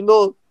cut it because you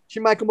know she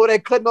might come over there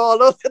cutting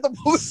all us at the movie.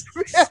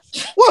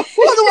 What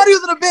was the one he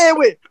was in the bed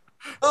with?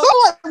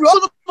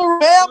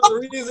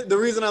 The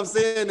reason I'm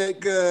saying that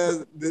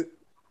because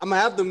I'm gonna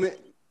have to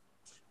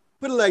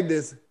put it like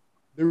this: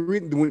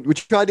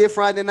 what y'all did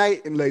Friday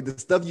night and like the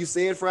stuff you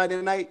said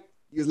Friday night,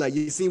 you was like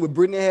you seen what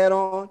Brittany had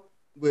on,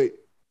 but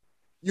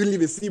you didn't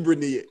even see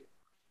Brittany yet.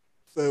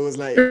 So it was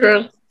like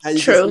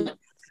True.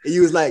 And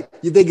you was like,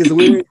 you think it's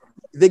weird?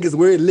 You think it's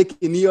weird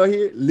licking Neo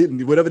here,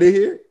 whatever they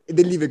hear? It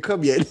didn't even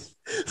come yet.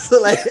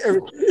 So like, so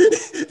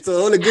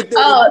the only good thing.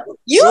 Oh,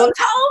 you told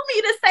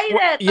me to say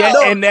that. yeah,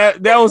 though. and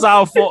that was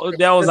our fault.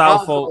 That was That's our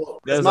my fault.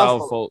 fault. That's That's my our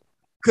fault. fault.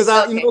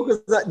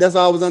 Because that's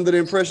why I was under the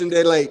impression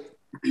that like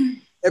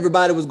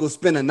everybody was gonna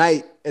spend a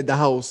night at the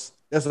house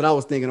That's what I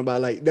was thinking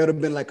about. Like that would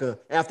have been like a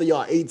after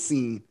y'all 8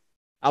 scene.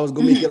 I was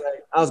gonna make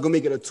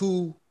it a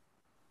two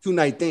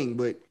night thing,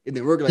 but it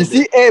didn't work like that.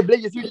 You see, hey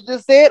Blake, you see what you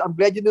just said? I'm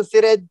glad you didn't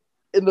say that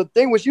in the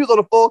thing when she was on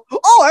the phone.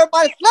 Oh,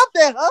 everybody slept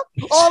there, huh?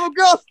 All the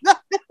girls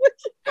slept there.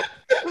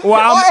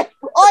 Well,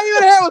 all you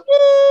had was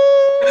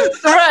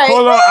right.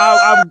 Hold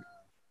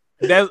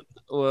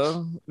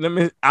on, let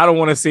me. I don't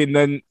want to say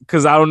nothing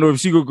because I don't know if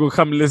she gonna go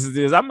come and listen to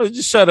this. I'm gonna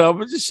just shut up.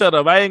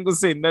 I ain't gonna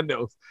say nothing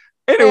else.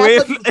 Anyway,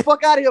 hey,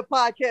 fuck out of here,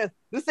 podcast.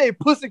 This ain't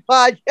pussy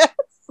podcast.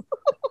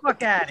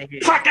 Fuck out of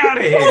here. Fuck out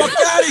of here. Fuck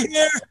out of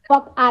here.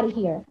 Fuck out of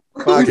here.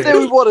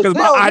 Because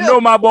I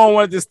know my boy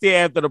wanted to stay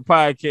after the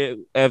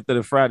podcast, after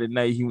the Friday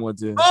night. He wanted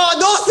to. Oh,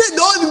 don't say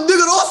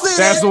that.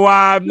 That's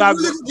why I'm not.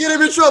 Get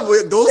him in trouble.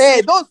 Don't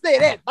say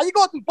that. Why you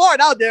going too far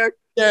now, Derek?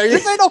 Yeah,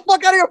 this ain't no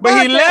fuck out of here.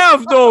 But he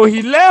left though.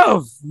 He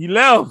left.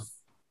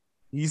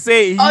 He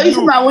said. You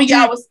talking about when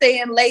y'all was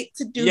staying late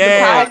to do the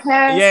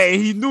podcast? Yeah,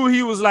 he knew.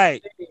 He was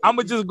like,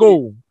 "I'ma just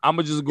go." Yeah,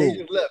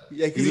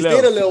 because he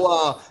stayed a little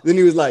while. Then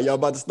he was like, "Y'all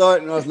about to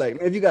start?" And I was like,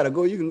 "Man, if you gotta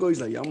go, you can go."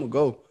 He's like, "Yeah, I'm gonna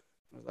go."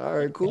 I was like, all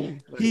right, cool.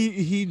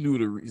 He knew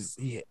the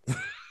reason. Yeah.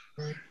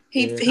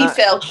 He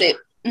felt it.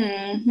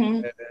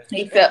 Mm-hmm.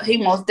 He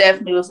most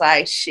definitely was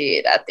like,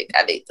 shit, I think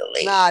I need to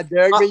leave. Nah,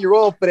 Derek, man, you're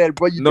wrong for that,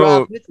 bro. You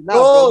no, drive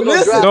now,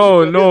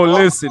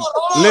 listen.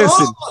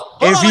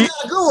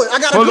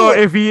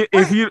 If he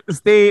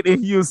stayed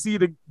and he'll see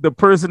the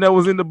person that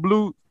was in the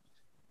blue,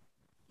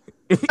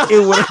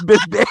 it would have been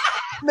there.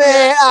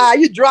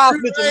 Man, you drive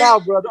snitching now,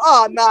 brother.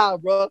 Oh, nah,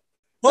 bro.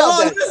 Hold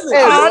on,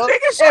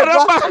 nigga, shut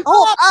up.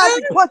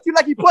 I punch you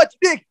like he punched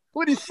Dick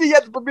when he see you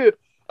at the premiere.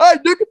 Hey,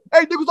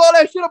 niggas, all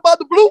that shit about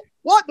the blue.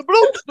 What? The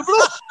blue?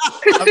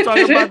 I'm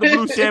talking about the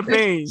blue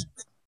champagne.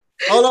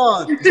 Hold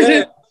on.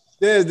 Dez,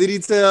 did he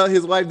tell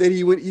his wife that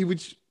he would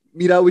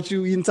meet out with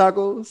you eating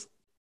tacos?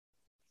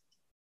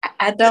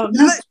 I don't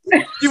know.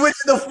 You went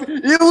to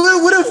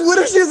what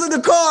if she was in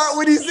the car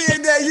when he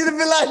said that? You'd have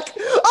been like,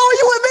 oh,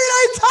 you with me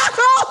eating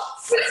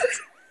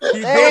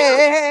tacos?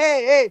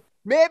 Hey.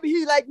 Maybe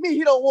he like me.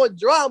 He don't want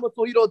drama,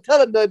 so he don't tell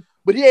her nothing.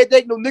 But he ain't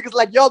think no niggas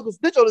like y'all gonna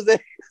snitch on his ass.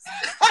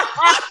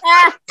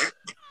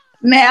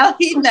 Now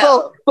he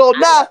knows. So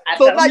now,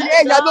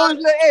 hey, y'all know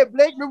this. Hey,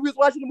 Blake, remember we was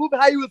watching the movie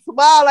how you would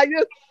smile like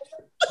this,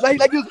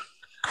 like you.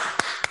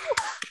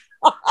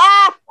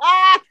 Oh,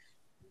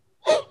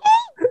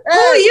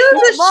 you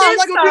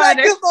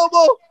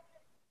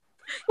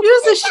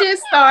was a shit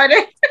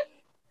starter.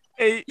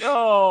 Hey,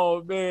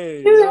 oh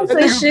man, that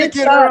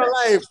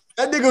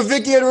nigga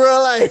Vicky in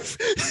real life.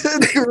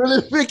 That nigga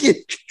really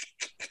Vicky.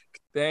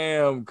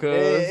 Damn, cuz.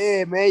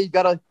 Hey, man,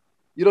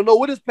 you don't know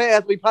what his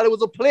past, but he probably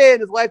was a player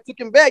and his wife took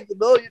him back. You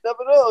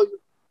never know.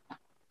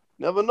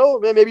 Never know,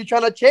 man. Maybe he's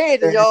trying to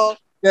change and y'all.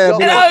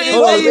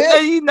 Yeah,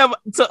 he never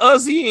to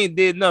us. He ain't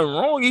did nothing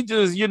wrong. He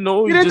just, he didn't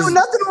do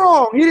nothing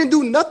wrong. He didn't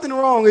do nothing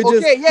wrong.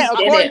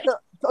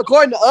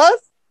 According to us,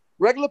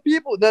 regular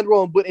people, nothing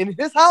wrong. But in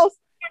his house,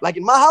 like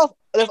in my house,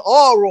 that's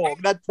all wrong.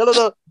 Not telling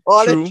her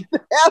all that shit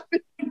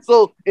happened.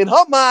 So in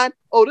her mind,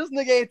 this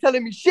nigga ain't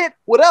telling me shit.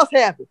 What else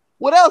happened?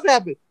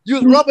 You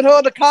was rubbing her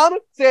on the counter,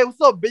 saying, "What's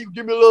up, baby?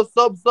 Give me a little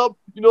something."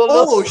 You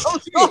know?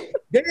 Shit.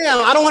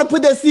 Damn! I don't want to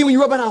put that scene when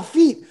you rubbing our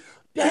feet.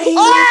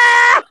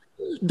 Damn!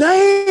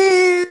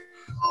 Damn!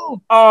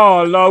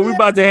 Oh Lord, we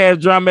about to have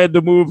drama at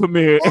the movie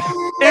premiere.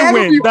 It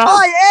went down.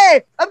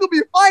 Hey, I'm gonna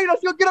be fine.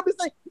 She'll get up and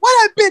say,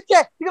 "Where that bitch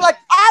at?" You're like,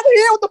 "I'm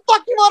here. What the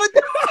fuck you wanna do?"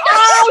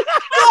 Oh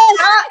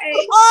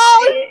shit!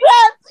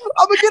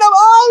 I'm gonna get up.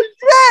 Oh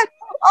shit!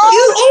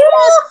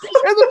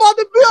 It's about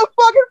to be a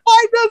fucking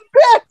fight, this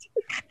bitch.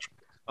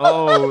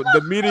 Oh,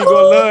 the media gonna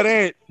love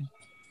that.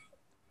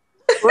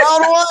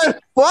 Round one.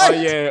 What? Oh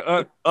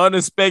yeah,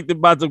 unexpected.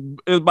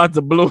 It's about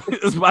to blow.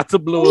 It's about to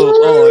blow up.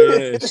 Oh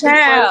yeah.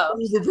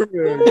 Child.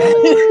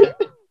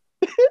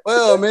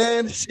 Well,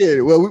 man,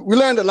 shit. Well, we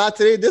learned a lot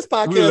today. This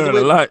podcast. We learned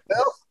a lot.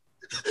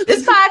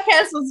 This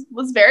podcast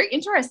was very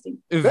interesting.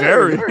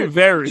 Very. We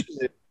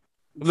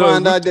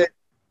found out that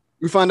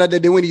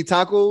they went eat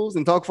tacos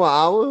and talk for an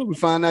hour. We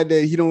found out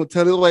that he don't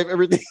tell his wife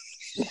everything.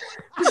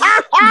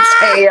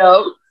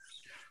 Damn.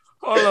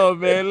 Hold on,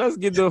 man. Let's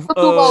get the. Don't do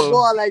my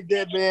boy like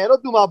that, man.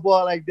 Don't do my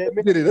boy like that,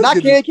 man. I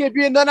can't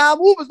be in none of our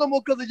movies no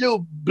more because of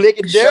you, Blake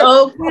and Derek.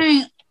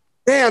 Okay.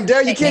 Damn,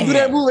 Derek, you can't do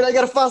that movie. I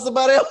gotta find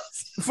somebody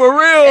else. For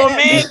real,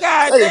 man.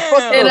 God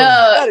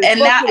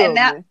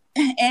damn.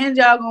 And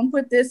y'all gonna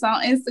put this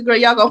on Instagram.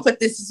 Y'all gonna put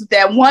this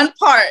that one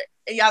part,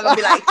 and y'all gonna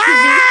be like,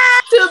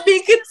 to be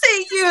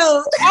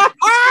continued.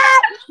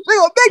 They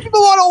gonna make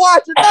people want to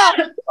watch it now.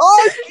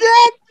 Oh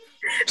shit!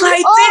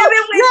 Like, damn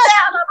it, we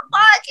down on the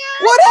podcast.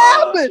 What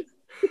happened?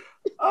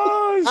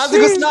 Oh, I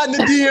think it's not in the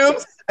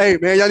DMs. Hey,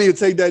 man, y'all need to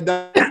take that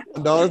down,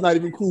 dog. It's not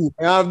even cool.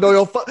 Man, I know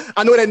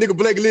that nigga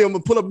Blake Lee. I'm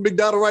gonna pull up a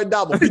McDonald right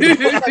now.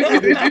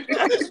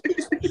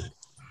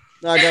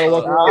 Now I gotta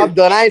walk around. I'm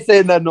done. I ain't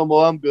saying nothing no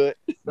more. I'm good.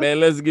 Man,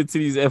 let's get to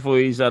these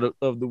FOH out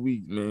of the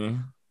week,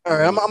 man. All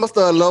right, I'm gonna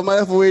start love my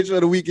FOH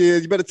of the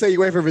weekend. You better take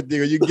away from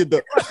everything, or you can get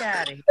the fuck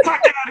out of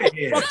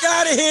here. Fuck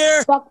out of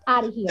here. Fuck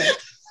out of here.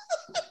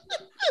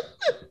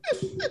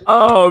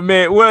 Oh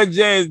man, well,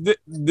 James,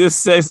 this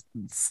segment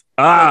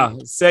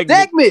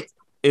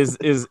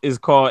is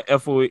called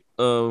FOH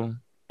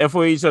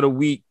of the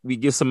week. We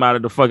get somebody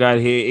the fuck out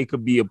of here. It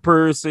could be a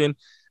person,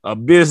 a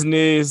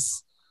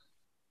business,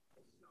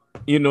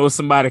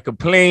 somebody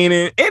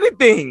complaining,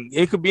 anything.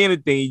 It could be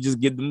anything. You just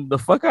get them the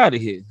fuck out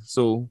of here.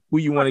 So who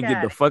you want to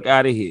get the fuck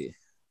out of here?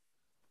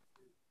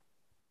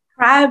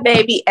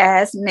 Crybaby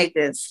ass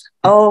niggas.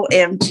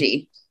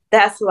 OMG.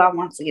 That's who I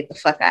want to get the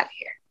fuck out of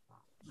here.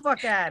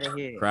 Fuck out of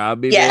here.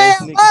 Crybaby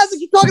ass niggas. Isaac,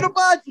 you talking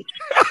about you?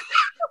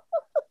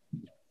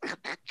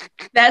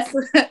 That's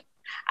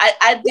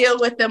I deal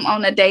with them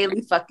on a daily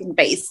fucking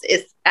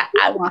basis.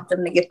 I want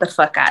them to get the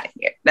fuck out of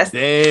here. That's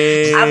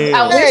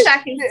I wish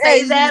I could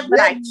say that, but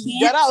I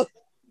can't.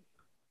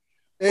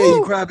 Hey,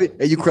 you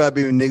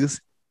crybaby niggas.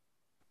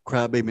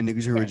 Crybaby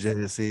niggas, you heard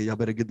Jazz say, y'all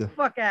better get the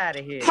fuck out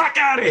of here. Fuck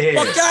out of here.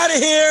 Fuck out of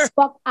here.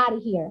 Fuck out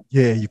of here.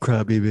 Yeah, you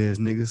crybaby ass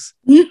niggas.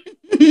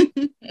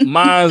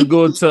 Mine's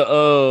go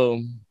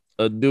to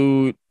a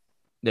dude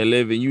that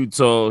live in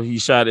Utah. He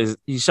shot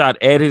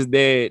at his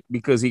dad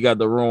because he got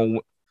the wrong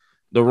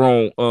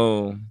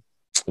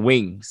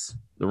wings,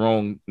 the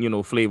wrong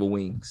flavor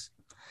wings.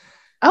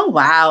 Oh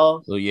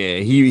wow. So yeah,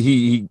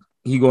 he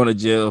going to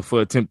jail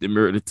for attempted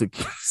murder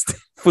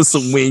for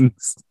some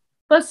wings.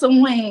 For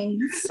some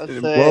wings. That's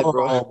sad,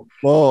 bro.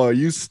 Boy,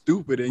 you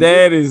stupid.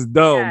 That is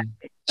dumb.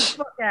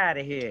 Fuck out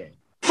of here.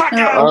 Fuck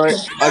out. All right.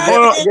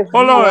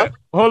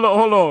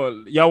 Hold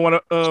on. Y'all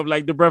want to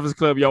like the Breakfast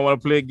Club? Y'all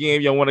want to play a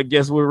game? Y'all want to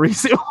guess what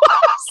race it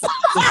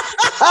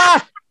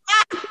was?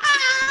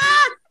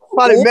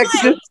 Probably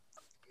Mexican.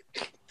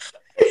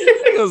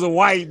 It was a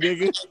white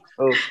nigga.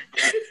 Oh.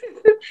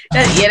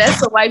 That's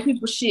some white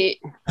people shit.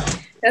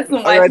 That's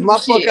some white people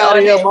shit. My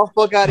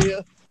fuck out of here.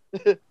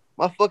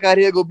 My fuck out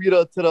of here go be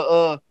to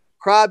the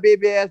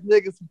crybaby ass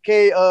niggas who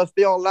can't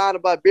stay online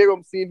about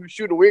bedroom scene who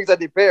shooting wings at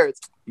their parents.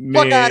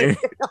 Man. Fuck out of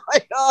here.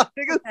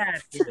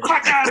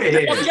 Fuck out of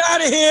here. Fuck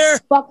out of here.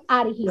 Fuck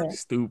out of here.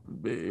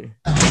 Stupid, man.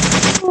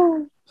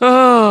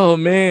 Oh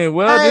man.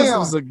 Well, this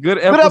was a good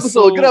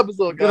episode. Good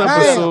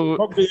episode.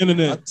 Fuck the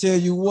internet. I tell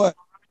you what.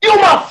 You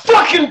my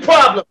fucking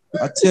problem.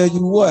 I tell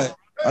you what.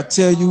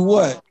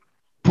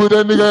 Put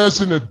that nigga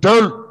ass in the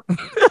dirt.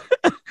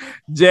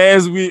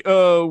 Jazz, we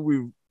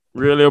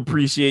really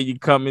appreciate you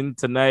coming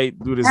tonight,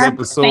 do this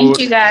episode. Thank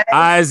you, guys.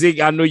 Isaac,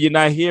 I know you're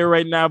not here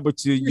right now,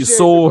 but you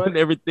soul and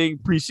everything.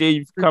 Appreciate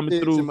you for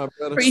coming through.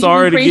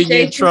 Sorry to get you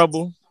in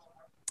trouble.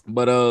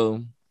 But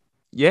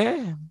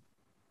yeah.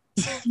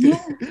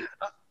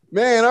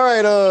 Man, all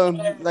right.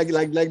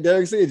 Like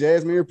Derek said,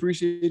 Jazz, we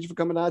appreciate you for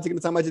coming out, taking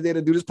the time out your day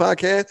to do this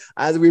podcast.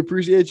 Isaac, we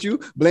appreciate you.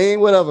 Blaine,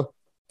 whatever.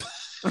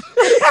 Just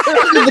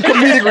a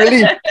comedic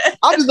relief.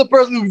 I'm just a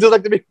person who just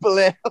like to make people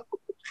laugh.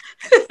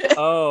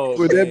 Oh.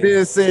 With that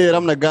being said,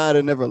 I'm the guy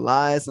that never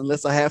lies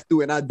unless I have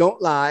to, and I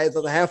don't lie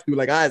unless I have to,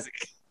 like Isaac.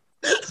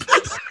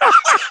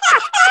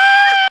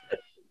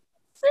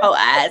 Oh,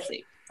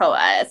 Isaac.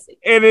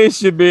 And it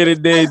should be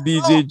today,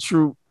 DJ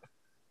Troop.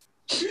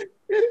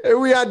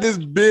 And we out this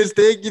bitch.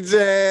 Thank you,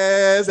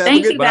 Jazz. Have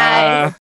Thank a good you, guys. Bye.